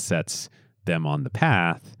 and that sets them on the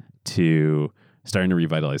path to starting to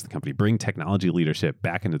revitalize the company, bring technology leadership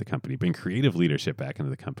back into the company, bring creative leadership back into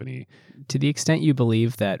the company. To the extent you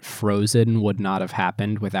believe that Frozen would not have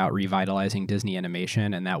happened without revitalizing Disney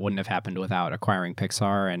Animation, and that wouldn't have happened without acquiring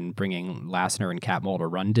Pixar and bringing Lasseter and Catmull to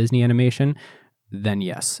run Disney Animation, then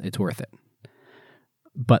yes, it's worth it.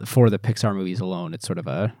 But for the Pixar movies alone, it's sort of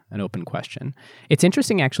an open question. It's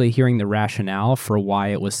interesting actually hearing the rationale for why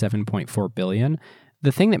it was $7.4 billion.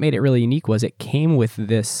 The thing that made it really unique was it came with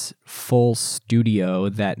this full studio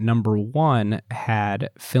that, number one, had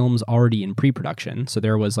films already in pre-production. So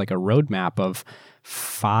there was like a roadmap of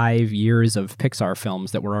 5 years of Pixar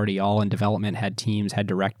films that were already all in development, had teams, had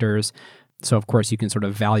directors. So of course you can sort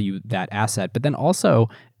of value that asset. But then also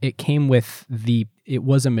it came with it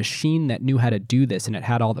was a machine that knew how to do this, and it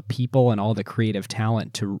had all the people and all the creative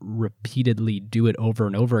talent to repeatedly do it over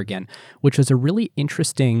and over again, which was a really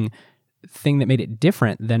interesting thing that made it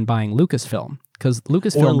different than buying Lucasfilm, because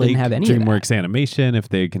Lucasfilm didn't have any DreamWorks of that. Animation, if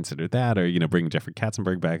they considered that, or bring Jeffrey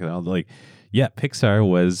Katzenberg back and all. Pixar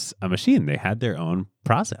was a machine. They had their own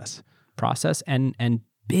process and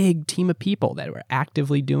big team of people that were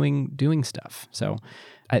actively doing stuff. So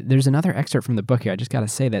there's another excerpt from the book here. I just got to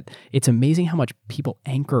say that it's amazing how much people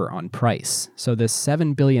anchor on price. So this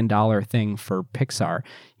 $7 billion thing for Pixar,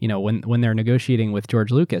 when they're negotiating with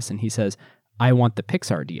George Lucas and he says, I want the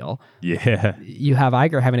Pixar deal. Yeah. You have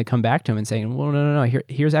Iger having to come back to him and saying, well, no.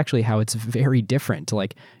 Here's actually how it's very different.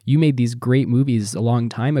 Like, you made these great movies a long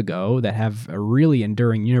time ago that have a really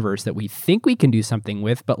enduring universe that we think we can do something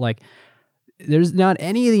with, but like, there's not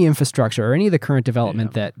any of the infrastructure or any of the current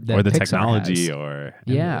development that or the Pixar technology has. or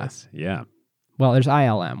Yeah. Well, there's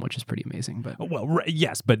ILM, which is pretty amazing, but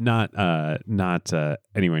yes, but not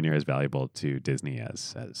anywhere near as valuable to Disney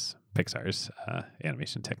as Pixar's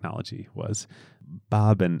animation technology was.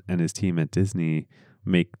 Bob and his team at Disney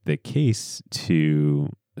make the case to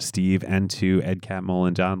Steve and to Ed Catmull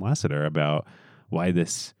and John Lasseter about why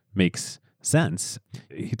this makes sense.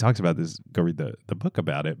 He talks about this, go read the book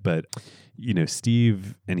about it, but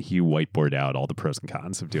Steve and he whiteboard out all the pros and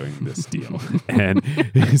cons of doing this deal. And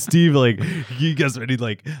Steve he gets ready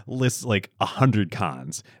lists 100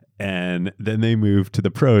 cons. And then they move to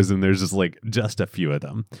the pros, and there's just a few of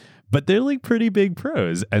them. But they're pretty big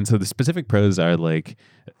pros. And so the specific pros are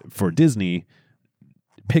for Disney,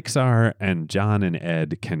 Pixar and John and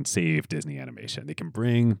Ed can save Disney Animation. They can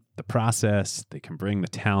bring the process, they can bring the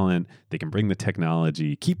talent, they can bring the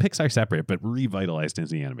technology, keep Pixar separate, but revitalize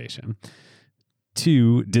Disney Animation.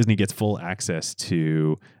 2, Disney gets full access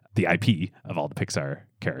to the IP of all the Pixar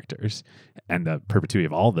characters and the perpetuity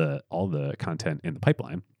of all the content in the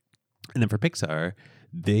pipeline. And then for Pixar,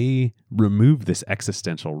 they remove this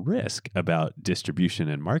existential risk about distribution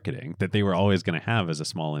and marketing that they were always going to have as a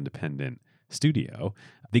small independent studio.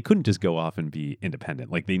 They couldn't just go off and be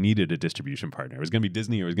independent. They needed a distribution partner. It was going to be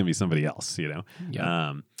Disney or it was going to be somebody else, Yeah.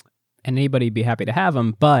 And anybody'd be happy to have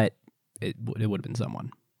them, but it would have been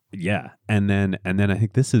someone. Yeah. And then I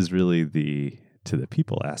think this is really to the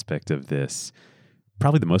people aspect of this,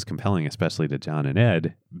 probably the most compelling, especially to John and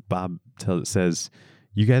Ed. Bob says,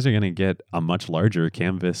 you guys are going to get a much larger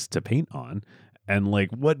canvas to paint on. And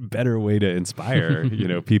what better way to inspire,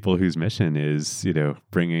 people whose mission is,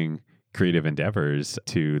 bringing creative endeavors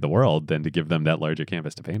to the world than to give them that larger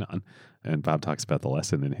canvas to paint on. And Bob talks about the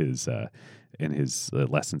lesson in his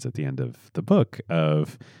lessons at the end of the book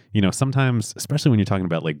of, sometimes, especially when you're talking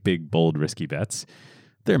about big, bold, risky bets,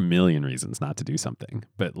 there are a million reasons not to do something.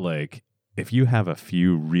 But if you have a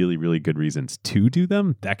few really, really good reasons to do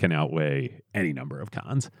them, that can outweigh any number of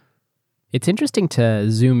cons. It's interesting to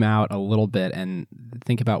zoom out a little bit and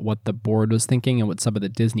think about what the board was thinking and what some of the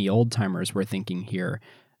Disney old-timers were thinking here.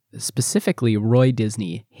 Specifically, Roy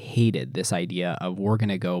Disney hated this idea of we're going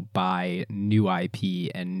to go buy new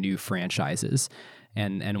IP and new franchises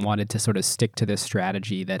and wanted to sort of stick to this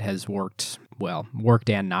strategy that has worked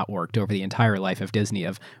and not worked over the entire life of Disney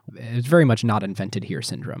it's very much not invented here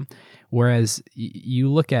syndrome. Whereas you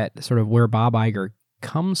look at sort of where Bob Iger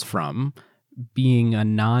comes from, being a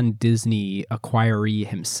non-Disney acquiree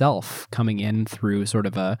himself, coming in through sort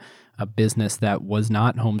of a business that was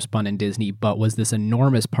not homespun in Disney, but was this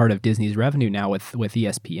enormous part of Disney's revenue now with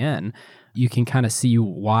ESPN, you can kind of see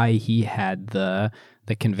why he had the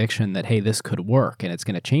conviction that, hey, this could work and it's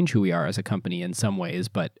going to change who we are as a company in some ways,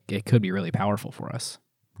 but it could be really powerful for us.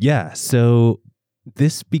 Yeah. So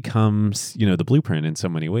this becomes, the blueprint in so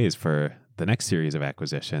many ways for the next series of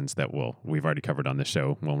acquisitions that we've already covered on the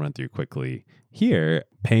show. We'll run through quickly here,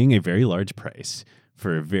 paying a very large price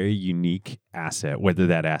for a very unique asset, whether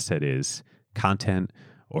that asset is content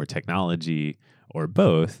or technology or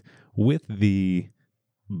both, with the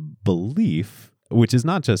belief, which is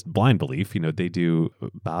not just blind belief. They do,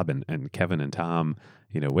 Bob and Kevin and Tom,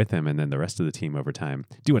 with him, and then the rest of the team over time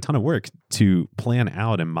do a ton of work to plan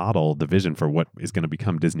out and model the vision for what is going to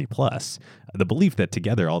become Disney Plus. The belief that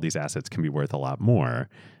together all these assets can be worth a lot more.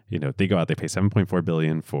 They go out, they pay $7.4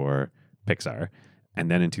 billion for Pixar,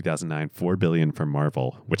 and then in 2009, $4 billion for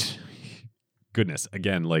Marvel, which, goodness,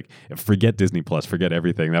 again, like, forget Disney Plus, forget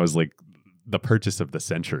everything. That was like the purchase of the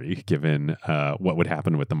century, given what would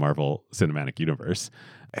happen with the Marvel Cinematic Universe.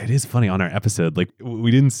 It is funny, on our episode, like,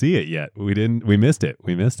 we didn't see it yet. We missed it.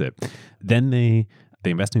 Then they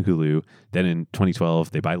invest in Hulu. Then in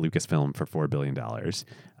 2012, they buy Lucasfilm for $4 billion.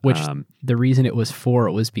 Which the reason it was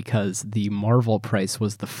was because the Marvel price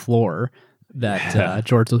was the floor that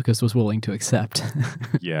George Lucas was willing to accept.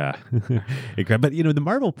 Yeah. But, the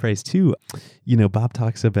Marvel price too, Bob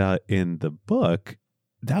talks about in the book,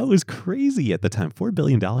 that was crazy at the time. $4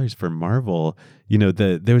 billion for Marvel.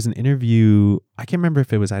 There was an interview. I can't remember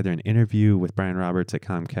if it was either an interview with Brian Roberts at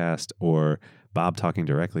Comcast or Bob talking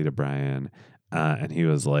directly to Brian. And he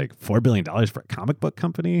was like, $4 billion for a comic book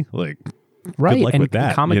company? Like, right. Good luck and with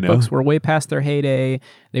that, comic books were way past their heyday.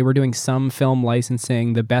 They were doing some film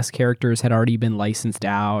licensing. The best characters had already been licensed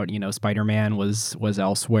out. Spider-Man was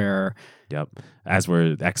elsewhere. Yep. As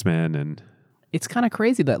were X-Men. And it's kind of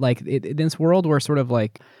crazy that, like, in this world where sort of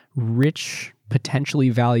like rich, potentially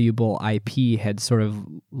valuable IP had sort of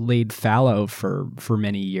laid fallow for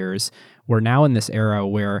many years, we're now in this era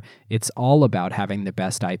where it's all about having the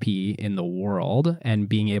best IP in the world and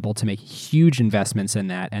being able to make huge investments in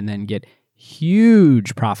that and then get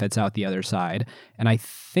huge profits out the other side. And I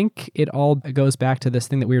think it all goes back to this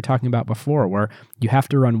thing that we were talking about before, where you have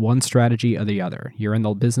to run one strategy or the other. You're in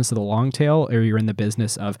the business of the long tail, or you're in the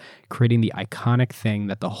business of creating the iconic thing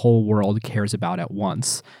that the whole world cares about at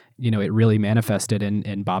once. It really manifested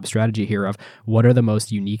in Bob's strategy here of what are the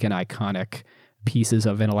most unique and iconic pieces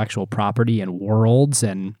of intellectual property and worlds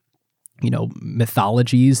and,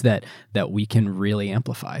 mythologies that we can really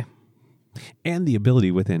amplify. And the ability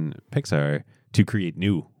within Pixar to create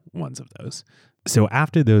new ones of those. So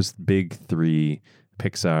after those big three,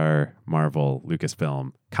 Pixar, Marvel,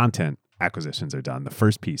 Lucasfilm, content acquisitions are done, the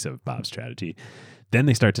first piece of Bob's strategy, then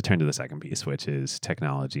they start to turn to the second piece, which is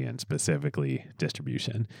technology and specifically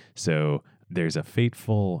distribution. So there's a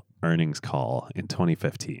fateful earnings call in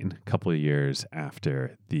 2015, a couple of years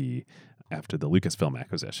after the Lucasfilm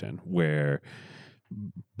acquisition, where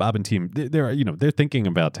Bob and team, they're thinking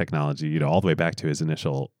about technology, all the way back to his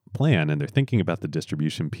initial plan, and they're thinking about the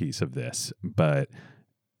distribution piece of this. But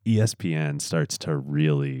ESPN starts to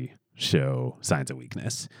really show signs of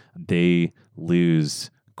weakness. They lose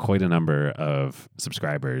quite a number of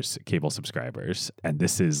subscribers, cable subscribers, and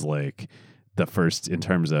this is like the first, in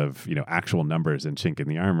terms of actual numbers and chink in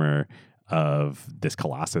the armor of this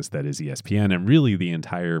colossus that is ESPN, and really the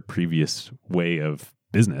entire previous way of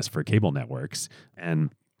business for cable networks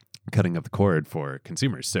and cutting up the cord for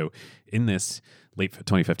consumers. So in this late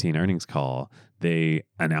 2015 earnings call, they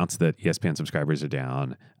announced that ESPN subscribers are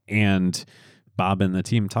down, and Bob and the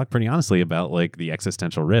team talked pretty honestly about like the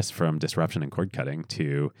existential risk from disruption and cord cutting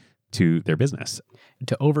to their business.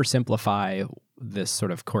 To oversimplify this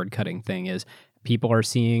sort of cord cutting thing is people are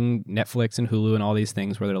seeing Netflix and Hulu and all these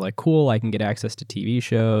things where they're like, cool, I can get access to TV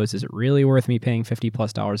shows. Is it really worth me paying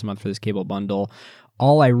 $50+ a month for this cable bundle?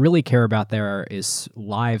 All I really care about there is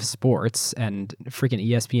live sports, and freaking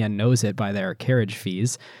ESPN knows it by their carriage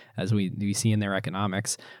fees, as we see in their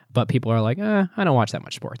economics. But people are like, I don't watch that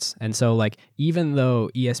much sports. And so, like, even though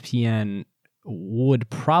ESPN would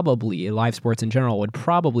probably, live sports in general, would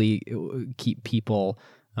probably keep people,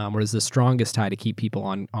 or is the strongest tie to keep people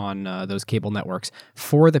on those cable networks,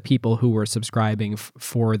 for the people who were subscribing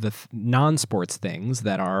for the non-sports things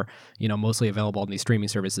that are mostly available on these streaming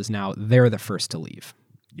services now, they're the first to leave.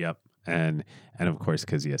 Yep, and of course,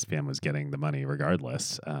 because ESPN was getting the money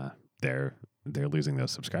regardless, they're losing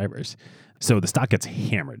those subscribers. So the stock gets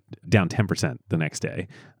hammered, down 10% the next day,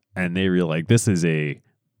 and they realize this is a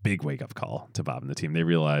big wake-up call to Bob and the team. They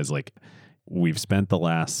realize, like, we've spent the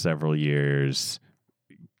last several years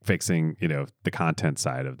fixing, the content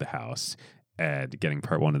side of the house and getting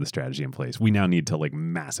part one of the strategy in place. We now need to like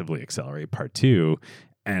massively accelerate part two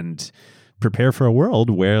and prepare for a world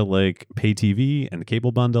where like pay TV and the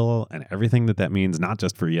cable bundle and everything that means, not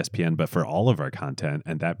just for ESPN, but for all of our content.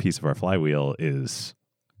 And that piece of our flywheel is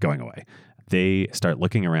going away. They start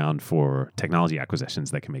looking around for technology acquisitions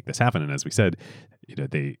that can make this happen. And as we said,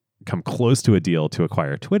 they come close to a deal to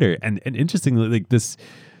acquire Twitter. And interestingly, like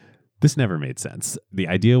This never made sense. The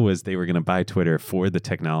idea was they were going to buy Twitter for the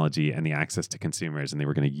technology and the access to consumers, and they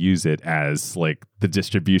were going to use it as like the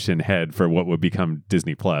distribution head for what would become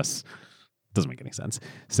Disney Plus. Doesn't make any sense.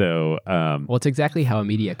 So, well, it's exactly how a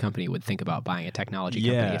media company would think about buying a technology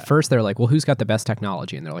company. Yeah. At first, they're like, well, who's got the best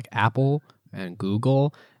technology? And they're like, Apple and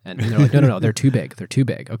Google. And they're like, no, they're too big. They're too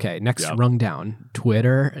big. Okay, next rung down,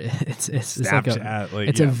 Twitter. It's Snapchat,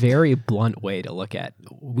 like a very blunt way to look at.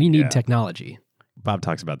 We need technology. Bob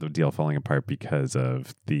talks about the deal falling apart because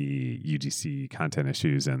of the UGC content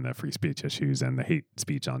issues and the free speech issues and the hate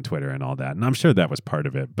speech on Twitter and all that. And I'm sure that was part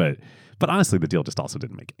of it. But honestly, the deal just also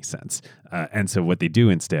didn't make any sense. And so what they do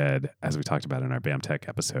instead, as we talked about in our BAMTech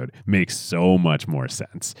episode, makes so much more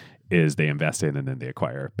sense, is they invest in and then they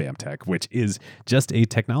acquire BAMTech, which is just a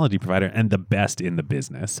technology provider and the best in the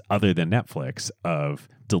business, other than Netflix, of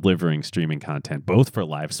delivering streaming content, both for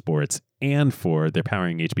live sports and for, they're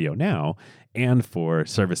powering HBO Now, and for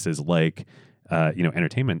services like,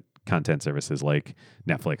 entertainment content services like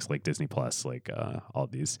Netflix, like Disney Plus, like all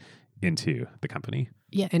of these into the company.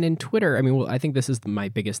 Yeah, and in Twitter, I mean, well, I think this is my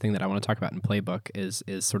biggest thing that I want to talk about in Playbook is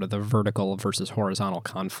sort of the vertical versus horizontal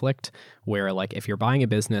conflict, where like if you're buying a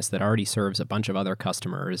business that already serves a bunch of other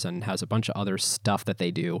customers and has a bunch of other stuff that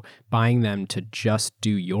they do, buying them to just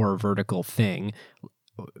do your vertical thing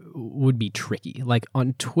would be tricky. Like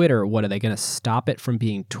on Twitter, what are they going to stop it from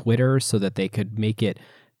being Twitter so that they could make it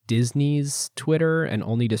Disney's Twitter and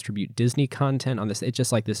only distribute Disney content on this? It's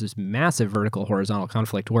just like this is massive vertical horizontal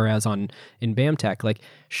conflict. Whereas in BAMTech, like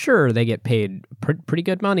sure, they get paid pretty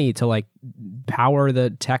good money to like power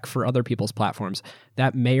the tech for other people's platforms.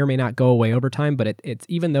 That may or may not go away over time, but it's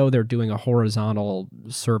even though they're doing a horizontal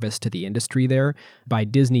service to the industry there, by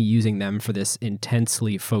Disney using them for this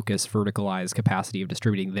intensely focused, verticalized capacity of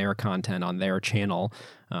distributing their content on their channel,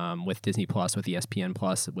 with Disney Plus, with ESPN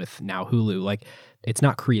Plus, with now Hulu, like it's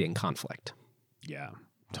not creating conflict. Yeah,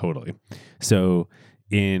 totally. So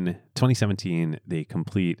in 2017, they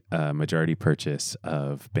complete a majority purchase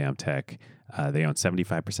of BAMTech. They own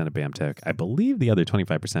 75% of BAMTech. I believe the other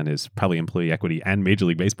 25% is probably employee equity and Major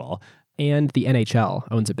League Baseball. And the NHL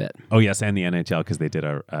owns a bit. Oh, yes, and the NHL, because they did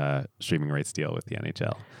a streaming rights deal with the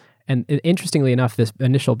NHL. And interestingly enough, this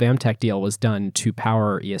initial BAMTech deal was done to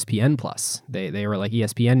power ESPN Plus. They were like,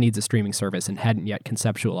 ESPN needs a streaming service and hadn't yet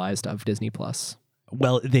conceptualized of Disney Plus.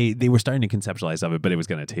 Well, they were starting to conceptualize of it, but it was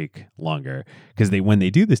going to take longer because when they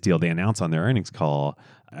do this deal, they announce on their earnings call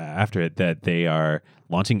after it that they are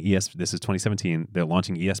launching this is 2017. They're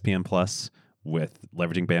launching ESPN Plus with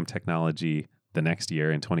leveraging BAM technology the next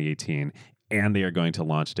year in 2018, and they are going to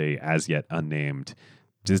launch a as yet unnamed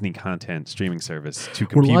Disney content streaming service to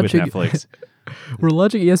compete with Netflix. We're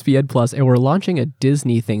launching ESPN Plus, and we're launching a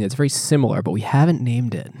Disney thing that's very similar, but we haven't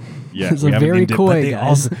named it. Yeah, it's very coy,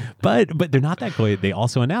 guys. But they're not that coy. They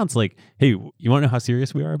also announced, like, hey, you want to know how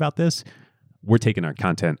serious we are about this? We're taking our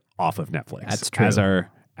content off of Netflix. That's true.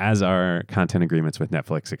 As our content agreements with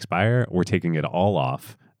Netflix expire, we're taking it all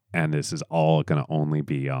off, and this is all going to only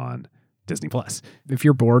be on Disney Plus. If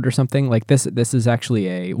you're bored or something, like this is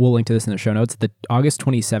actually we'll link to this in the show notes. The August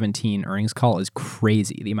 2017 earnings call is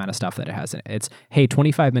crazy, the amount of stuff that it has in it. It's, hey,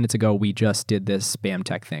 25 minutes ago, we just did this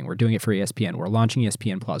BAMTech thing. We're doing it for ESPN. We're launching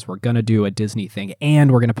ESPN Plus. We're going to do a Disney thing,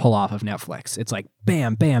 and we're going to pull off of Netflix. It's like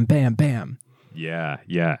bam, bam, bam, bam. Yeah.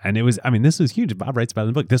 And it was, this was huge. Bob writes about it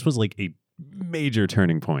in the book. This was like a major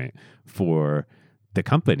turning point for the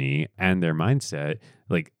company and their mindset.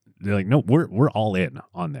 Like, they're like, no, we're all in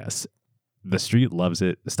on this. The street loves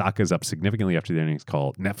it. The stock goes up significantly after the earnings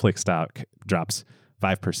call. Netflix stock drops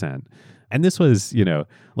 5%. And this was,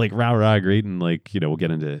 like rah, great. And like, we'll get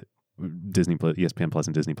into Disney Plus, ESPN Plus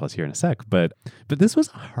and Disney Plus here in a sec. But this was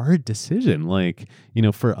a hard decision, like,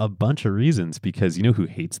 for a bunch of reasons, because who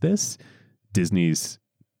hates this? Disney's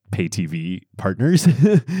pay TV partners,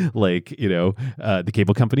 like, the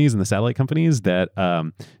cable companies and the satellite companies that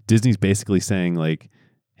Disney's basically saying like,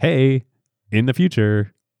 hey, in the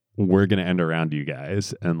future, we're going to end around you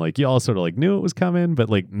guys. And like, you all sort of like knew it was coming, but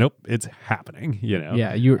like, nope, it's happening,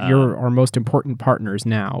 Yeah, you're our most important partners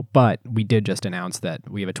now, but we did just announce that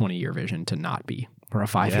we have a 20-year vision to not be, or a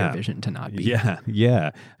 5-year vision to not be.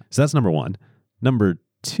 Yeah. So that's number one. Number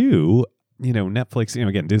two, Netflix,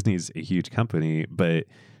 again, Disney's a huge company, but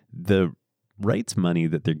the rights money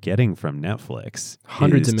that they're getting from Netflix,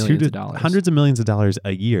 hundreds of millions of dollars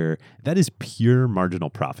a year, that is pure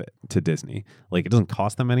marginal profit to Disney. Like, it doesn't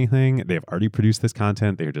cost them anything. They've already produced this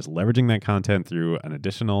content. They're just leveraging that content through an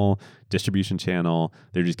additional distribution channel.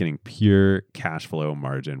 They're just getting pure cash flow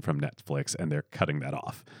margin from Netflix, and they're cutting that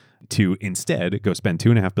off. to instead go spend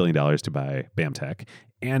 $2.5 billion to buy BAMTech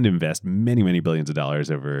and invest many, many billions of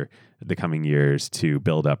dollars over the coming years to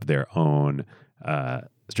build up their own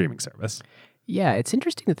streaming service. Yeah, it's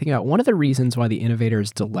interesting to think about. One of the reasons why the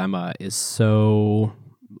innovator's dilemma is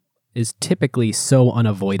typically so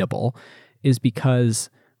unavoidable is because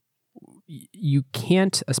you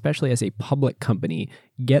can't, especially as a public company,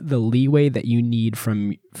 get the leeway that you need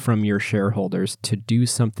from your shareholders to do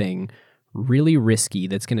something really risky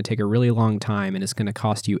that's going to take a really long time and it's going to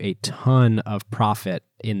cost you a ton of profit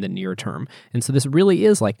in the near term. And so this really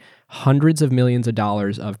is like hundreds of millions of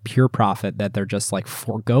dollars of pure profit that they're just like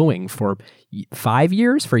foregoing for 5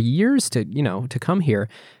 years, for years to come here.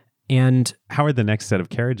 And how are the next set of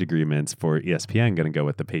carriage agreements for ESPN going to go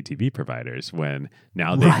with the pay TV providers when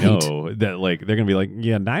now they Right. know that like they're going to be like,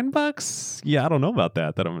 yeah, $9? Yeah, I don't know about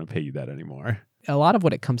that I'm going to pay you that anymore. a lot of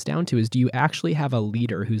what it comes down to is, do you actually have a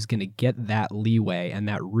leader who's going to get that leeway and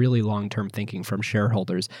that really long-term thinking from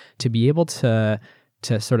shareholders to be able to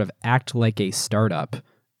sort of act like a startup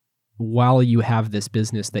while you have this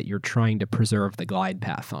business that you're trying to preserve the glide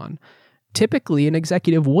path on? Typically, an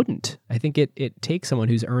executive wouldn't. I think it takes someone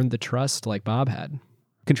who's earned the trust like Bob had.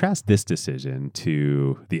 Contrast this decision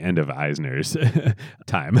to the end of Eisner's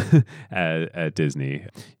time at Disney.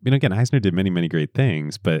 Again, Eisner did many, many great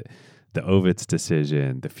things, but the Ovitz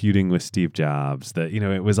decision, the feuding with Steve Jobs,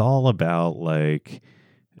 it was all about like,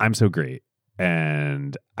 I'm so great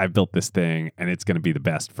and I've built this thing and it's going to be the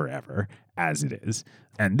best forever as it is.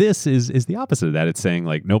 And this is the opposite of that. It's saying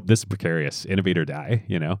like, nope, this is precarious, innovate or die,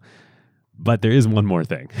 But there is one more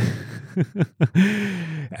thing.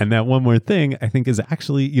 And that one more thing, I think, is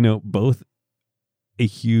actually, both a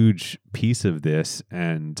huge piece of this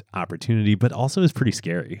and opportunity, but also is pretty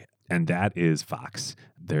scary. And that is Fox.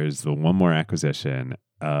 There's the one more acquisition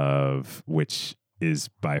of which is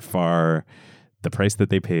by far the price that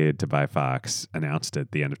they paid to buy Fox, announced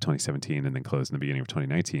at the end of 2017 and then closed in the beginning of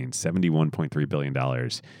 2019, $71.3 billion.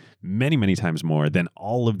 Many, many times more than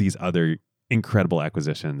all of these other incredible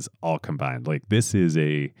acquisitions all combined. Like, this is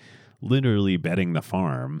literally betting the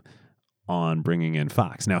farm on bringing in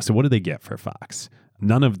Fox. Now, so what do they get for Fox?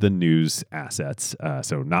 None of the news assets,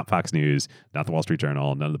 so not Fox News, not the Wall Street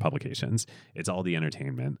Journal, none of the publications. It's all the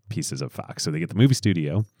entertainment pieces of Fox. So they get the movie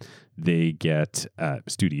studio, they get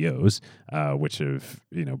studios, which have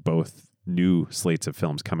both new slates of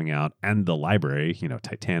films coming out, and the library,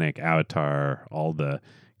 Titanic, Avatar, all the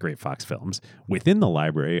great Fox films. Within the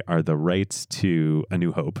library are the rights to A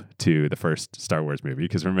New Hope, to the first Star Wars movie.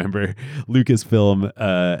 Because remember, Lucasfilm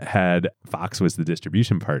had Fox was the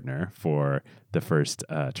distribution partner for the first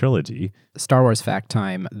trilogy. Star Wars Fact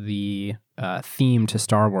Time, the theme to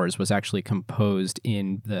Star Wars was actually composed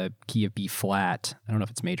in the key of B flat. I don't know if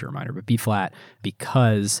it's major or minor, but B flat,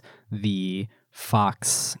 because the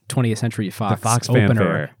Fox 20th Century Fox opener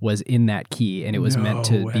fanfare was in that key, and it was meant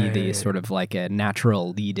to be the sort of like a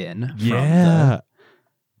natural lead-in. Yeah.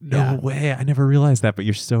 No way. I never realized that, but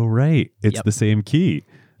you're so right. It's the same key.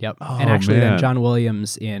 Yep. Oh, and actually, man. then John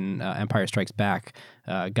Williams in Empire Strikes Back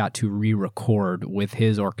got to re-record with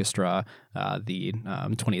his orchestra the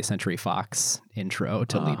 20th Century Fox intro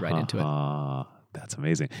to lead right into it. That's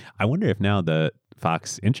amazing. I wonder if now the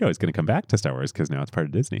Fox intro is going to come back to Star Wars because now it's part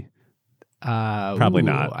of Disney. Probably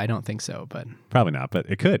not. I don't think so, but probably not, but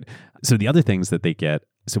it could. So the other things that they get,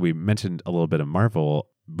 so we mentioned a little bit of Marvel,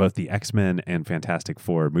 both the X-Men and Fantastic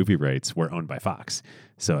Four movie rights were owned by Fox.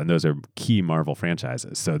 So, and those are key Marvel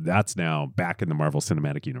franchises. So that's now back in the Marvel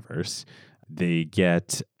Cinematic Universe. They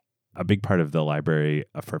get a big part of the library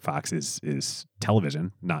for Fox is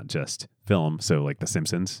television, not just film. So like The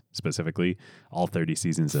Simpsons specifically, all 30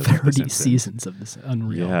 seasons of 30 seasons of this,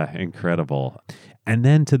 unreal. Yeah, incredible. And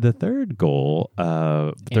then to the third goal,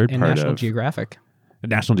 third and part National of Geographic.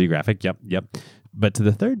 National Geographic, yep. But to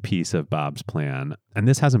the third piece of Bob's plan, and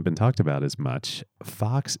this hasn't been talked about as much,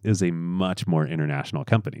 Fox is a much more international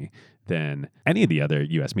company than any of the other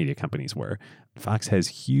U.S. media companies were. Fox has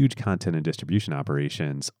huge content and distribution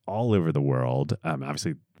operations all over the world.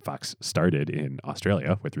 Obviously, Fox started in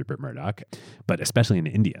Australia with Rupert Murdoch, but especially in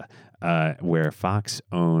India, where Fox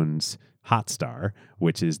owns Hotstar,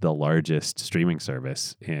 which is the largest streaming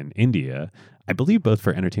service in India. I believe both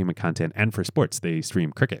for entertainment content and for sports. They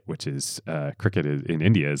stream cricket, which is cricket in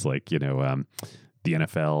India is like, the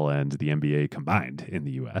NFL and the NBA combined in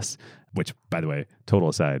the US, which, by the way, total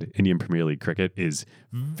aside, Indian Premier League cricket is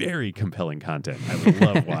very compelling content. I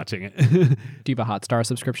love watching it. Do you have a Hotstar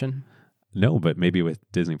subscription? No, but maybe with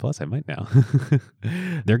Disney Plus, I might now.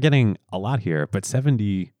 They're getting a lot here, but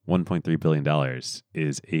 $71.3 billion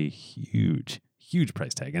is a huge, huge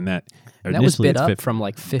price tag. And that was bid up from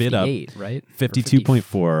like 58, right?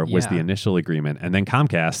 52.4 was the initial agreement. And then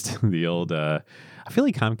Comcast, the old, I feel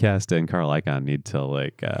like Comcast and Carl Icahn need to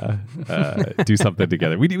like do something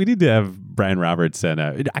together. We need to have Brian Roberts and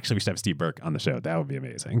actually we should have Steve Burke on the show. That would be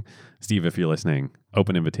amazing. Steve, if you're listening,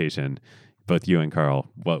 open invitation. Both you and Carl,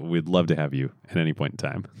 we'd love to have you at any point in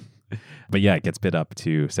time. But yeah, it gets bid up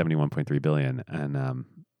to $71.3 billion. And,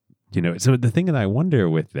 so the thing that I wonder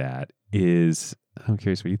with that is, I'm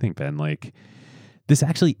curious what you think, Ben, like this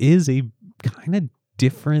actually is a kind of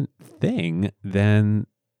different thing than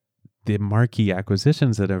the marquee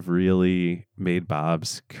acquisitions that have really made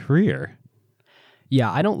Bob's career.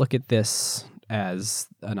 Yeah, I don't look at this as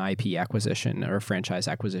an IP acquisition or a franchise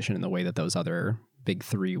acquisition in the way that those other big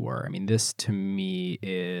three were. I mean, this to me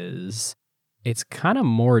it's kind of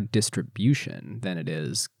more distribution than it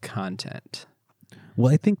is content.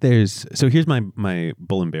 Well, I think so here's my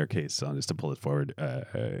bull and bear case, just to pull it forward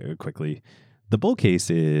quickly. The bull case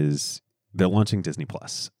is they're launching Disney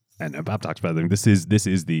Plus. And Bob talks about it. This is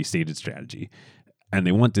the stated strategy. And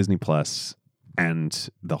they want Disney Plus and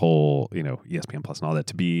the whole, ESPN Plus and all that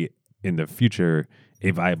to be in the future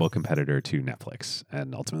a viable competitor to Netflix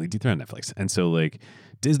and ultimately dethrone Netflix. And so like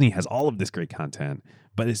Disney has all of this great content,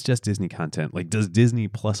 but it's just Disney content. Like, does Disney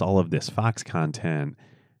plus all of this Fox content,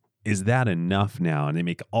 is that enough now? And they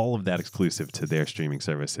make all of that exclusive to their streaming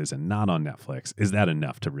services and not on Netflix. Is that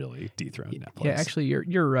enough to really dethrone Netflix? Yeah, actually,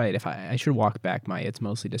 you're right. If I should walk back my it's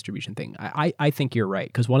mostly distribution thing. I think you're right,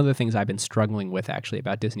 because one of the things I've been struggling with actually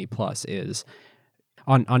about Disney Plus is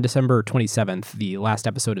on December 27th, the last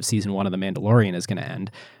episode of season 1 of The Mandalorian is going to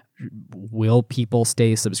end. Will people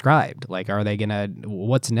stay subscribed? Like, are they gonna,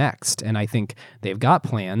 what's next? And I think they've got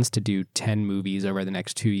plans to do 10 movies over the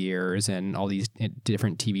next 2 years and all these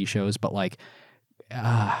different TV shows, but like,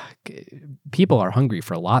 people are hungry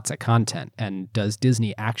for lots of content. And does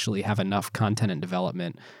Disney actually have enough content and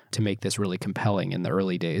development to make this really compelling in the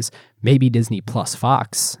early days? Maybe Disney plus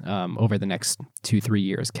Fox over the next 2-3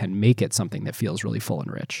 years can make it something that feels really full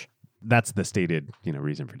and rich. That's the stated,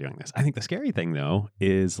 reason for doing this. I think the scary thing though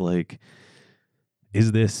is like,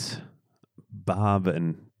 is this Bob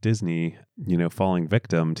and Disney, falling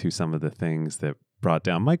victim to some of the things that brought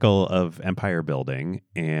down Michael of empire building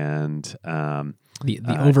and the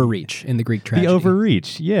overreach in the Greek tragedy. The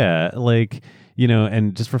overreach, yeah, like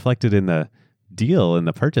and just reflected in the deal and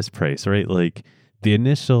the purchase price, right? Like the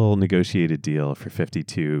initial negotiated deal for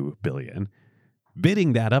 $52 billion.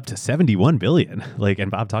 Bidding that up to $71 billion. Like,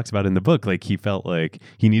 and Bob talks about in the book, like he felt like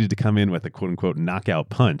he needed to come in with a quote unquote knockout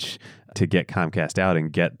punch to get Comcast out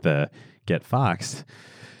and get Fox.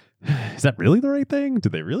 Is that really the right thing?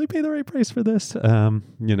 Did they really pay the right price for this?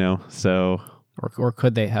 So. Or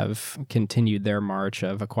could they have continued their march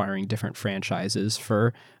of acquiring different franchises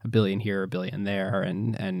for $1 billion here, $1 billion there,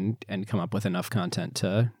 and come up with enough content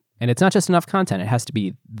to. And it's not just enough content. It has to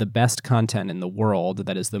be the best content in the world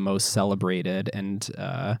that is the most celebrated and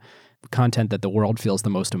content that the world feels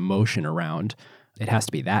the most emotion around. It has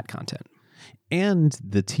to be that content. And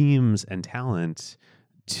the teams and talent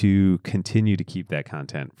to continue to keep that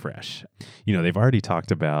content fresh. They've already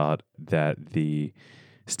talked about that the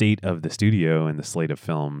state of the studio and the slate of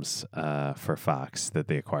films for Fox that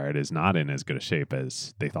they acquired is not in as good a shape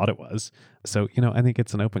as they thought it was. So, I think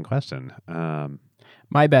it's an open question.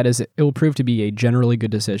 My bet is it will prove to be a generally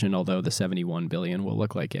good decision, although the $71 billion will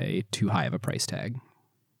look like a too high of a price tag.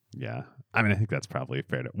 Yeah. I mean, I think that's probably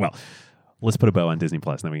fair. Well, let's put a bow on Disney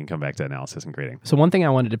Plus, and then we can come back to analysis and grading. So one thing I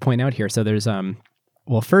wanted to point out here, so there's,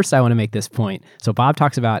 first I want to make this point. So Bob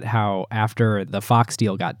talks about how after the Fox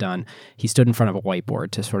deal got done, he stood in front of a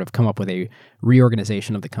whiteboard to sort of come up with a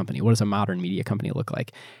reorganization of the company. What does a modern media company look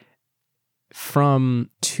like? From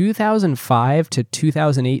 2005 to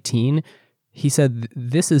 2018, he said,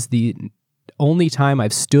 this is the only time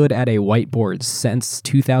I've stood at a whiteboard since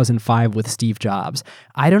 2005 with Steve Jobs.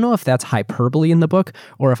 I don't know if that's hyperbole in the book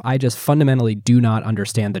or if I just fundamentally do not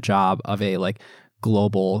understand the job of a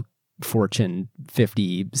global Fortune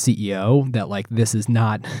 50 CEO, that this is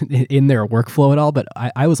not in their workflow at all. But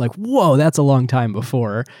I was like, whoa, that's a long time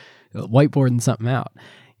before whiteboarding something out.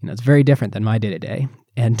 It's very different than my day-to-day.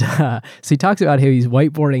 And so he talks about how he's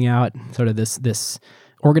whiteboarding out sort of this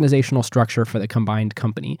organizational structure for the combined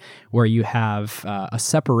company where you have a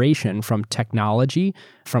separation from technology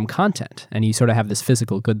from content. And you sort of have this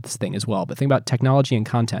physical goods thing as well. But think about technology and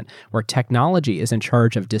content, where technology is in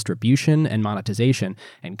charge of distribution and monetization,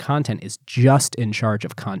 and content is just in charge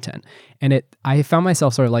of content. And I found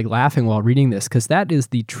myself sort of like laughing while reading this, because that is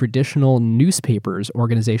the traditional newspaper's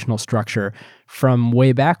organizational structure from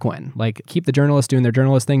way back when. Like, keep the journalists doing their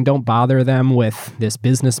journalist thing. Don't bother them with this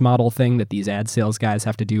business model thing that these ad sales guys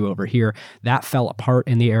have to do over here. That fell apart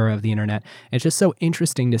in the era of the internet. It's just so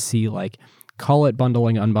interesting to see, like, call it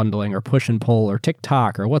bundling, unbundling, or push and pull, or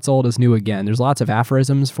TikTok, or what's old is new again. There's lots of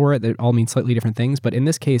aphorisms for it that all mean slightly different things. But in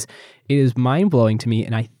this case, it is mind-blowing to me,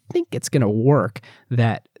 and I think it's going to work,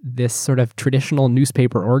 that this sort of traditional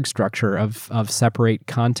newspaper org structure of separate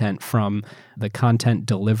content from the content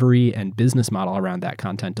delivery and business model around that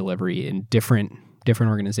content delivery in different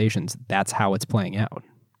organizations, that's how it's playing out.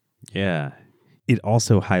 Yeah. It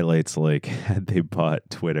also highlights, like, had they bought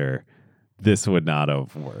Twitter, this would not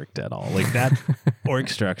have worked at all. Like, that org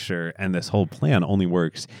structure and this whole plan only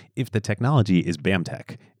works if the technology is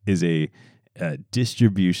BAMTech, is a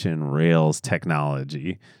distribution Rails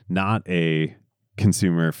technology, not a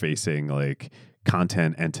consumer-facing, like,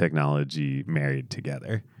 content and technology married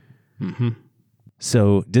together. Mm-hmm.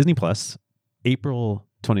 So Disney Plus, April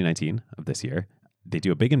 2019 of this year, they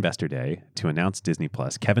do a big investor day to announce Disney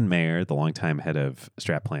Plus. Kevin Mayer, the longtime head of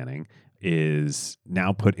strat planning, is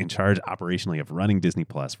now put in charge operationally of running Disney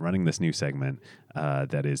Plus, running this new segment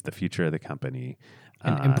that is the future of the company.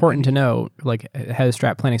 And important to know, like, head of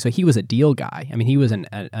strat planning. So he was a deal guy. I mean, he was an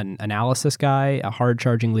analysis guy, a hard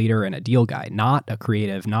charging leader, and a deal guy, not a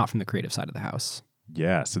creative, not from the creative side of the house.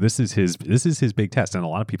 Yeah. So this is his big test, and a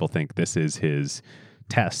lot of people think this is his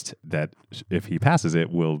test that if he passes it,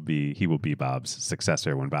 he will be Bob's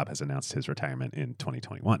successor when Bob has announced his retirement in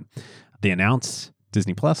 2021. They announce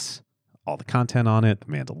Disney Plus, all the content on it, The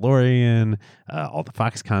Mandalorian, all the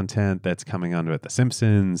Fox content that's coming onto it, The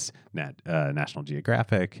Simpsons, National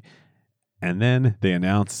Geographic. And then they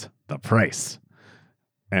announce the price.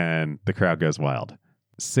 And the crowd goes wild.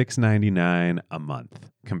 $6.99 a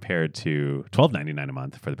month compared to $12.99 a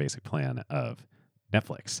month for the basic plan of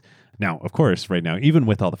Netflix. Now, of course, right now, even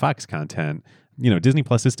with all the Fox content, Disney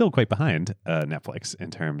Plus is still quite behind Netflix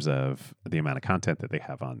in terms of the amount of content that they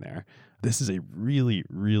have on there. This is a really,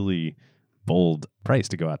 really bold price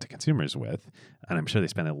to go out to consumers with, and I'm sure they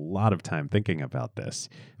spent a lot of time thinking about this.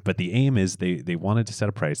 But the aim is they wanted to set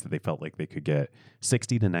a price that they felt like they could get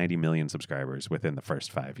 60 to 90 million subscribers within the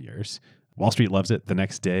first 5 years. Wall Street loves it. The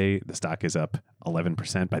next day, the stock is up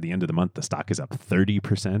 11%. By the end of the month, the stock is up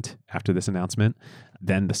 30% after this announcement.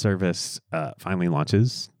 Then the service finally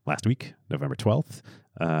launches last week, November 12th,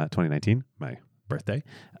 2019, my birthday.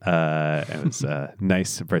 It was a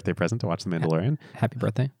nice birthday present to watch The Mandalorian. Happy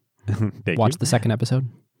birthday. Thank Watch you. the second episode.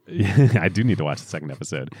 I do need to watch the second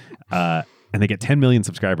episode. And they get 10 million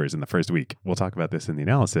subscribers in the first week. We'll talk about this in the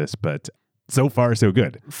analysis, but so far, so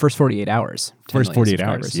good. First 48 hours. First 48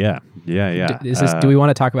 hours. Yeah. Do we want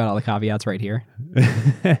to talk about all the caveats right here?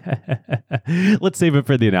 Let's save it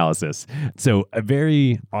for the analysis. So a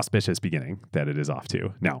very auspicious beginning that it is off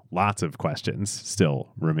to. Now, lots of questions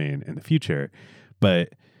still remain in the future, but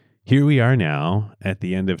here we are now at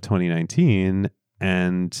the end of 2019,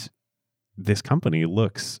 and this company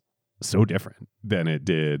looks so different than it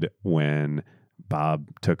did when Bob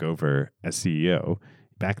took over as CEO.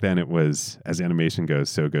 Back then it was, as animation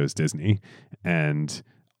goes, so goes Disney. And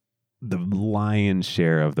the lion's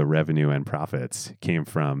share of the revenue and profits came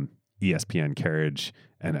from ESPN carriage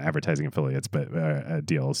and advertising affiliates, but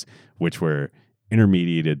deals, which were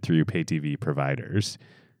intermediated through pay TV providers.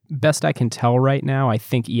 Best I can tell right now, I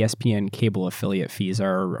think ESPN cable affiliate fees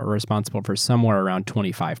are responsible for somewhere around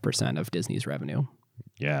 25% of Disney's revenue.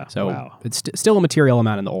 Yeah. So wow. It's still a material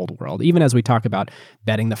amount in the old world. Even as we talk about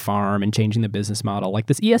betting the farm and changing the business model, like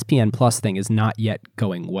this ESPN Plus thing is not yet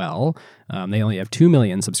going well. They only have 2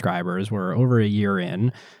 million subscribers. We're over a year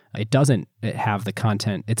in. It doesn't have the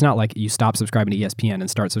content. It's not like you stop subscribing to ESPN and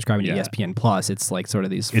start subscribing to ESPN Plus. It's like sort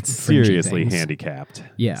of these. It's seriously handicapped.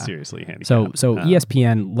 Yeah, seriously handicapped. So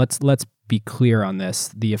ESPN. Let's be clear on this.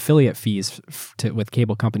 The affiliate fees with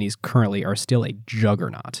cable companies currently are still a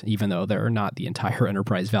juggernaut, even though they're not the entire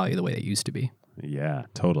enterprise value the way they used to be. Yeah,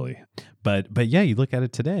 totally. But yeah, you look at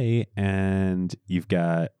it today and you've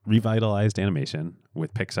got revitalized animation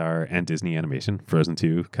with Pixar and Disney Animation, Frozen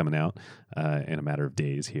 2 coming out in a matter of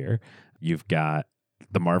days here. You've got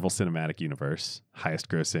the Marvel Cinematic Universe, highest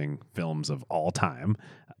grossing films of all time.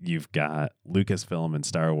 You've got Lucasfilm and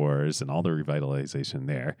Star Wars and all the revitalization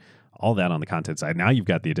there. All that on the content side. Now you've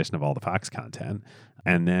got the addition of all the Fox content.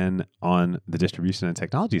 And then on the distribution and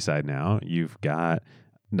technology side now, you've got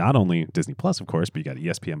not only Disney Plus, of course, but you got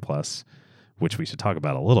ESPN Plus which we should talk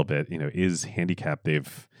about a little bit, is handicap.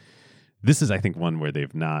 This is, I think, one where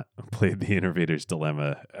they've not played the innovator's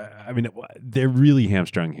dilemma. I mean, they're really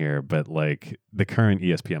hamstrung here, but like the current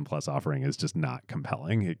ESPN Plus offering is just not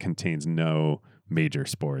compelling. It contains no major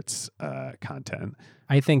sports content.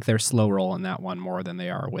 I think they're slow rolling that one more than they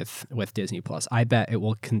are with Disney Plus. I bet it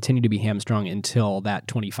will continue to be hamstrung until that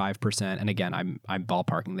 25%. And again, I'm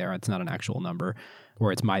ballparking there. It's not an actual number,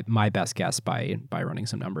 or it's my best guess by running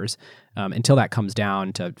some numbers. Until that comes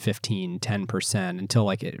down to 15, 10%, until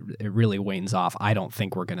like it really wanes off, I don't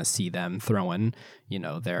think we're going to see them throwing,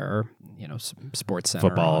 their, Sports Center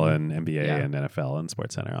football and NBA and NFL and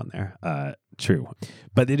Sports Center on there. True.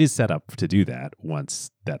 But it is set up to do that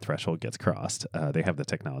once that threshold gets crossed. They have the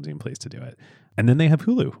technology in place to do it. And then they have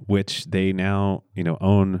Hulu, which they now,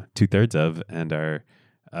 own 2/3 of and are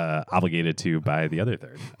obligated to buy the other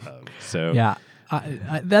third of. So yeah.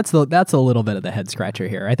 That's a little bit of the head scratcher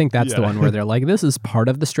here. I think that's the one where they're like, this is part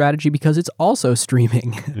of the strategy because it's also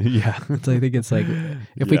streaming. Yeah. So I think it's like,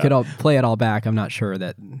 if we could all play it all back, I'm not sure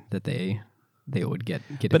that they would get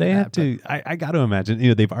but I got to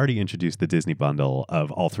imagine, they've already introduced the Disney bundle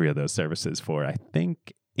of all three of those services for, I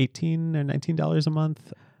think, $18 or $19 a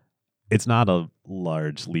month. It's not a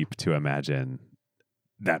large leap to imagine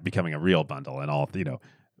that becoming a real bundle and all,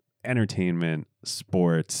 entertainment,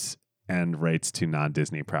 sports, and rights to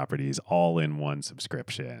non-Disney properties all in one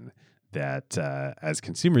subscription. That as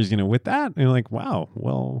consumers, with that, you're like, wow,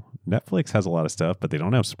 well, Netflix has a lot of stuff, but they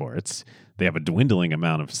don't have sports. They have a dwindling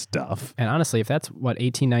amount of stuff. And honestly, if that's what,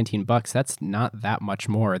 $18-19, that's not that much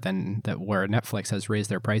more than that where Netflix has raised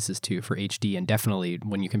their prices to for HD, and definitely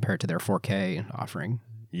when you compare it to their 4K offering.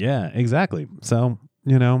 Yeah, exactly. So,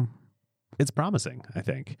 it's promising, I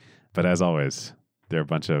think. But as always, there are a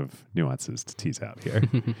bunch of nuances to tease out here.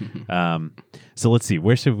 So let's see.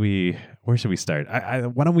 Where should we start?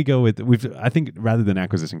 Why don't we go with I think rather than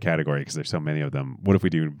acquisition category, because there's so many of them, what if we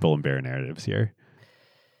do bull and bear narratives here?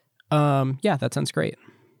 Yeah, that sounds great.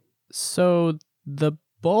 So the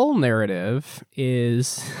bull narrative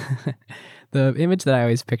is the image that I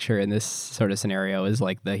always picture in this sort of scenario is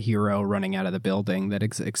like the hero running out of the building that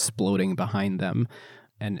is exploding behind them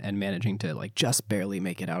and managing to like just barely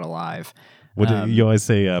make it out alive. You always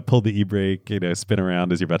say, pull the e-brake, spin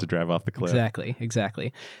around as you're about to drive off the cliff.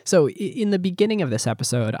 Exactly. So in the beginning of this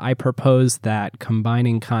episode, I proposed that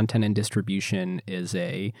combining content and distribution is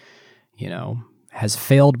has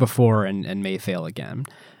failed before and may fail again.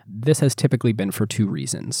 This has typically been for two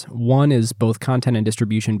reasons. One is both content and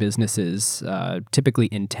distribution businesses typically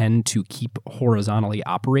intend to keep horizontally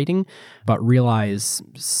operating, but realize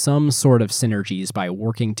some sort of synergies by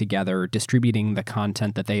working together, distributing the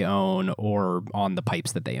content that they own or on the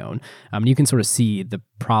pipes that they own. You can sort of see the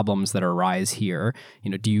problems that arise here.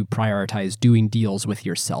 Do you prioritize doing deals with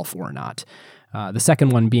yourself or not? The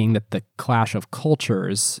second one being that there's a clash of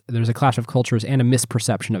cultures and a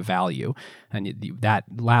misperception of value. And that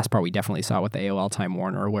last part we definitely saw with the AOL Time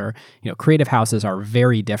Warner, where creative houses are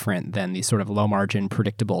very different than these sort of low margin,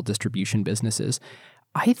 predictable distribution businesses.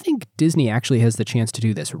 I think Disney actually has the chance to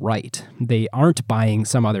do this right. They aren't buying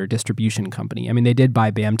some other distribution company. I mean, they did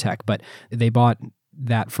buy BAMTech, but they bought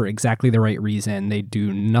that for exactly the right reason. They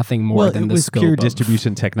do nothing more than the scope. It was pure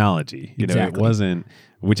distribution technology. Exactly. It wasn't,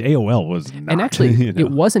 which AOL was not. And actually, it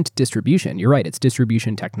wasn't distribution. You're right. It's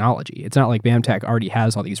distribution technology. It's not like BAMTech already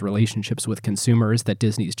has all these relationships with consumers that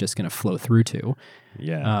Disney's just going to flow through to.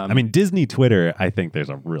 Yeah. I mean, Disney Twitter, I think there's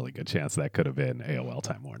a really good chance that could have been AOL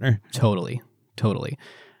Time Warner. Totally.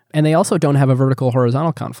 And they also don't have a vertical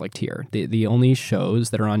horizontal conflict here. The only shows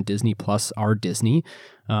that are on Disney Plus are Disney.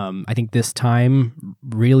 I think this time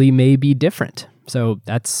really may be different. So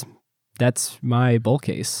that's my bull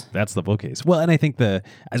case. That's the bull case. Well, and I think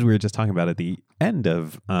as we were just talking about at the end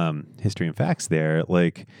of History and Facts there,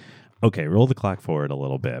 like, okay, roll the clock forward a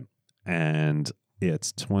little bit. And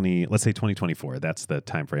it's let's say 2024. That's the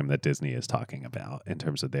time frame that Disney is talking about in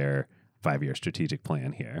terms of their 5-year strategic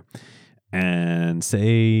plan here. And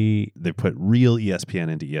say they put real ESPN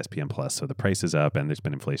into ESPN Plus, so the price is up and there's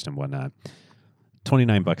been inflation and whatnot.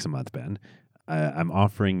 $29 a month, Ben. I'm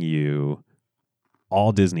offering you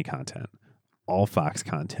all Disney content, all Fox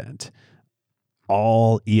content,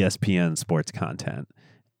 all ESPN sports content,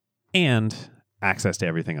 and access to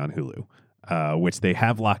everything on Hulu, which they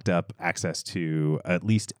have locked up access to at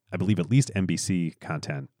least NBC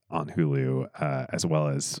content on Hulu, as well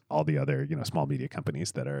as all the other small media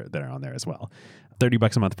companies that are on there as well.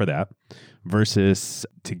 $30 a month for that, versus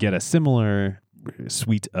to get a similar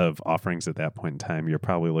suite of offerings at that point in time, you're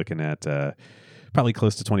probably looking at probably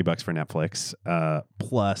close to $20 for Netflix.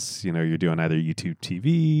 Plus, you're doing either YouTube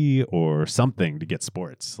TV or something to get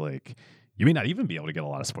sports. Like You may not even be able to get a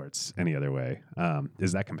lot of sports any other way.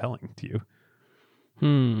 Is that compelling to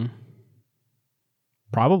you?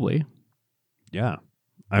 Probably. Yeah.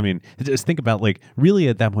 I mean, just think about like really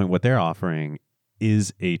at that point, what they're offering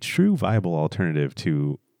is a true viable alternative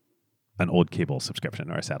to an old cable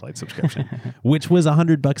subscription or a satellite subscription, which was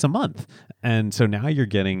 $100 a month. And so now you're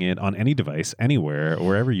getting it on any device, anywhere,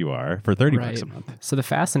 wherever you are for $30 a month. So the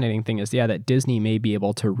fascinating thing is, that Disney may be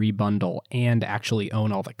able to rebundle and actually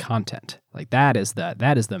own all the content. Like that is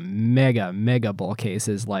the mega bull case.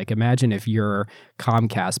 Is like, imagine if you're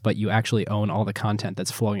Comcast, but you actually own all the content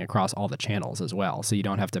that's flowing across all the channels as well. So you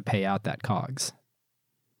don't have to pay out that COGS,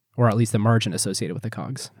 or at least the margin associated with the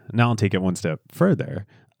COGS. Now I'll take it one step further.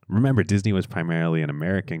 Remember, Disney was primarily an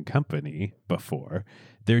American company before.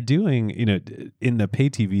 They're doing, in the pay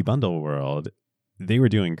TV bundle world, they were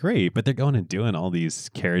doing great, but they're going and doing all these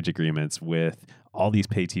carriage agreements with all these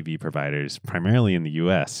pay TV providers, primarily in the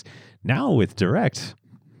US. Now with Direct,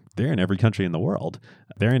 they're in every country in the world.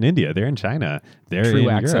 They're in India, they're in China, they're in Europe. True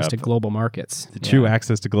access to global markets. True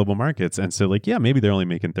access to global markets. And so maybe they're only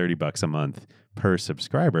making $30 a month per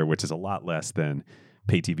subscriber, which is a lot less than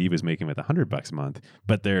pay TV was making with $100 a month,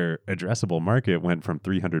 but their addressable market went from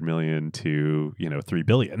 300 million to 3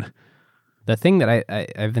 billion. The thing that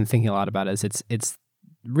I've been thinking a lot about is it's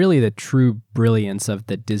really the true brilliance of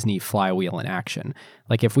the Disney flywheel in action.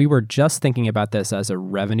 Like if we were just thinking about this as a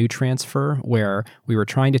revenue transfer, where we were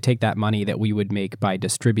trying to take that money that we would make by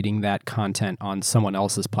distributing that content on someone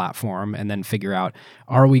else's platform and then figure out,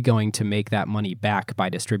 are we going to make that money back by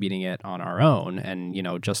distributing it on our own and,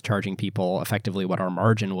 just charging people effectively what our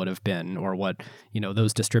margin would have been or what,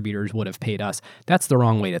 those distributors would have paid us. That's the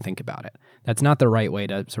wrong way to think about it. That's not the right way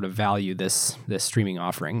to sort of value this streaming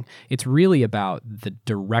offering. It's really about the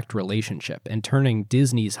direct relationship and turning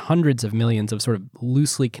Disney's hundreds of millions of sort of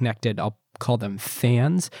loosely connected, I'll call them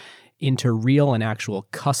fans, into real and actual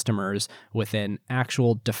customers with an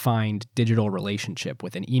actual defined digital relationship,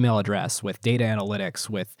 with an email address, with data analytics,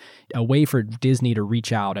 with a way for Disney to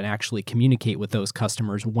reach out and actually communicate with those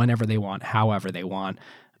customers whenever they want, however they want,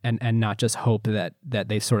 and not just hope that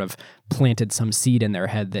they've sort of planted some seed in their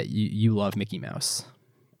head that you love Mickey Mouse.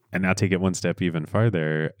 And now take it one step even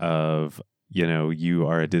farther of, you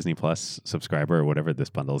are a Disney Plus subscriber or whatever this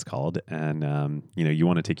bundle is called, and, you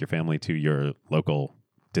want to take your family to your local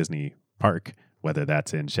Disney park, whether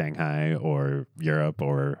that's in Shanghai or Europe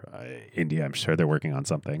or India. I'm sure they're working on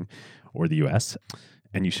something, or the US.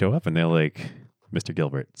 And you show up and they're like, Mr.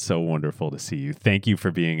 Gilbert, so wonderful to see you. Thank you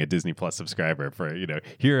for being a Disney Plus subscriber. For,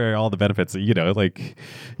 here are all the benefits, you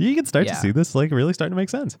can start to see this really starting to make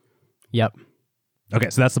sense. Yep. Okay,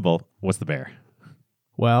 so that's the bull. What's the bear?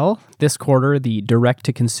 Well, this quarter, the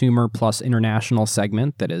direct-to-consumer plus international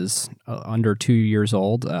segment that is under 2 years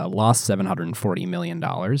old lost $740 million.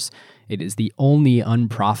 It is the only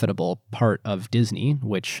unprofitable part of Disney,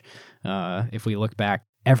 which, if we look back,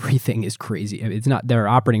 everything is crazy. It's not their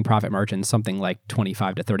operating profit margin, something like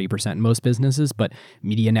 25 to 30% in most businesses, but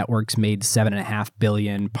media networks made $7.5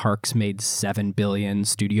 billion, parks made $7 billion,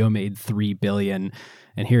 studio made $3 billion.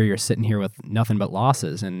 And here you're sitting here with nothing but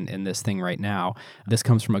losses in this thing right now. This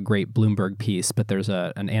comes from a great Bloomberg piece, but there's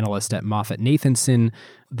an analyst at MoffettNathanson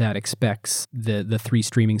that expects the three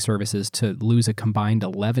streaming services to lose a combined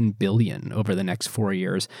 $11 billion over the next 4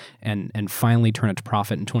 years and finally turn it to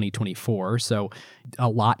profit in 2024. So a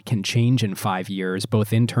lot can change in 5 years,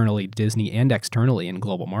 both internally Disney and externally in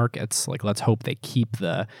global markets. Like, let's hope they keep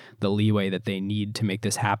the leeway that they need to make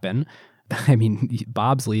this happen. I mean,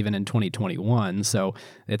 Bob's leaving in 2021, so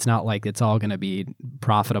it's not like it's all going to be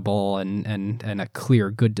profitable and a clear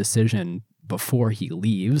good decision before he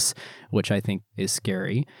leaves, which I think is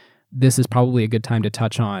scary. This is probably a good time to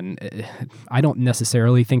touch on. I don't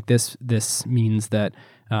necessarily think this means that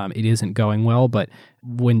it isn't going well, but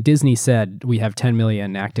when Disney said we have 10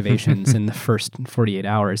 million activations in the first 48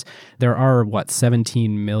 hours, there are,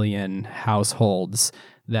 17 million households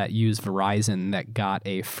that use Verizon that got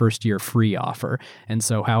a first-year free offer. And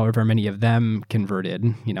so however many of them converted,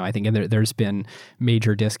 I think there's been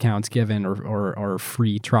major discounts given or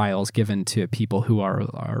free trials given to people who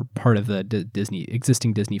are part of the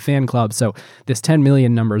existing Disney fan club. So this 10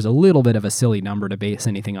 million number is a little bit of a silly number to base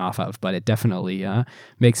anything off of, but it definitely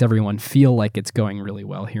makes everyone feel like it's going really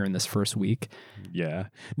well here in this first week. Yeah.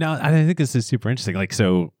 Now, I think this is super interesting.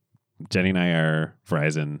 So Jenny and I are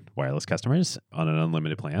Verizon wireless customers on an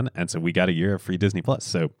unlimited plan. And so we got a year of free Disney Plus.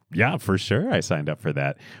 So yeah, for sure, I signed up for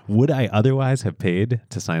that. Would I otherwise have paid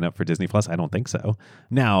to sign up for Disney Plus? I don't think so.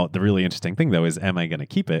 Now, the really interesting thing, though, is am I going to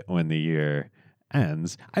keep it when the year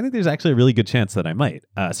ends? I think there's actually a really good chance that I might.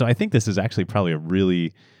 So I think this is actually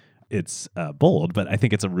probably it's bold, but I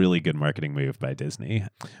think it's a really good marketing move by Disney.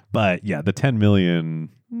 But yeah, the 10 million,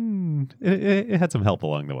 it had some help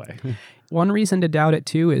along the way. One reason to doubt it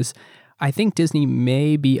too is I think Disney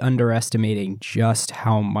may be underestimating just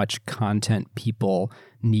how much content people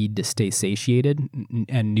need to stay satiated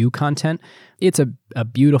and new content. It's a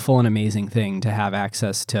beautiful and amazing thing to have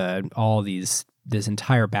access to all this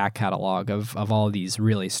entire back catalog of all of these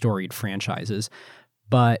really storied franchises.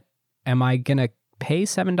 But am I going to pay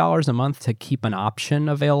 $7 a month to keep an option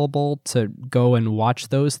available to go and watch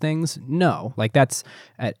those things? No. Like that's,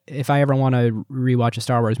 if I ever want to rewatch a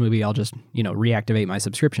Star Wars movie, I'll just, reactivate my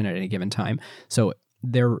subscription at any given time. So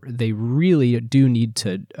they really do need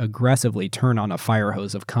to aggressively turn on a fire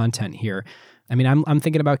hose of content here. I mean, I'm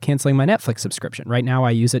thinking about canceling my Netflix subscription. Right now,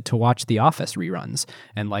 I use it to watch The Office reruns,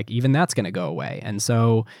 and like even that's going to go away. And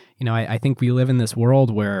so, I think we live in this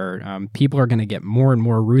world where people are going to get more and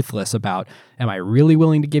more ruthless about, am I really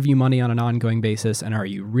willing to give you money on an ongoing basis, and are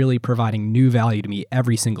you really providing new value to me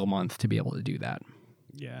every single month to be able to do that?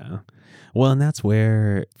 Yeah. Well, and that's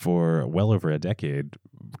where for well over a decade,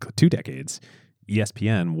 2 decades,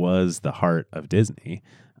 ESPN was the heart of Disney.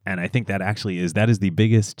 And I think that is the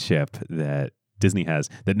biggest chip that Disney has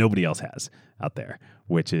that nobody else has out there,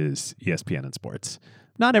 which is ESPN and sports.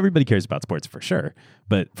 Not everybody cares about sports for sure,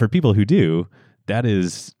 but for people who do, that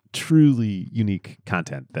is truly unique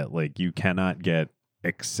content that like you cannot get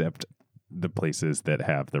except the places that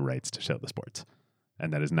have the rights to show the sports.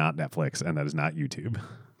 And that is not Netflix and that is not YouTube.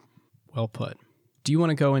 Well put. Do you want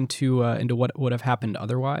to go into what would have happened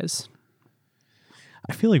otherwise?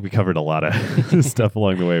 I feel like we covered a lot of stuff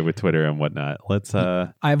along the way with Twitter and whatnot. Let's.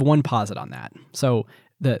 I have one posit on that. So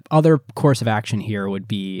the other course of action here would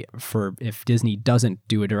be for if Disney doesn't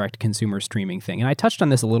do a direct consumer streaming thing. And I touched on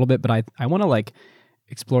this a little bit, but I want to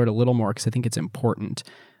explore it a little more because I think it's important.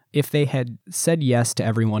 If they had said yes to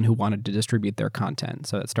everyone who wanted to distribute their content,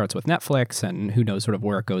 so it starts with Netflix and who knows sort of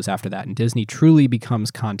where it goes after that, and Disney truly becomes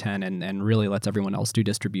content and really lets everyone else do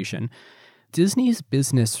distribution. Disney's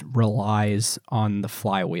business relies on the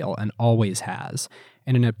flywheel and always has.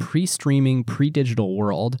 And in a pre-streaming, pre-digital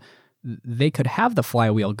world, they could have the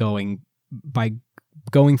flywheel going by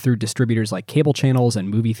going through distributors like cable channels and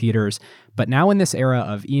movie theaters. But now in this era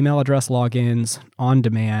of email address logins, on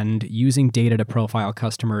demand, using data to profile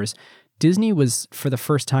customers, Disney was for the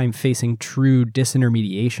first time facing true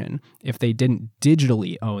disintermediation if they didn't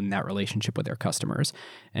digitally own that relationship with their customers.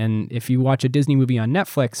 And if you watch a Disney movie on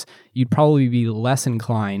Netflix, you'd probably be less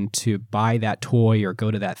inclined to buy that toy or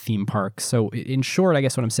go to that theme park. So in short, I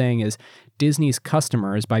guess what I'm saying is Disney's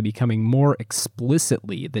customers, by becoming more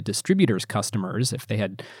explicitly the distributor's customers, if they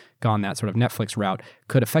had gone that sort of Netflix route,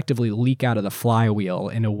 could effectively leak out of the flywheel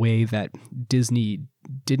in a way that Disney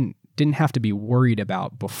didn't have to be worried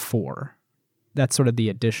about before. That's sort of the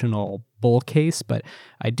additional bull case, but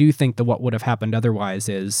I do think that what would have happened otherwise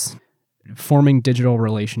is forming digital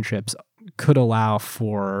relationships could allow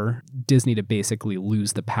for Disney to basically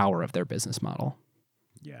lose the power of their business model.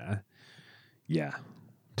 Yeah,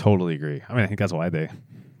 totally agree. I mean, I think that's why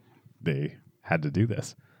they had to do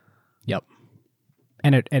this. Yep.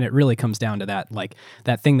 And it really comes down to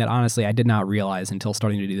that thing that honestly I did not realize until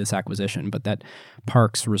starting to do this acquisition, but that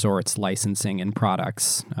parks, resorts, licensing, and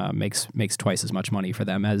products makes twice as much money for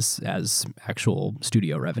them as actual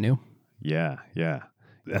studio revenue. Yeah,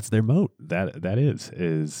 that's their moat. That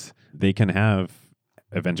is they can have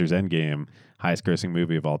Avengers Endgame, highest grossing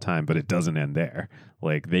movie of all time, but it doesn't end there.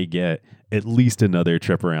 Like they get at least another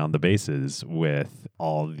trip around the bases with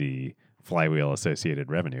all the flywheel associated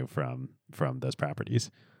revenue from those properties.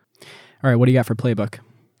 All right, what do you got for Playbook?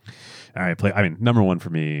 All right, number one for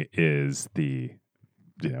me is the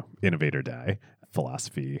innovate or die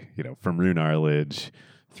philosophy. From Roone Arledge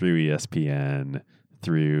through ESPN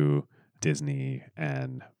through Disney,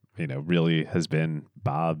 and really has been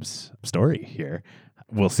Bob's story here.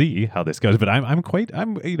 We'll see how this goes, but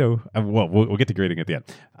we'll get to grading at the end.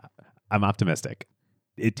 I'm optimistic.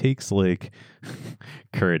 It takes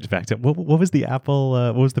courage back to what was the Apple?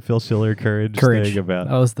 What was the Phil Schiller courage thing about?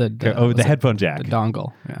 That was the headphone jack, the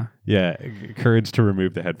dongle. Yeah. Courage to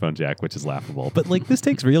remove the headphone jack, which is laughable. But this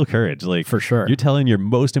takes real courage. For sure, you're telling your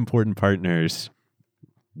most important partners,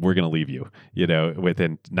 we're going to leave you.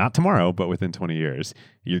 Within not tomorrow, but within 20 years,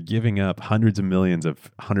 you're giving up hundreds of millions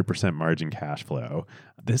of 100% margin cash flow.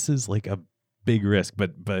 This is a big risk,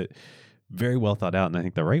 but very well thought out, and I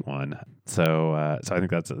think the right one. So I think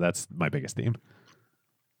that's my biggest theme.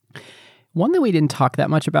 One that we didn't talk that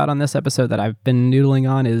much about on this episode that I've been noodling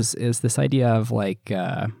on is this idea of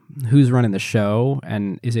who's running the show,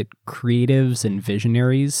 and is it creatives and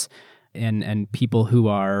visionaries and people who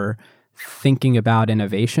are thinking about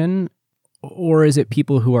innovation, or is it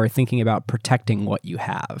people who are thinking about protecting what you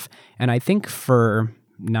have? And I think for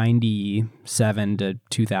 97 to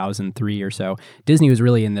 2003 or so, Disney was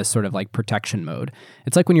really in this sort of like protection mode.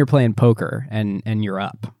 It's like when you're playing poker and you're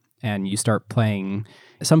up and you start playing.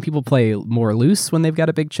 Some people play more loose when they've got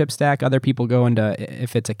a big chip stack. Other people go into,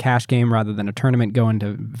 if it's a cash game rather than a tournament, go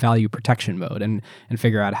into value protection mode and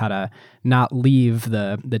figure out how to not leave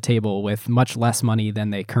the table with much less money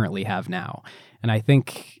than they currently have now. And I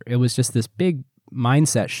think it was just this big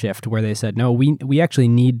mindset shift where they said, no, we actually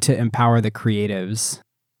need to empower the creatives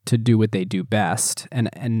to do what they do best.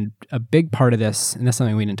 And a big part of this, and that's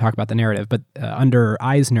something we didn't talk about the narrative, but under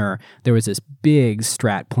Eisner, there was this big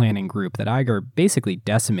strat planning group that Iger basically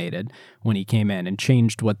decimated when he came in and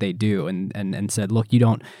changed what they do and said, look, you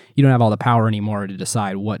don't have all the power anymore to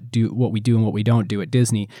decide what we do and what we don't do at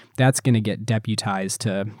Disney. That's going to get deputized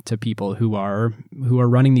to people who are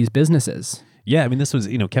running these businesses. Yeah, I mean, this was,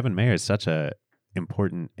 Kevin Mayer is such a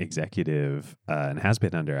important executive and has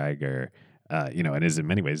been under Iger. And is in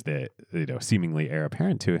many ways the seemingly heir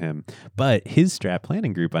apparent to him. But his strat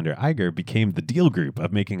planning group under Iger became the deal group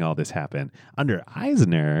of making all this happen. Under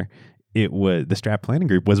Eisner, it was the strat planning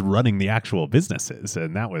group was running the actual businesses,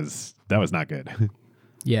 and that was not good.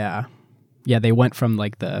 Yeah. Yeah, they went from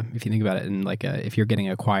if you think about it, in if you're getting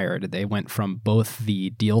acquired, they went from both the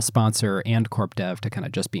deal sponsor and corp dev to kind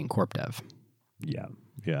of just being corp dev.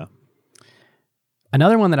 Yeah.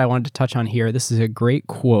 Another one that I wanted to touch on here, this is a great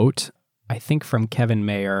quote, I think from Kevin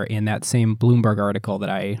Mayer in that same Bloomberg article that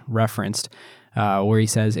I referenced, where he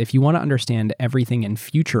says, if you want to understand everything in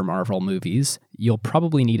future Marvel movies, you'll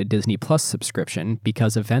probably need a Disney Plus subscription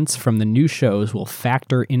because events from the new shows will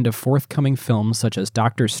factor into forthcoming films such as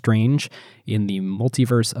Doctor Strange in the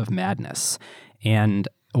Multiverse of Madness. And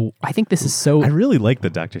I think this is so... I really like the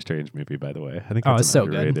Doctor Strange movie, by the way. I think that's so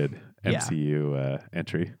underrated good. MCU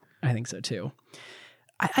entry. I think so, too.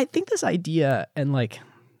 I think this idea, and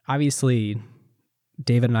obviously,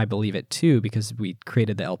 David and I believe it too because we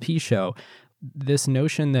created the LP show. This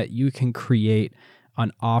notion that you can create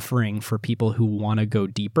an offering for people who want to go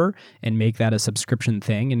deeper and make that a subscription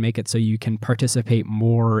thing and make it so you can participate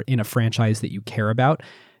more in a franchise that you care about.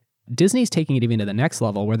 Disney's taking it even to the next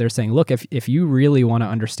level where they're saying, look, if you really want to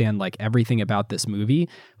understand everything about this movie,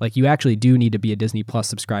 you actually do need to be a Disney Plus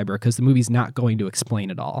subscriber because the movie's not going to explain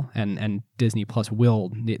it all and Disney Plus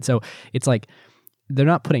will. So it's they're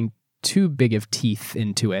not putting too big of teeth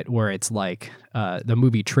into it where it's the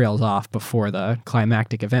movie trails off before the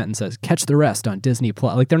climactic event and says, catch the rest on Disney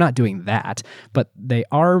Plus. They're not doing that, but they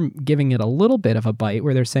are giving it a little bit of a bite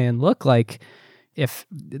where they're saying, look, if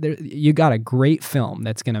you got a great film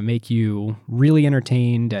that's going to make you really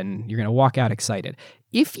entertained and you're going to walk out excited.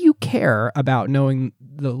 If you care about knowing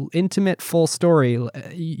the intimate full story,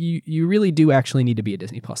 you really do actually need to be a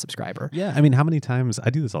Disney Plus subscriber. Yeah, I mean, how many times, I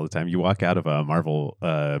do this all the time, you walk out of a Marvel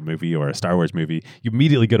movie or a Star Wars movie, you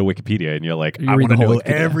immediately go to Wikipedia and you're like, I want to know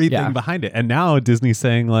everything behind it. And now Disney's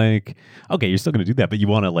saying okay, you're still going to do that, but you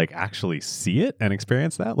want to actually see it and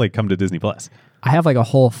experience that? Come to Disney Plus. I have the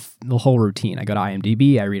whole routine. I go to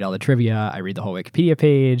IMDb, I read all the trivia, I read the whole Wikipedia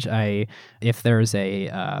page. If there's a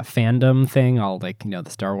fandom thing, I'll the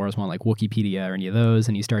Star Wars one, Wikipedia or any of those,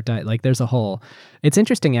 and you start there's a whole. It's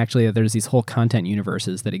interesting actually that there's these whole content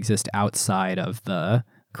universes that exist outside of the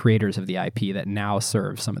creators of the IP that now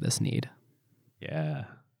serve some of this need. Yeah,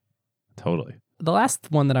 totally. The last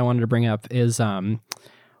one that I wanted to bring up is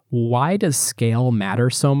why does scale matter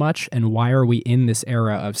so much, and why are we in this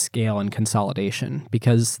era of scale and consolidation?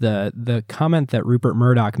 Because the comment that Rupert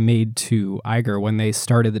Murdoch made to Iger when they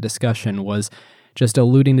started the discussion was just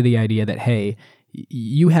alluding to the idea that, hey,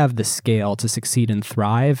 you have the scale to succeed and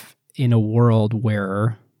thrive in a world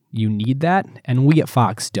where you need that, and we at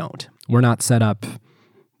Fox don't. We're not set up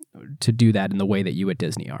to do that in the way that you at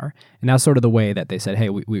Disney are. And that's sort of the way that they said, hey,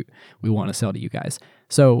 we want to sell to you guys.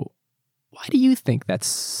 So why do you think that's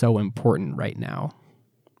so important right now?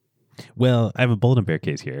 Well, I have a bull and bear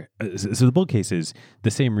case here. So the bull case is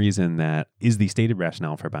the same reason that is the stated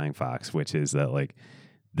rationale for buying Fox, which is that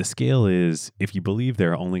the scale is, if you believe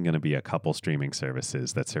there are only going to be a couple streaming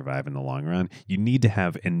services that survive in the long run, you need to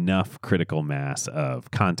have enough critical mass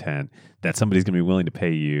of content that somebody's going to be willing to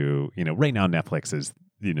pay you. Right now Netflix is,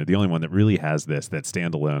 the only one that really has this that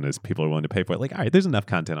standalone is people are willing to pay for it. All right, there's enough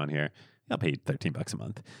content on here. I'll pay $13 a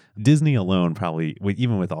month. Disney alone probably,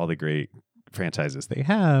 even with all the great franchises they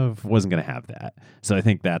have, wasn't going to have that. So I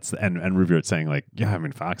think that's, and Rupert saying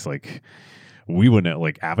Fox, we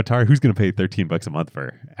wouldn't, Avatar, who's going to pay $13 a month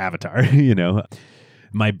for Avatar,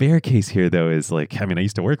 My bear case here, though, is I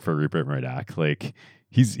used to work for Rupert Murdoch.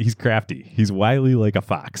 He's crafty. He's wily like a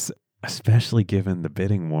fox. especially given the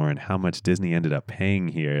bidding war and how much Disney ended up paying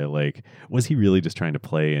here. Like, was he really just trying to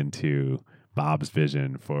play into Bob's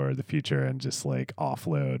vision for the future and just like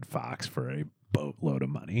offload Fox for a boatload of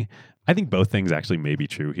money? I think both things actually may be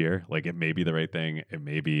true here. Like, it may be the right thing. It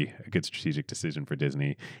may be a good strategic decision for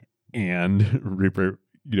Disney, and Rupert,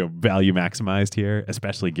 value maximized here,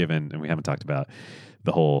 especially given, and we haven't talked about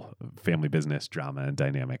the whole family business drama and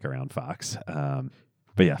dynamic around Fox.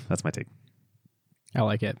 But yeah, that's my take. I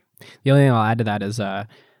like it. The only thing I'll add to that is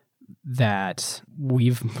that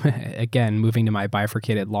we've, again, moving to my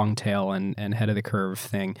bifurcated long tail and head of the curve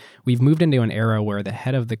thing, we've moved into an era where the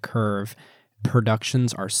head of the curve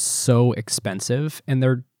productions are so expensive, and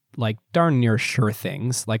they're like darn near sure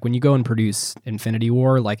things. Like when you go and produce Infinity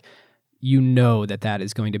War, like that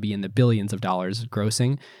is going to be in the billions of dollars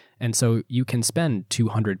grossing. And so you can spend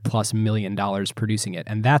 $200+ million producing it.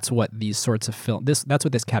 And that's what these sorts of that's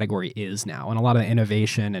what this category is now. And a lot of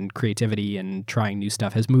innovation and creativity and trying new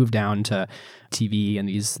stuff has moved down to TV and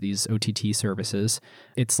these OTT services.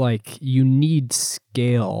 It's like you need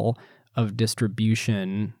scale of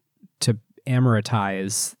distribution to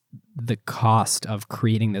amortize the cost of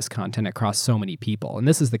creating this content across so many people. And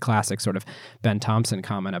this is the classic sort of Ben Thompson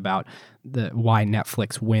comment about why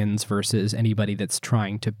Netflix wins versus anybody that's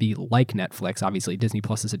trying to be like Netflix. Obviously, Disney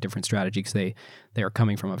Plus is a different strategy because they are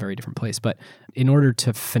coming from a very different place. But in order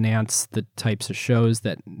to finance the types of shows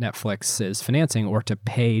that Netflix is financing, or to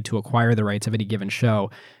pay to acquire the rights of any given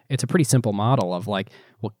show, it's a pretty simple model of like,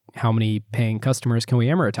 well, how many paying customers can we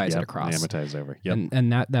amortize it across? Amortize over. Yep.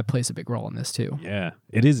 And that plays a big role in this too. Yeah,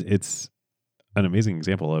 it is. It's an amazing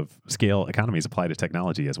example of scale economies applied to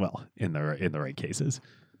technology as well in the right cases.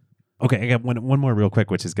 Okay, I got one more real quick,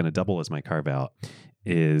 which is going to double as my carve out.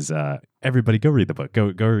 Is everybody go read the book?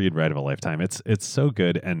 Go read Ride of a Lifetime. It's so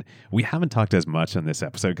good, and we haven't talked as much on this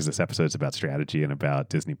episode because this episode is about strategy and about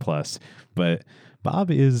Disney Plus. But Bob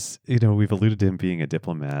is, we've alluded to him being a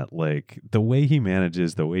diplomat. Like the way he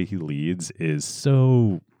manages, the way he leads is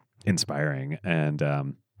so inspiring. And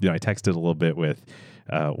I texted a little bit with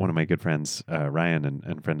one of my good friends, Ryan,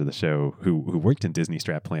 and friend of the show, who worked in Disney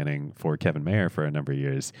strat planning for Kevin Mayer for a number of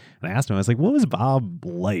years. And I asked him, I was like, what was Bob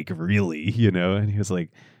like, really? And he was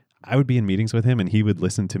like, I would be in meetings with him and he would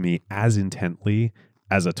listen to me as intently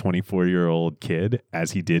as a 24-year-old kid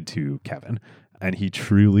as he did to Kevin. And he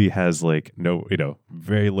truly has like no,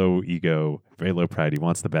 very low ego, very low pride. He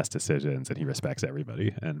wants the best decisions and he respects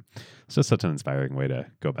everybody. And it's just such an inspiring way to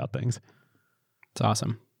go about things. It's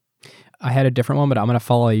awesome. I had a different one, but I'm going to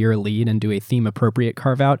follow your lead and do a theme appropriate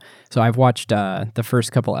carve out. So I've watched the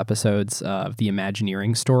first couple episodes of The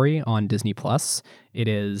Imagineering Story on Disney Plus. It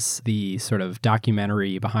is the sort of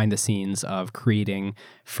documentary behind the scenes of creating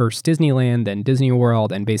first Disneyland, then Disney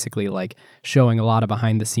World, and basically like showing a lot of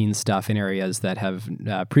behind the scenes stuff in areas that have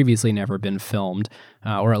previously never been filmed,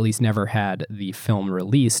 or at least never had the film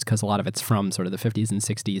released, because a lot of it's from sort of the 50s and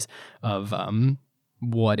 60s of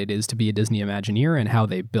what it is to be a Disney Imagineer and how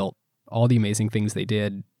they built all the amazing things they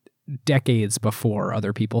did decades before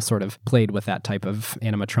other people sort of played with that type of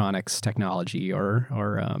animatronics technology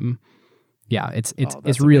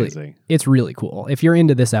it's really amazing. It's really cool. If you're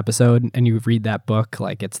into this episode and you read that book,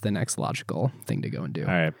 like it's the next logical thing to go and do. All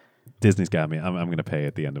right. Disney's got me. I'm going to pay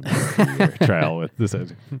at the end of my year trial with this.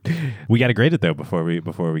 We got to grade it though before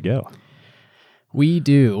we go. We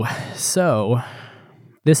do. So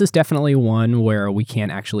this is definitely one where we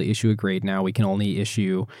can't actually issue a grade now. We can only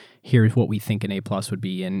issue, here's what we think an A+ would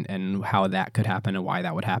be and how that could happen and why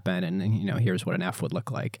that would happen. And here's what an F would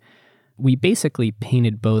look like. We basically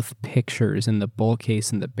painted both pictures in the bull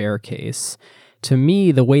case and the bear case. To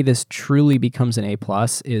me, the way this truly becomes an A+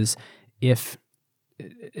 is if,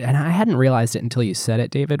 and I hadn't realized it until you said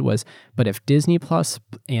it, David, but if Disney Plus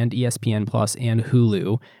and ESPN Plus and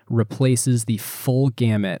Hulu replaces the full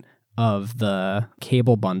gamut of the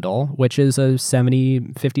cable bundle, which is a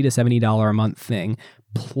 $50 to $70 a month thing,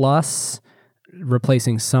 plus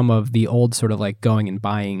replacing some of the old sort of like going and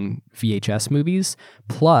buying VHS movies,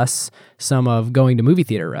 plus some of going to movie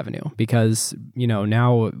theater revenue. Because,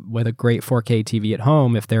 now with a great 4K TV at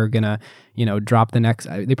home, if they're going to, drop the next,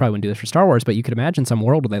 they probably wouldn't do this for Star Wars, but you could imagine some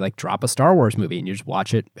world where they like drop a Star Wars movie and you just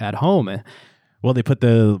watch it at home. Well, they put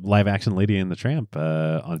the live action Lady and the Tramp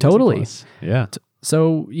on totally. Disney Plus. Yeah.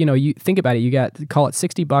 So, you think about it, call it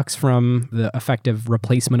 $60 from the effective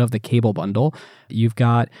replacement of the cable bundle. You've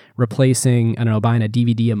got replacing, buying a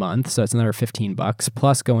DVD a month, so it's another $15,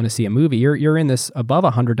 plus going to see a movie. You're in this above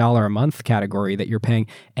 $100 a month category that you're paying,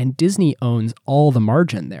 and Disney owns all the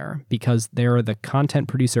margin there because they're the content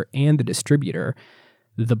producer and the distributor.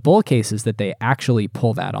 The bull case is that they actually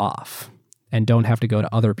pull that off and don't have to go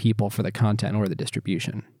to other people for the content or the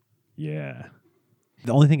distribution. Yeah.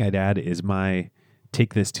 The only thing I'd add is my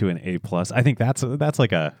take this to an A+. I think that's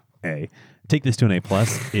like a A. Take this to an A+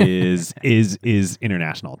 is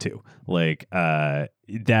international too. Like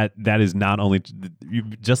that is not only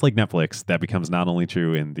just like Netflix, that becomes not only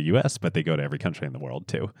true in the US, but they go to every country in the world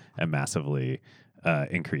too and massively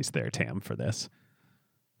increase their TAM for this.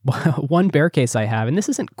 One bear case I have, and this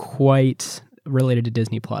isn't quite related to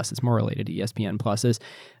Disney Plus, it's more related to ESPN Plus, is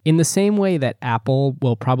in the same way that Apple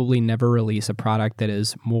will probably never release a product that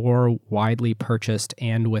is more widely purchased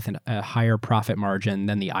and with a higher profit margin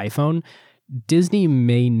than the iPhone, Disney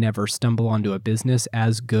may never stumble onto a business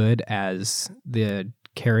as good as the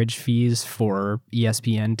carriage fees for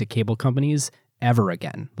ESPN to cable companies ever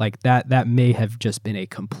again. Like that may have just been a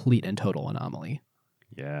complete and total anomaly.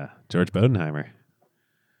 Yeah, George Bodenheimer.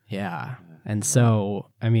 Yeah. And so,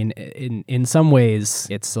 I mean, in some ways,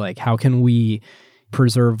 it's like, how can we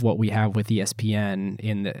preserve what we have with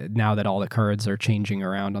ESPN now that all the cards are changing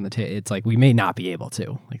around on the table? It's like, we may not be able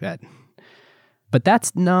to like that. But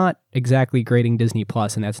that's not exactly grading Disney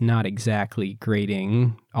Plus, and that's not exactly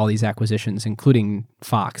grading all these acquisitions, including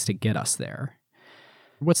Fox, to get us there.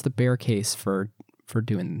 What's the bear case for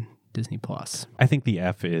doing Disney Plus? I think the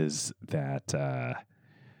F is that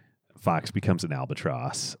Fox becomes an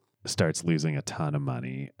albatross, starts losing a ton of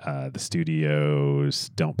money. The studios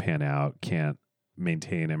don't pan out, can't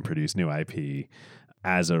maintain and produce new IP.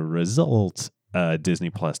 As a result, Disney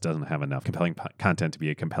Plus doesn't have enough compelling content to be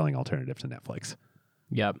a compelling alternative to Netflix.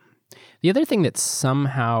 Yep. The other thing that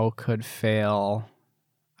somehow could fail,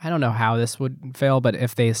 I don't know how this would fail, but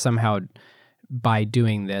if they somehow, by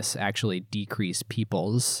doing this, actually decrease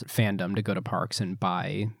people's fandom to go to parks and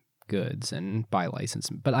buy goods and buy license,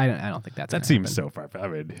 but I don't think that seems so far. I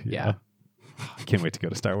mean, yeah. I can't wait to go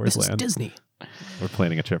to Star Wars Land. This is Disney. We're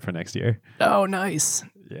planning a trip for next year. Oh, nice.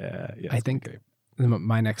 Yeah. I think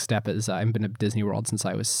my next step is I've been to Disney World since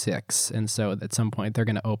I was 6, and so at some point they're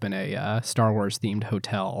going to open a Star Wars themed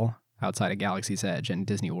hotel outside of Galaxy's Edge and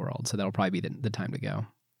Disney World, so that'll probably be the time to go.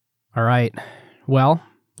 All right. Well,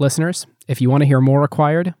 listeners, if you want to hear more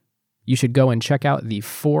Acquired, you should go and check out the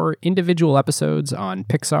 4 individual episodes on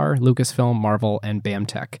Pixar, Lucasfilm, Marvel, and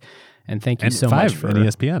BAMTech. And thank you so much for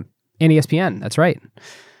ESPN. And ESPN, that's right.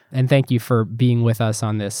 And thank you for being with us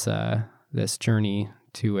on this this journey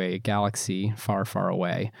to a galaxy far, far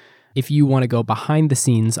away. If you want to go behind the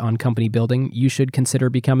scenes on company building, you should consider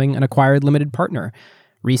becoming an Acquired Limited partner.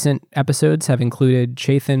 Recent episodes have included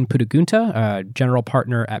Chetan Puttagunta, general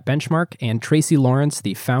partner at Benchmark, and Tracy Lawrence,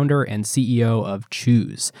 the founder and CEO of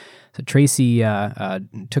Choose. So Tracy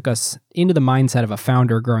took us into the mindset of a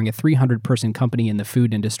founder growing a 300-person company in the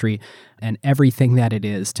food industry and everything that it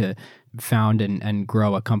is to found and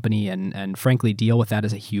grow a company and frankly deal with that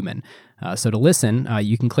as a human. So to listen,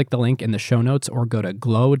 you can click the link in the show notes or go to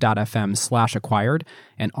glow.fm/acquired,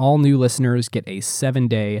 and all new listeners get a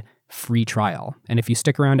 7-day free trial. And if you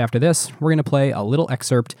stick around after this, we're going to play a little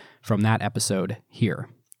excerpt from that episode here.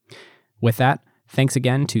 With that, thanks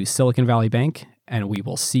again to Silicon Valley Bank, and we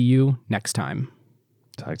will see you next time.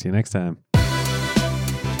 Talk to you next time.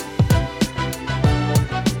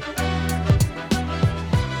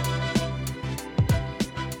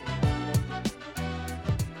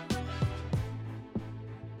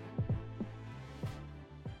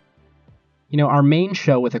 You know, our main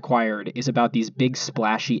show with Acquired is about these big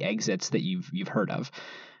splashy exits that you've heard of.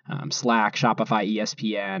 Slack, Shopify,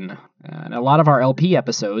 ESPN, and a lot of our LP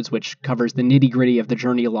episodes, which covers the nitty-gritty of the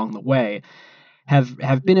journey along the way,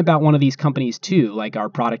 have been about one of these companies too, like our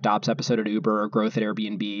Product Ops episode at Uber or Growth at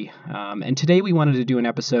Airbnb. And today we wanted to do an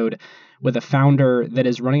episode with a founder that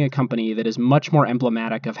is running a company that is much more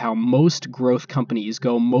emblematic of how most growth companies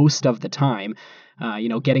go most of the time.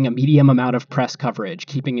 Getting a medium amount of press coverage,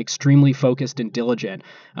 keeping extremely focused and diligent,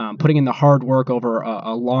 putting in the hard work over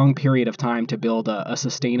a long period of time to build a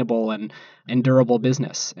sustainable and durable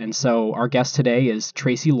business. And so our guest today is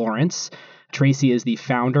Tracy Lawrence. Tracy is the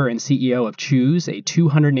founder and CEO of Choose, a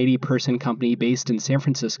 280-person company based in San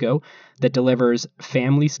Francisco that delivers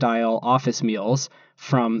family-style office meals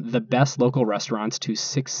from the best local restaurants to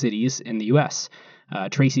 6 cities in the U.S.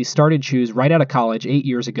 Tracy started Choose right out of college 8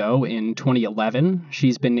 years ago in 2011.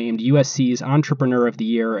 She's been named USC's Entrepreneur of the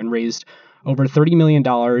Year and raised over $30 million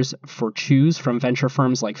for Choose from venture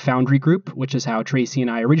firms like Foundry Group, which is how Tracy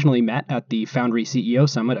and I originally met at the Foundry CEO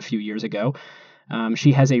Summit a few years ago.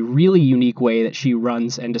 She has a really unique way that she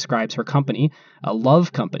runs and describes her company, a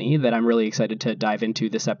love company that I'm really excited to dive into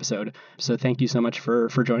this episode. So thank you so much for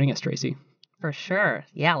joining us, Tracy. For sure.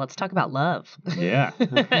 Yeah, let's talk about love. Yeah.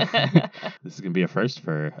 This is going to be a first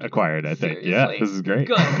for Acquired, I think. Seriously. Yeah, this is great.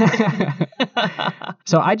 Good.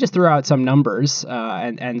 So I just threw out some numbers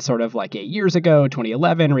and sort of like 8 years ago,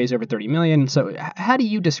 2011, raised over 30 million. So how do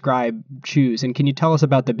you describe Chews, and can you tell us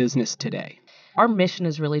about the business today? Our mission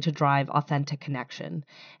is really to drive authentic connection.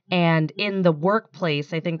 And in the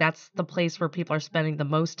workplace, I think that's the place where people are spending the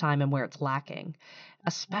most time and where it's lacking,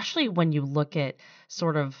 especially when you look at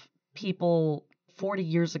sort of people 40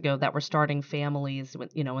 years ago that were starting families,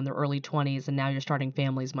 in their early 20s, and now you're starting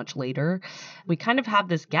families much later. We kind of have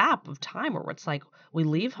this gap of time where it's like we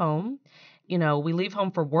leave home,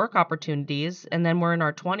 for work opportunities, and then we're in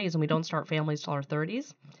our 20s and we don't start families till our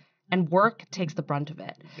 30s. And work takes the brunt of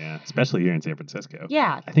it. Yeah, especially here in San Francisco.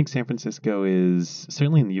 Yeah. I think San Francisco is,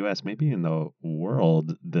 certainly in the U.S., maybe in the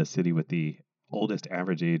world, the city with the oldest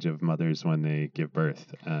average age of mothers when they give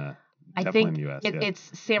birth. I definitely think in the U.S.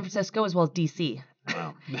 it's San Francisco as well as D.C.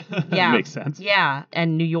 Wow. Yeah. Makes sense. Yeah,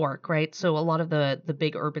 and New York, right? So a lot of the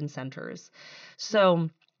big urban centers. So,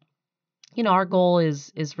 our goal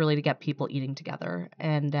is really to get people eating together,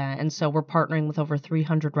 and so we're partnering with over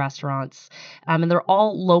 300 restaurants, and they're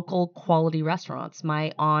all local quality restaurants.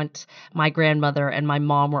 My aunt, my grandmother, and my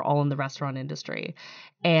mom were all in the restaurant industry.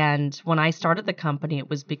 And when I started the company, it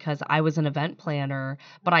was because I was an event planner,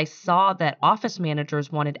 but I saw that office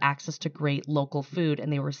managers wanted access to great local food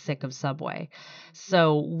and they were sick of Subway.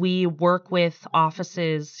 So we work with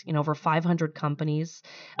offices, over 500 companies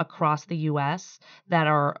across the US that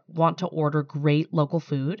want to order great local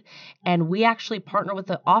food. And we actually partner with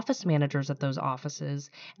the office managers at those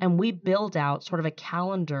offices, and we build out sort of a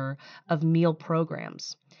calendar of meal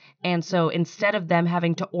programs. And so instead of them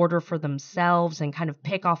having to order for themselves and kind of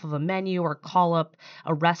pick off of a menu or call up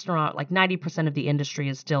a restaurant, like 90% of the industry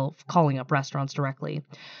is still calling up restaurants directly,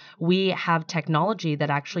 we have technology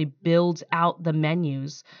that actually builds out the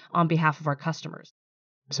menus on behalf of our customers.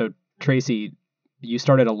 So, Tracy, you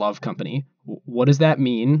started a love company. What does that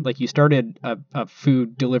mean? Like, you started a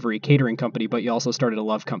food delivery catering company, but you also started a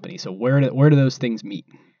love company. So where do those things meet?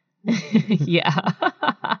 Yeah.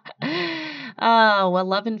 Oh, well,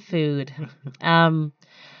 love and food.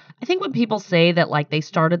 I think when people say that like they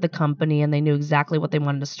started the company and they knew exactly what they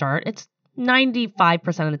wanted to start, it's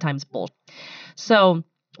 95% of the time it's bullshit. So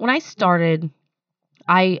when I started,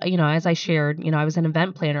 as I shared, I was an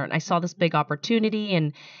event planner and I saw this big opportunity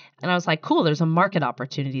and I was like, cool, there's a market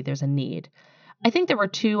opportunity, there's a need. I think there were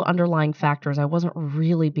two underlying factors I wasn't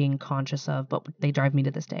really being conscious of, but they drive me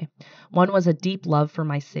to this day. One was a deep love for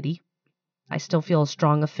my city. I still feel a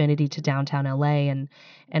strong affinity to downtown LA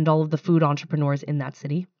and all of the food entrepreneurs in that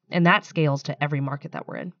city. And that scales to every market that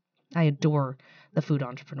we're in. I adore the food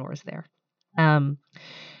entrepreneurs there.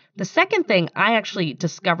 The second thing I actually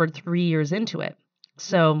discovered 3 years into it.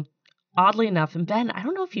 So oddly enough, and Ben, I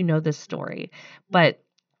don't know if you know this story, but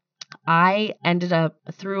I ended up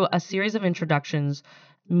through a series of introductions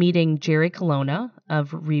meeting Jerry Colonna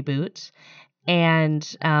of Reboot. And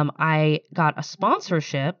I got a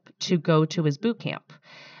sponsorship to go to his boot camp.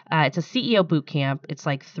 It's a CEO boot camp. It's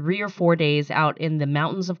like 3 or 4 days out in the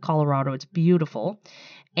mountains of Colorado. It's beautiful.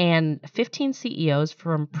 And 15 CEOs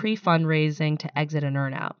from pre-fundraising to exit and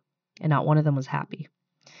earn out. And not one of them was happy.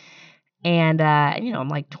 And, I'm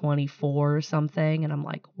like 24 or something. And I'm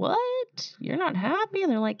like, what? You're not happy?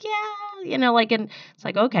 And they're like, yeah, and it's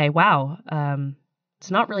like, okay, wow.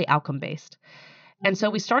 It's not really outcome based. And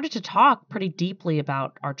so we started to talk pretty deeply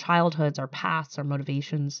about our childhoods, our pasts, our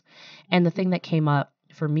motivations. And the thing that came up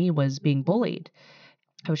for me was being bullied.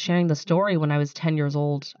 I was sharing the story when I was 10 years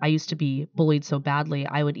old. I used to be bullied so badly,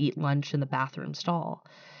 I would eat lunch in the bathroom stall.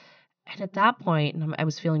 And at that point, I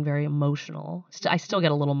was feeling very emotional. I still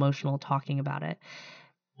get a little emotional talking about it.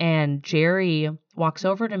 And Jerry walks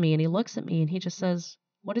over to me and he looks at me and he just says,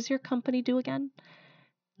 "What does your company do again?"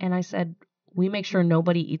 And I said, "We make sure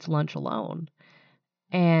nobody eats lunch alone."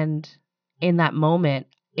 And in that moment,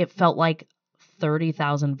 it felt like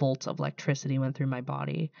 30,000 volts of electricity went through my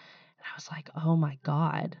body. And I was like, oh my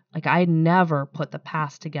God. Like I never put the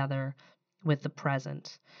past together with the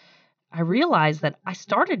present. I realized that I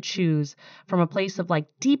started Chews from a place of like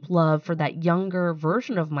deep love for that younger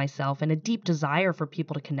version of myself and a deep desire for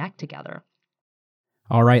people to connect together.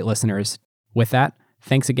 All right, listeners. With that,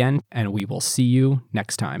 thanks again, and we will see you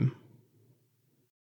next time.